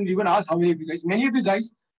 I shouldn't even ask how many of you guys, many of you guys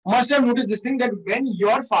must have noticed this thing, that when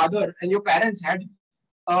your father and your parents had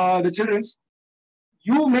the children's,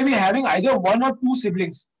 you may be having either one or two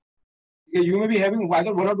siblings. You may be having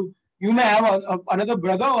either one or two. You may have another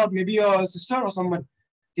brother or maybe a sister or someone.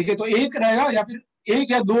 ठीक है, तो एक रहेगा या फिर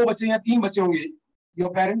एक या दो बच्चे या तीन बच्चे होंगे.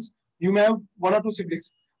 Your parents, you may have one or two siblings.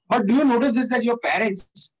 But do you notice this, that your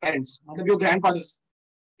parents, मतलब your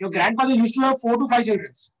grandfather used to have 4 to 5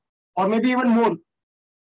 children, or maybe even more.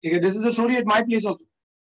 Okay, this is a story at my place also.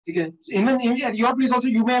 Okay, even at your place also,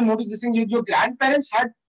 you may have noticed this thing. Your grandparents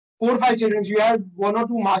had 4 or 5 children. You had one or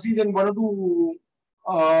two masis and one or two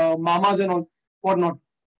mamas and all, or not.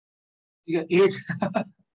 Okay, 8.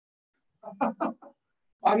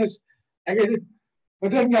 Honest, I get it.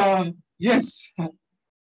 But then, yes,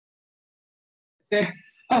 say,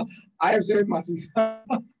 I have 7 masis.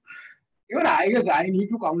 Even I guess I need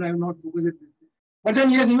to count. I have not focused at this. But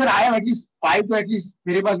then yes, even I have at least 5 to at least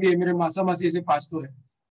मेरे पास भी है, मेरे मासा मासी ऐसे 5 तो है.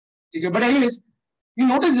 ठीक है, but anyways, you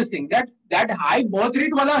notice this thing, that high birth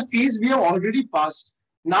rate वाला phase we have already passed.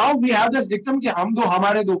 Now we have this dictum कि हम दो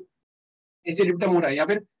हमारे दो, ऐसे dictum हो रहा है. या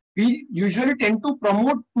फिर we usually tend to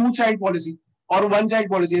promote 2 child policy or 1 child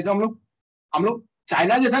policy. ऐसा हम लोग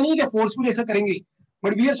चाइना जैसा नहीं है कि forcefully ऐसा करेंगे,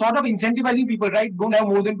 but we are sort of incentivizing people, right? Don't have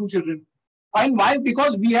more than 2 children. Fine, why?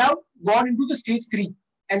 Because we have gone into the stage 3.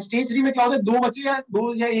 And stage 3 में क्या होता है, 2 बच्चे या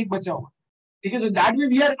 2 या 1 बच्चा होगा. ठीक है, so that way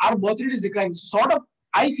we are, our birth rate is declining. So sort of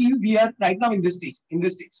I feel we are right now in this stage,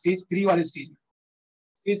 stage 3 वाले stage.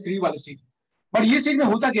 But ये stage में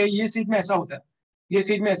होता क्या है, ये stage में ऐसा होता है,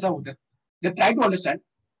 Let's try to understand.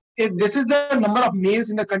 If this is the number of males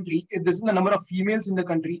in the country, if this is the number of females in the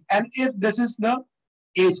country, and if this is the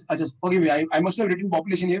age, just forgive me, I must have written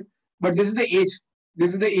population here, but this is the age.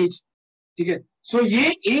 ठीक है, so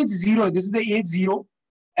ये age 0, this is the age 0,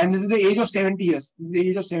 and this is the age of 70 years.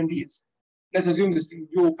 Let's assume this thing,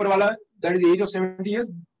 जो ऊपर वाला, that is the age of 70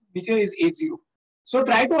 years, नीचे is age 0. So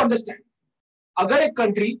try to understand, अगर एक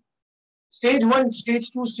country stage 1,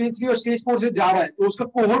 stage 2, stage 3 और stage 4 से जा रहा है, तो उसका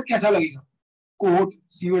cohort कैसा लगेगा? Cohort,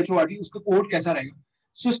 COHORT, उसका cohort कैसा रहेगा?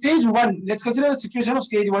 So stage 1, let's consider the situation of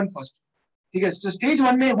stage 1 first. ठीक है, so stage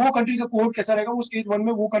 1 में वो country का cohort कैसा रहेगा? वो stage 1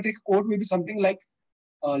 में वो country का cohort will be something like,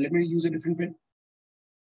 let me use a different pen.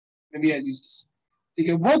 Maybe I'll use this. ठीक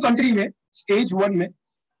है, वो country में stage 1 में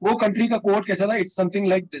वो country का cohort कैसा था? It's something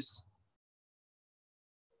like this.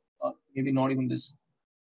 Maybe not even this.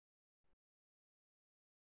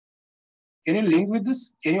 Can you link with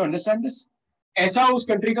this? Can you understand this? ऐसा उस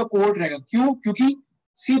country का cohort रहेगा. क्यों? क्योंकि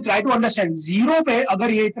see, try to understand. 0 पे अगर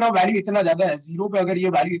ये इतना value इतना ज्यादा है, 0 पे अगर ये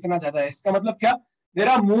value इतना ज्यादा है, इसका मतलब क्या? There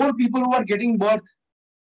are more people who are getting birth.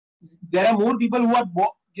 There are more people who are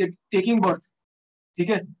taking birth. ठीक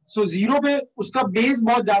है, so 0 पे उसका बेस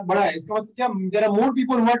बहुत बड़ा है, इसका मतलब क्या? There are more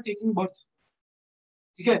people who are taking birth.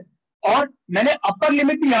 ठीक है, और मैंने अपर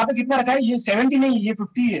लिमिट भी यहाँ पे कितना रखा है? ये 70 नहीं, ये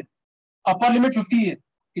 50 है. अपर लिमिट 50 है.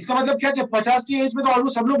 इसका मतलब क्या? 50 की एज में तो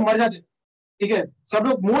ऑलमोस्ट सब लोग मर जाते. ठीक है, सब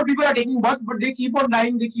लोग, more people are taking birth, but they keep on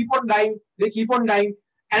dying,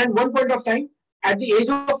 and at one point of time, at the age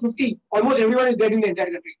of 50, almost everyone is dead in the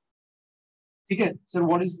entire country. ठीक है, sir,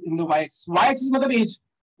 what is in the y-axis? Y-axis मतलब age.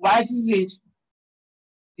 Y-axis is age.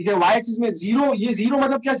 ठीक है, y-axis में 0, ये 0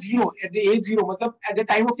 मतलब क्या? 0 at the age 0 मतलब at the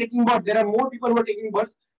time of taking birth there are more people who are taking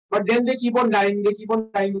birth, but then they keep on dying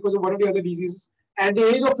because of one of the other diseases. At the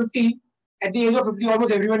age of 50,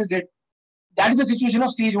 almost everyone is dead. That is the situation of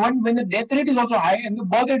stage 1, when the death rate is also high and the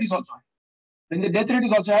birth rate is also high. When the death rate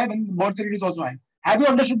is also high, when the birth rate is also high. Have you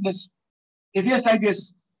understood this? If yes, type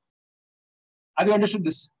yes. Have you understood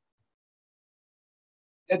this?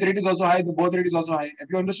 death rate is also high, the birth rate is also high. Have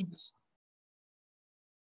you understood this?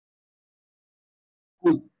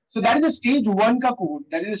 Cool. So that is the stage 1 ka code.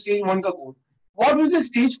 That is the stage 1 ka code. What will the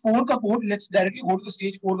stage 4 ka code? Let's directly go to the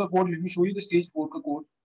stage 4 ka code. Let me show you the stage 4 ka code.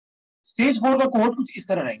 Stage 4 का code कुछ इस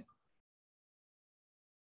तरह रहेगा.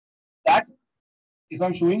 That if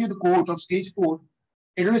I'm showing you the code of stage 4,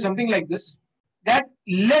 it will be something like this. That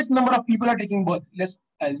less number of people are taking birth.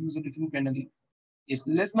 I'll use a different pen again. Yes,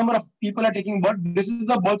 less number of people are taking birth. This is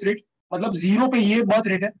the birth rate. मतलब 0 पे ये birth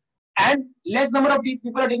rate है. And less number of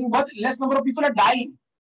people are taking birth. Less number of people are dying.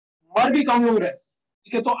 मर भी कम हो रहा है.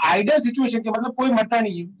 ठीक है, तो आइडियल सिचुएशन के मतलब कोई मरता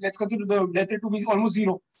नहीं है. Let's consider the death rate to be almost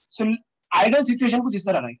 0. So ideal situation कुछ इस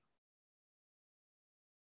तरह रहेगा.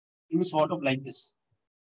 It was sort of like this.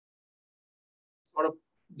 Sort of.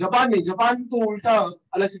 Japan तो उल्टा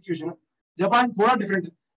अलग सिचुएशन है. Japan थोड़ा different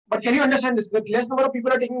है. But can you understand this? That less number of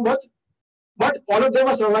people are taking birth, but all of them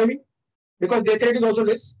are surviving because death rate is also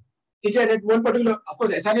less. ठीक है, at one particular, of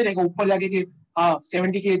course ऐसा नहीं रहेगा ऊपर जाके कि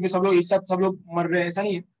 70 के एज में सब लोग एक साथ सब लोग मर रहे हैं, ऐसा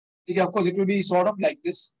नहीं है. ठीक है, of course it will be sort of like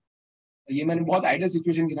this. ये मैंने बहुत आइडियल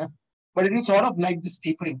सिचुएशन गिना, but it will sort of like this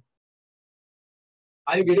tapering.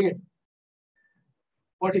 Are you getting it?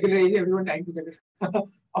 Particularly everyone dying together.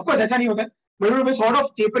 Of course ऐसा नहीं होता है, but it will be sort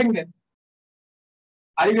of tapering there.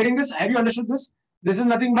 Are you getting this? Have you understood this? This is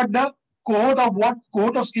nothing but the cohort of what?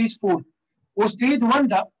 Cohort of stage 4. वो stage 1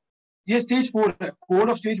 था, ये stage 4 है. Cohort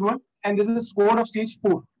of stage 1 and this is cohort of stage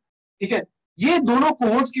 4. ठीक है, ये दोनों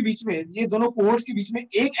cohorts के बीच में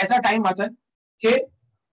एक ऐसा टाइम आता है कि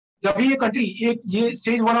जब भी ये कंट्री ये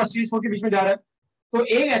stage 1 और stage 4 के बीच में जा रहा है, तो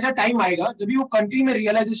एक ऐसा टाइम आएगा जब भी वो कंट्री में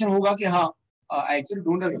रियलाइजेशन होगा कि हाँ, I actually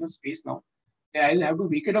don't have enough space now. I'll have to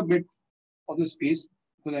vacate a bit of the space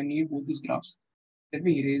because I need both these graphs. Let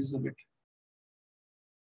me erase a bit.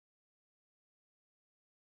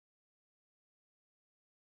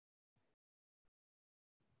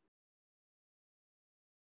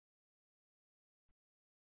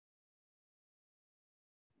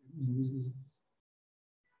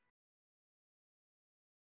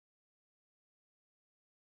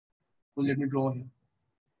 So let me draw here.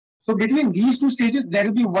 So between these two stages, there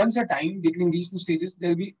will be once a time. Between these two stages,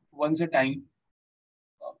 there will be once a time.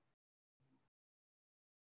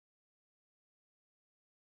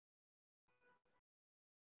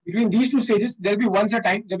 Between these two stages, there will be once a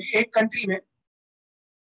time. जब एक country में,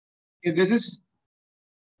 if this is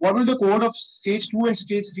what will the code of stage 2 and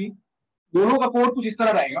stage 3, दोनों का code कुछ इस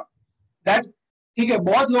तरह रहेगा. That ठीक है,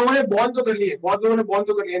 बहुत लोगों ने बॉर्न तो कर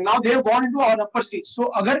लिए. Now they have gone into our upper stage. So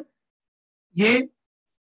अगर ये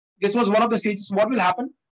this was one of the stages, what will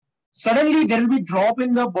happen? Suddenly there will be drop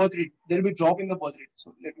in the birth rate. So let me draw with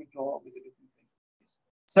a different thing.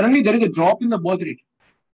 Suddenly there is a drop in the birth rate.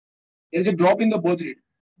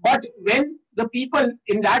 But when the people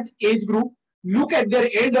in that age group look at their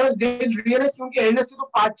elders, they realize कि उनके elders के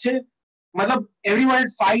तो 5-6 मतलब everyone had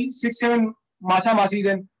 5, 6, 7 मासा masses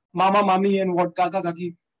and मामा मामी and what काका काकी,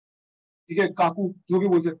 ठीक है, काकू जो भी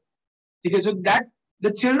बोलते हैं, ठीक है. So that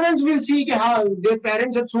the children will see कि हाँ, their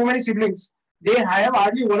parents have so many siblings, they have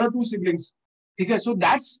hardly 1 or 2 siblings, ठीक है. So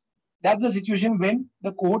that's the situation when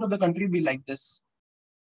the cohort of the country will be like this.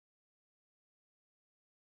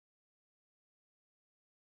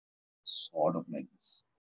 Sort of like this.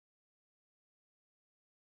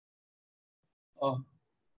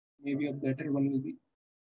 Maybe a better one will be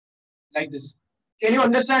like this. Can you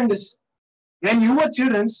understand this? When you were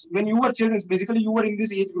children, basically you were in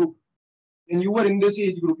this age group. When you were in this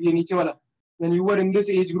age group, ये नीचे वाला. When you were in this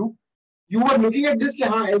age group, you were looking at this कि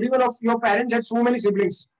हाँ, every one of your parents had so many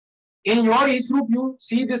siblings. In your age group, you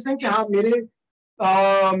see this thing कि हाँ,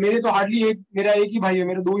 मेरे तो hardly मेरा एक ही भाई है,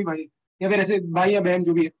 मेरे 2 ही भाई, या फिर ऐसे भाई या बहन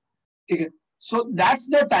जो भी है, ठीक है. So that's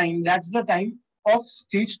the time of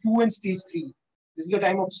stage 2 and stage 3. This is the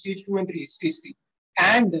time of stage 2 and stage 3.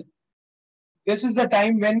 And this is the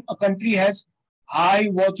time when a country has high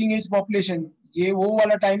working age population. ये वो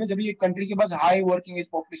वाला टाइम है जब ये कंट्री के पास high working as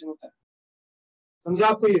population होता है. समझा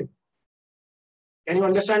आपको ये? Can you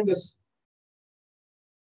understand this?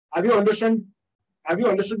 Have you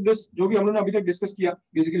understood this? जो भी हम लोगों ने अभी तक डिस्कस किया,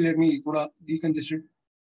 basically let me थोड़ा decongested.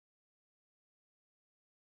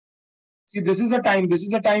 See, this is the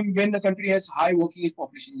time when the country has high working age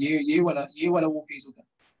population. ये वाला वो फेज होता है.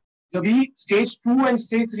 जब stage 2 and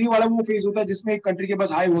stage 3 वाला वो फेज होता है जिसमें एक कंट्री के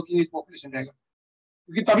पास हाई वर्किंग एज पॉपुलेशन रहेगा.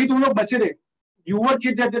 क्योंकि तभी तुम लोग बच्चे थे. You were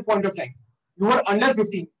kids at that point of time. You were under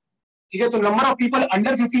 15. ठीक है, तो number of people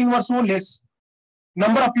under 15 were so less.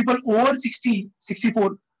 Number of people over 60,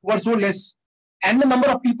 64 were so less. And the number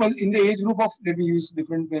of people in the age group of, let me use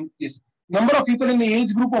different when, yes. Number of people in the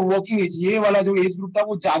age group of working age, ये वाला जो age group था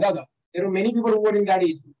वो ज्यादा था. There were many people who were in that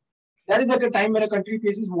age group. That is like a time when a country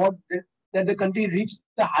faces what that the country reaps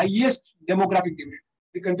the highest demographic dividend.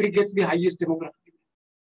 The country gets the highest demographic dividend.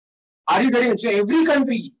 Are you getting it? So every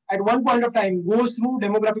country at one point of time goes through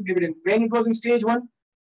demographic dividend. When it was in stage 1,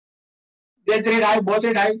 death rate high, birth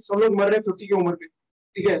rate high, सब लोग मर रहे 50 की उम्र पे.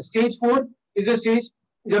 ठीक है. Stage 4 is a stage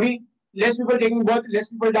जब less people taking birth, less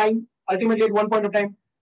people dying. Ultimately at one point of time,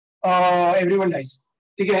 everyone dies.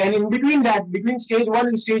 ठीक है. And in between that, between stage 1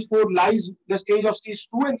 and stage 4 lies the stage of stage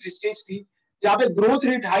 2 and stage 3, जहाँ पे growth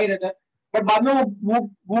rate high रहता है. But बाद में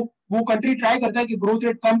वो country try करता है कि ग्रोथ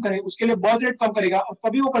रेट कम करे, उसके लिए बर्थ रेट कम करेगा, और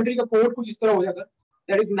तभी वो कंट्री का कोड कुछ इस तरह हो जाता है.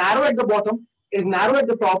 That is narrow at the bottom, is narrow at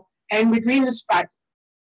the top, and between is fat.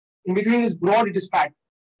 In between is broad, it is fat.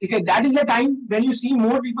 Okay, that is the time when you see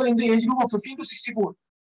more people in the age group of 15 to 64.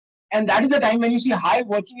 And that is the time when you see high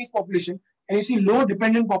working age population and you see low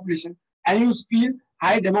dependent population and you feel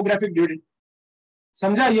high demographic dividend.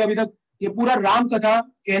 समझा ये अभी तक? ये पूरा राम कथा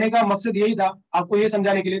कहने का मकसद यही था, आपको ये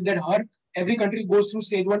समझाने के लिए that every country goes through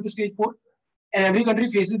stage 1 to stage 4 and every country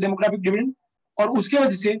faces demographic dividend. और उसके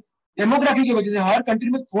वजह से डेमोग्राफी की वजह से हर कंट्री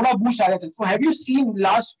में थोड़ा बूस्ट आ जाता है. So have you seen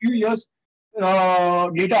last few years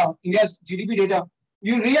data, India's GDP data?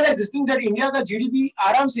 You realize this thing that India का GDP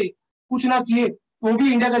आराम से कुछ ना किए तो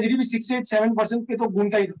भी इंडिया का GDP 6-8-7% पे तो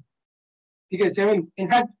घूमता ही था. ठीक है, 7.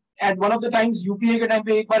 In fact at one of the times UPA के टाइम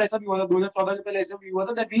पे एक बार ऐसा भी हुआ था, 2014 के पहले ऐसा भी हुआ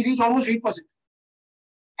था that we reached almost 8%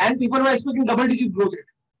 and people were expecting double digit growth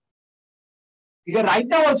rate. Because right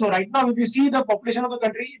now also, right now if you see the population of the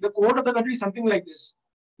country, the code of the country is something like this.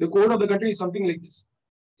 The code of the country is something like this.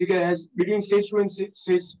 Okay, as between stage 2 and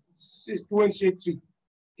stage 2 and stage 3.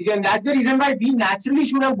 Okay, and that's the reason why we naturally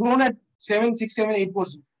should have grown at 7, 6, 7,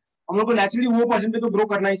 8%. हम लोग को naturally वो percent पे तो grow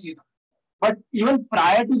करना ही चाहिए था. But even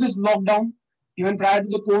prior to this lockdown, even prior to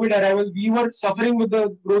the COVID arrival, we were suffering with the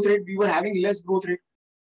growth rate. We were having less growth rate.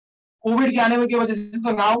 COVID के आने की वजह से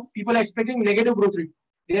तो now people are expecting negative growth rate.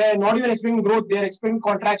 They are not even expecting growth. They are expecting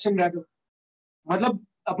contraction rather. मतलब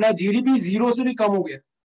अपना GDP 0 से भी कम हो गया.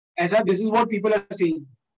 ऐसा this is what people are saying.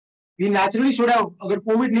 We naturally should have, अगर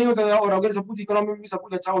कोविड नहीं होता था और अगर सब कुछ इकोनॉमी में सब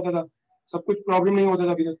कुछ अच्छा होता था, सब कुछ प्रॉब्लम नहीं होता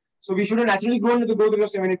था अभी तक, so we should have naturally grown with the growth rate of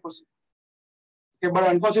 7-8%. Okay, but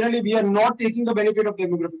unfortunately we are not taking the benefit of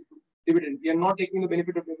demographic dividend. We are not taking the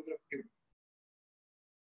benefit of demographic dividend.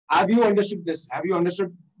 Have you understood this? Have you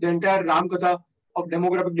understood the entire Ram Katha of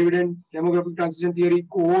demographic dividend, demographic transition theory,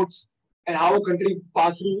 cohorts, and how a country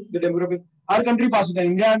pass through the demographic? Her country pass होता है.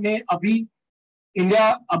 India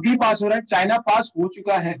अभी पास हो रहा है, China पास हो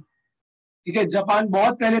चुका है. ठीक है, जापान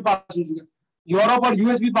बहुत पहले पास हो चुका है, यूरोप और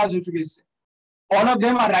यूएस भी पास हो चुके हैं इससे. All of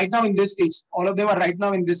them are right now in this stage. All of them are right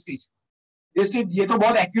now in this stage. ये तो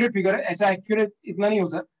बहुत एक्यूरेट फिगर है, ऐसा एक्यूरेट इतना नहीं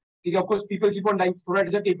होता. ठीक है, of course people keep on dying, थोड़ा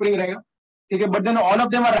सा टेपरिंग रहेगा. ठीक है, but then all of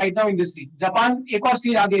them are right now in this stage. Japan एक और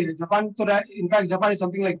स्टेज आगे है. जापान तो in fact Japan is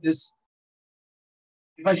something like this.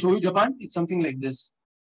 If I show you Japan, it's something like this.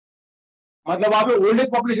 मतलब वहां पे ओल्ड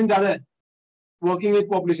एज पॉपुलेशन ज्यादा है वर्किंग एज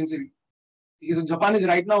पॉपुलेशन से भी. So Japan is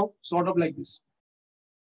right now sort of like this.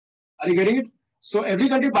 Are you getting it? So every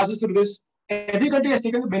country passes through this. Every country has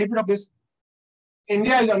taken the benefit of this.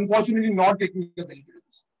 India is unfortunately not taking the benefit of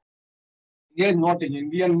this. India is not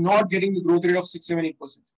taking. We are not getting the growth rate of 6, 7,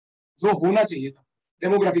 8%. जो होना चाहिए था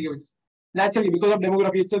demography की वजह से. Naturally, because of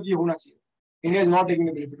demography itself, ये होना चाहिए. India is not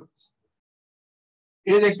taking the benefit of this.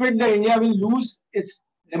 It is expected that India will lose its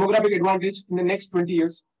demographic advantage in the next 20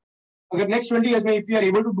 years. अगर next 20 years में if we are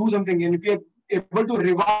able to do something and if we are able to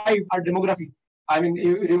revive our demography, I mean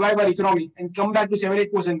revive our economy and come back to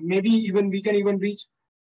 7-8%, maybe even we can even reach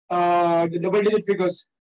the double-digit figures.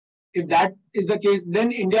 If that is the case,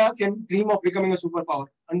 then India can dream of becoming a superpower.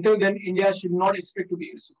 Until then, India should not expect to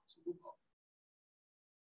be a superpower.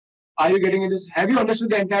 Are you getting this? Have you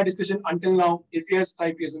understood the entire discussion until now? If yes,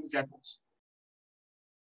 type yes in the chat box.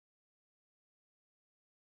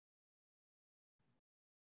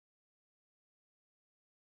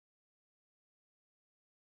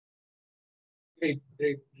 Great,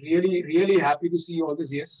 great. Really, really happy to see all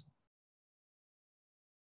this. Yes.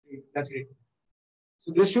 Great. That's great.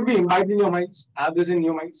 So this should be imbibed in your minds. Have this in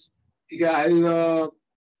your minds. Okay, I'll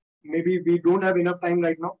maybe we don't have enough time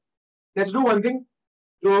right now. Let's do one thing.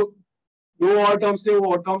 जो दो और terms थे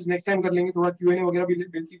वो और terms next time कर लेंगे. थोड़ा Q&A वगैरह भी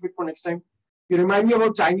we'll keep it for next time. You remind me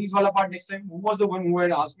about Chinese वाला part next time. Who was the one who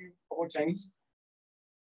had asked me about Chinese?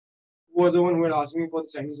 Who was the one who had asked me for the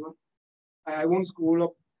Chinese one? I won't scroll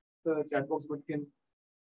up the chat box, but can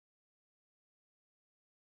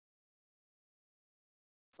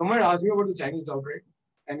someone asked me about the Chinese doubt, right?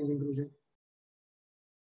 Chinese inclusion.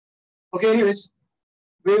 Okay, anyways,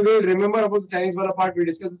 we'll remember about the Chinese wala part. We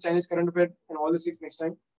discuss the Chinese current affair and all the 6 next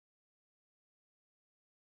time.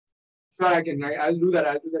 Sure, I can. I'll do that.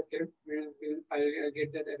 I'll do that. I'll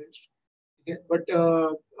get that arranged. Okay. But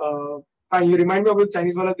fine. You remind me of the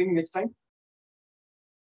Chinese wala thing next time.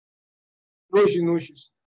 No issues. No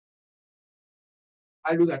issues.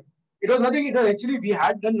 I'll do that. It was nothing. It was actually we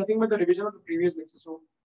had done nothing but the revision of the previous lecture. So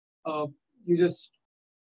you just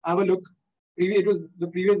have a look. It was the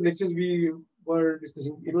previous lectures we were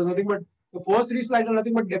discussing. It was nothing but the first 3 slides are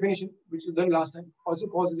nothing but definition, which is done last time. Also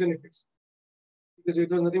causes and effects. Because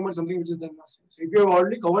it was nothing but something which is done last time. So if you have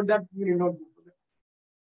already covered that, you need not go for that.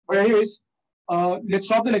 But anyways, let's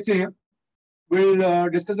stop the lecture here. We'll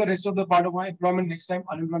discuss the rest of the part of my employment next time,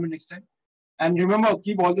 unemployment next time. And remember,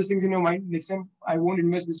 keep all these things in your mind. Next time, I won't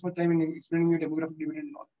invest this much time in explaining your demographic dividend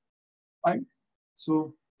and all. Fine.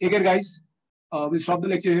 So take care, guys. We'll stop the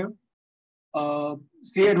lecture here.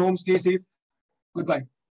 Stay at home, stay safe. Goodbye.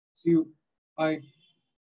 See you. Bye.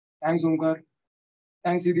 Thanks, Omkar.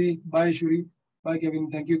 Thanks, Siddhi. Bye, Shuri. Bye, Kevin.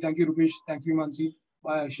 Thank you. Thank you, Rupesh. Thank you, Mansi.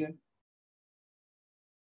 Bye, Akshay.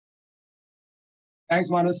 Thanks,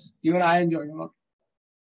 Manas. Even I enjoyed a lot.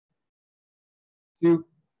 See you.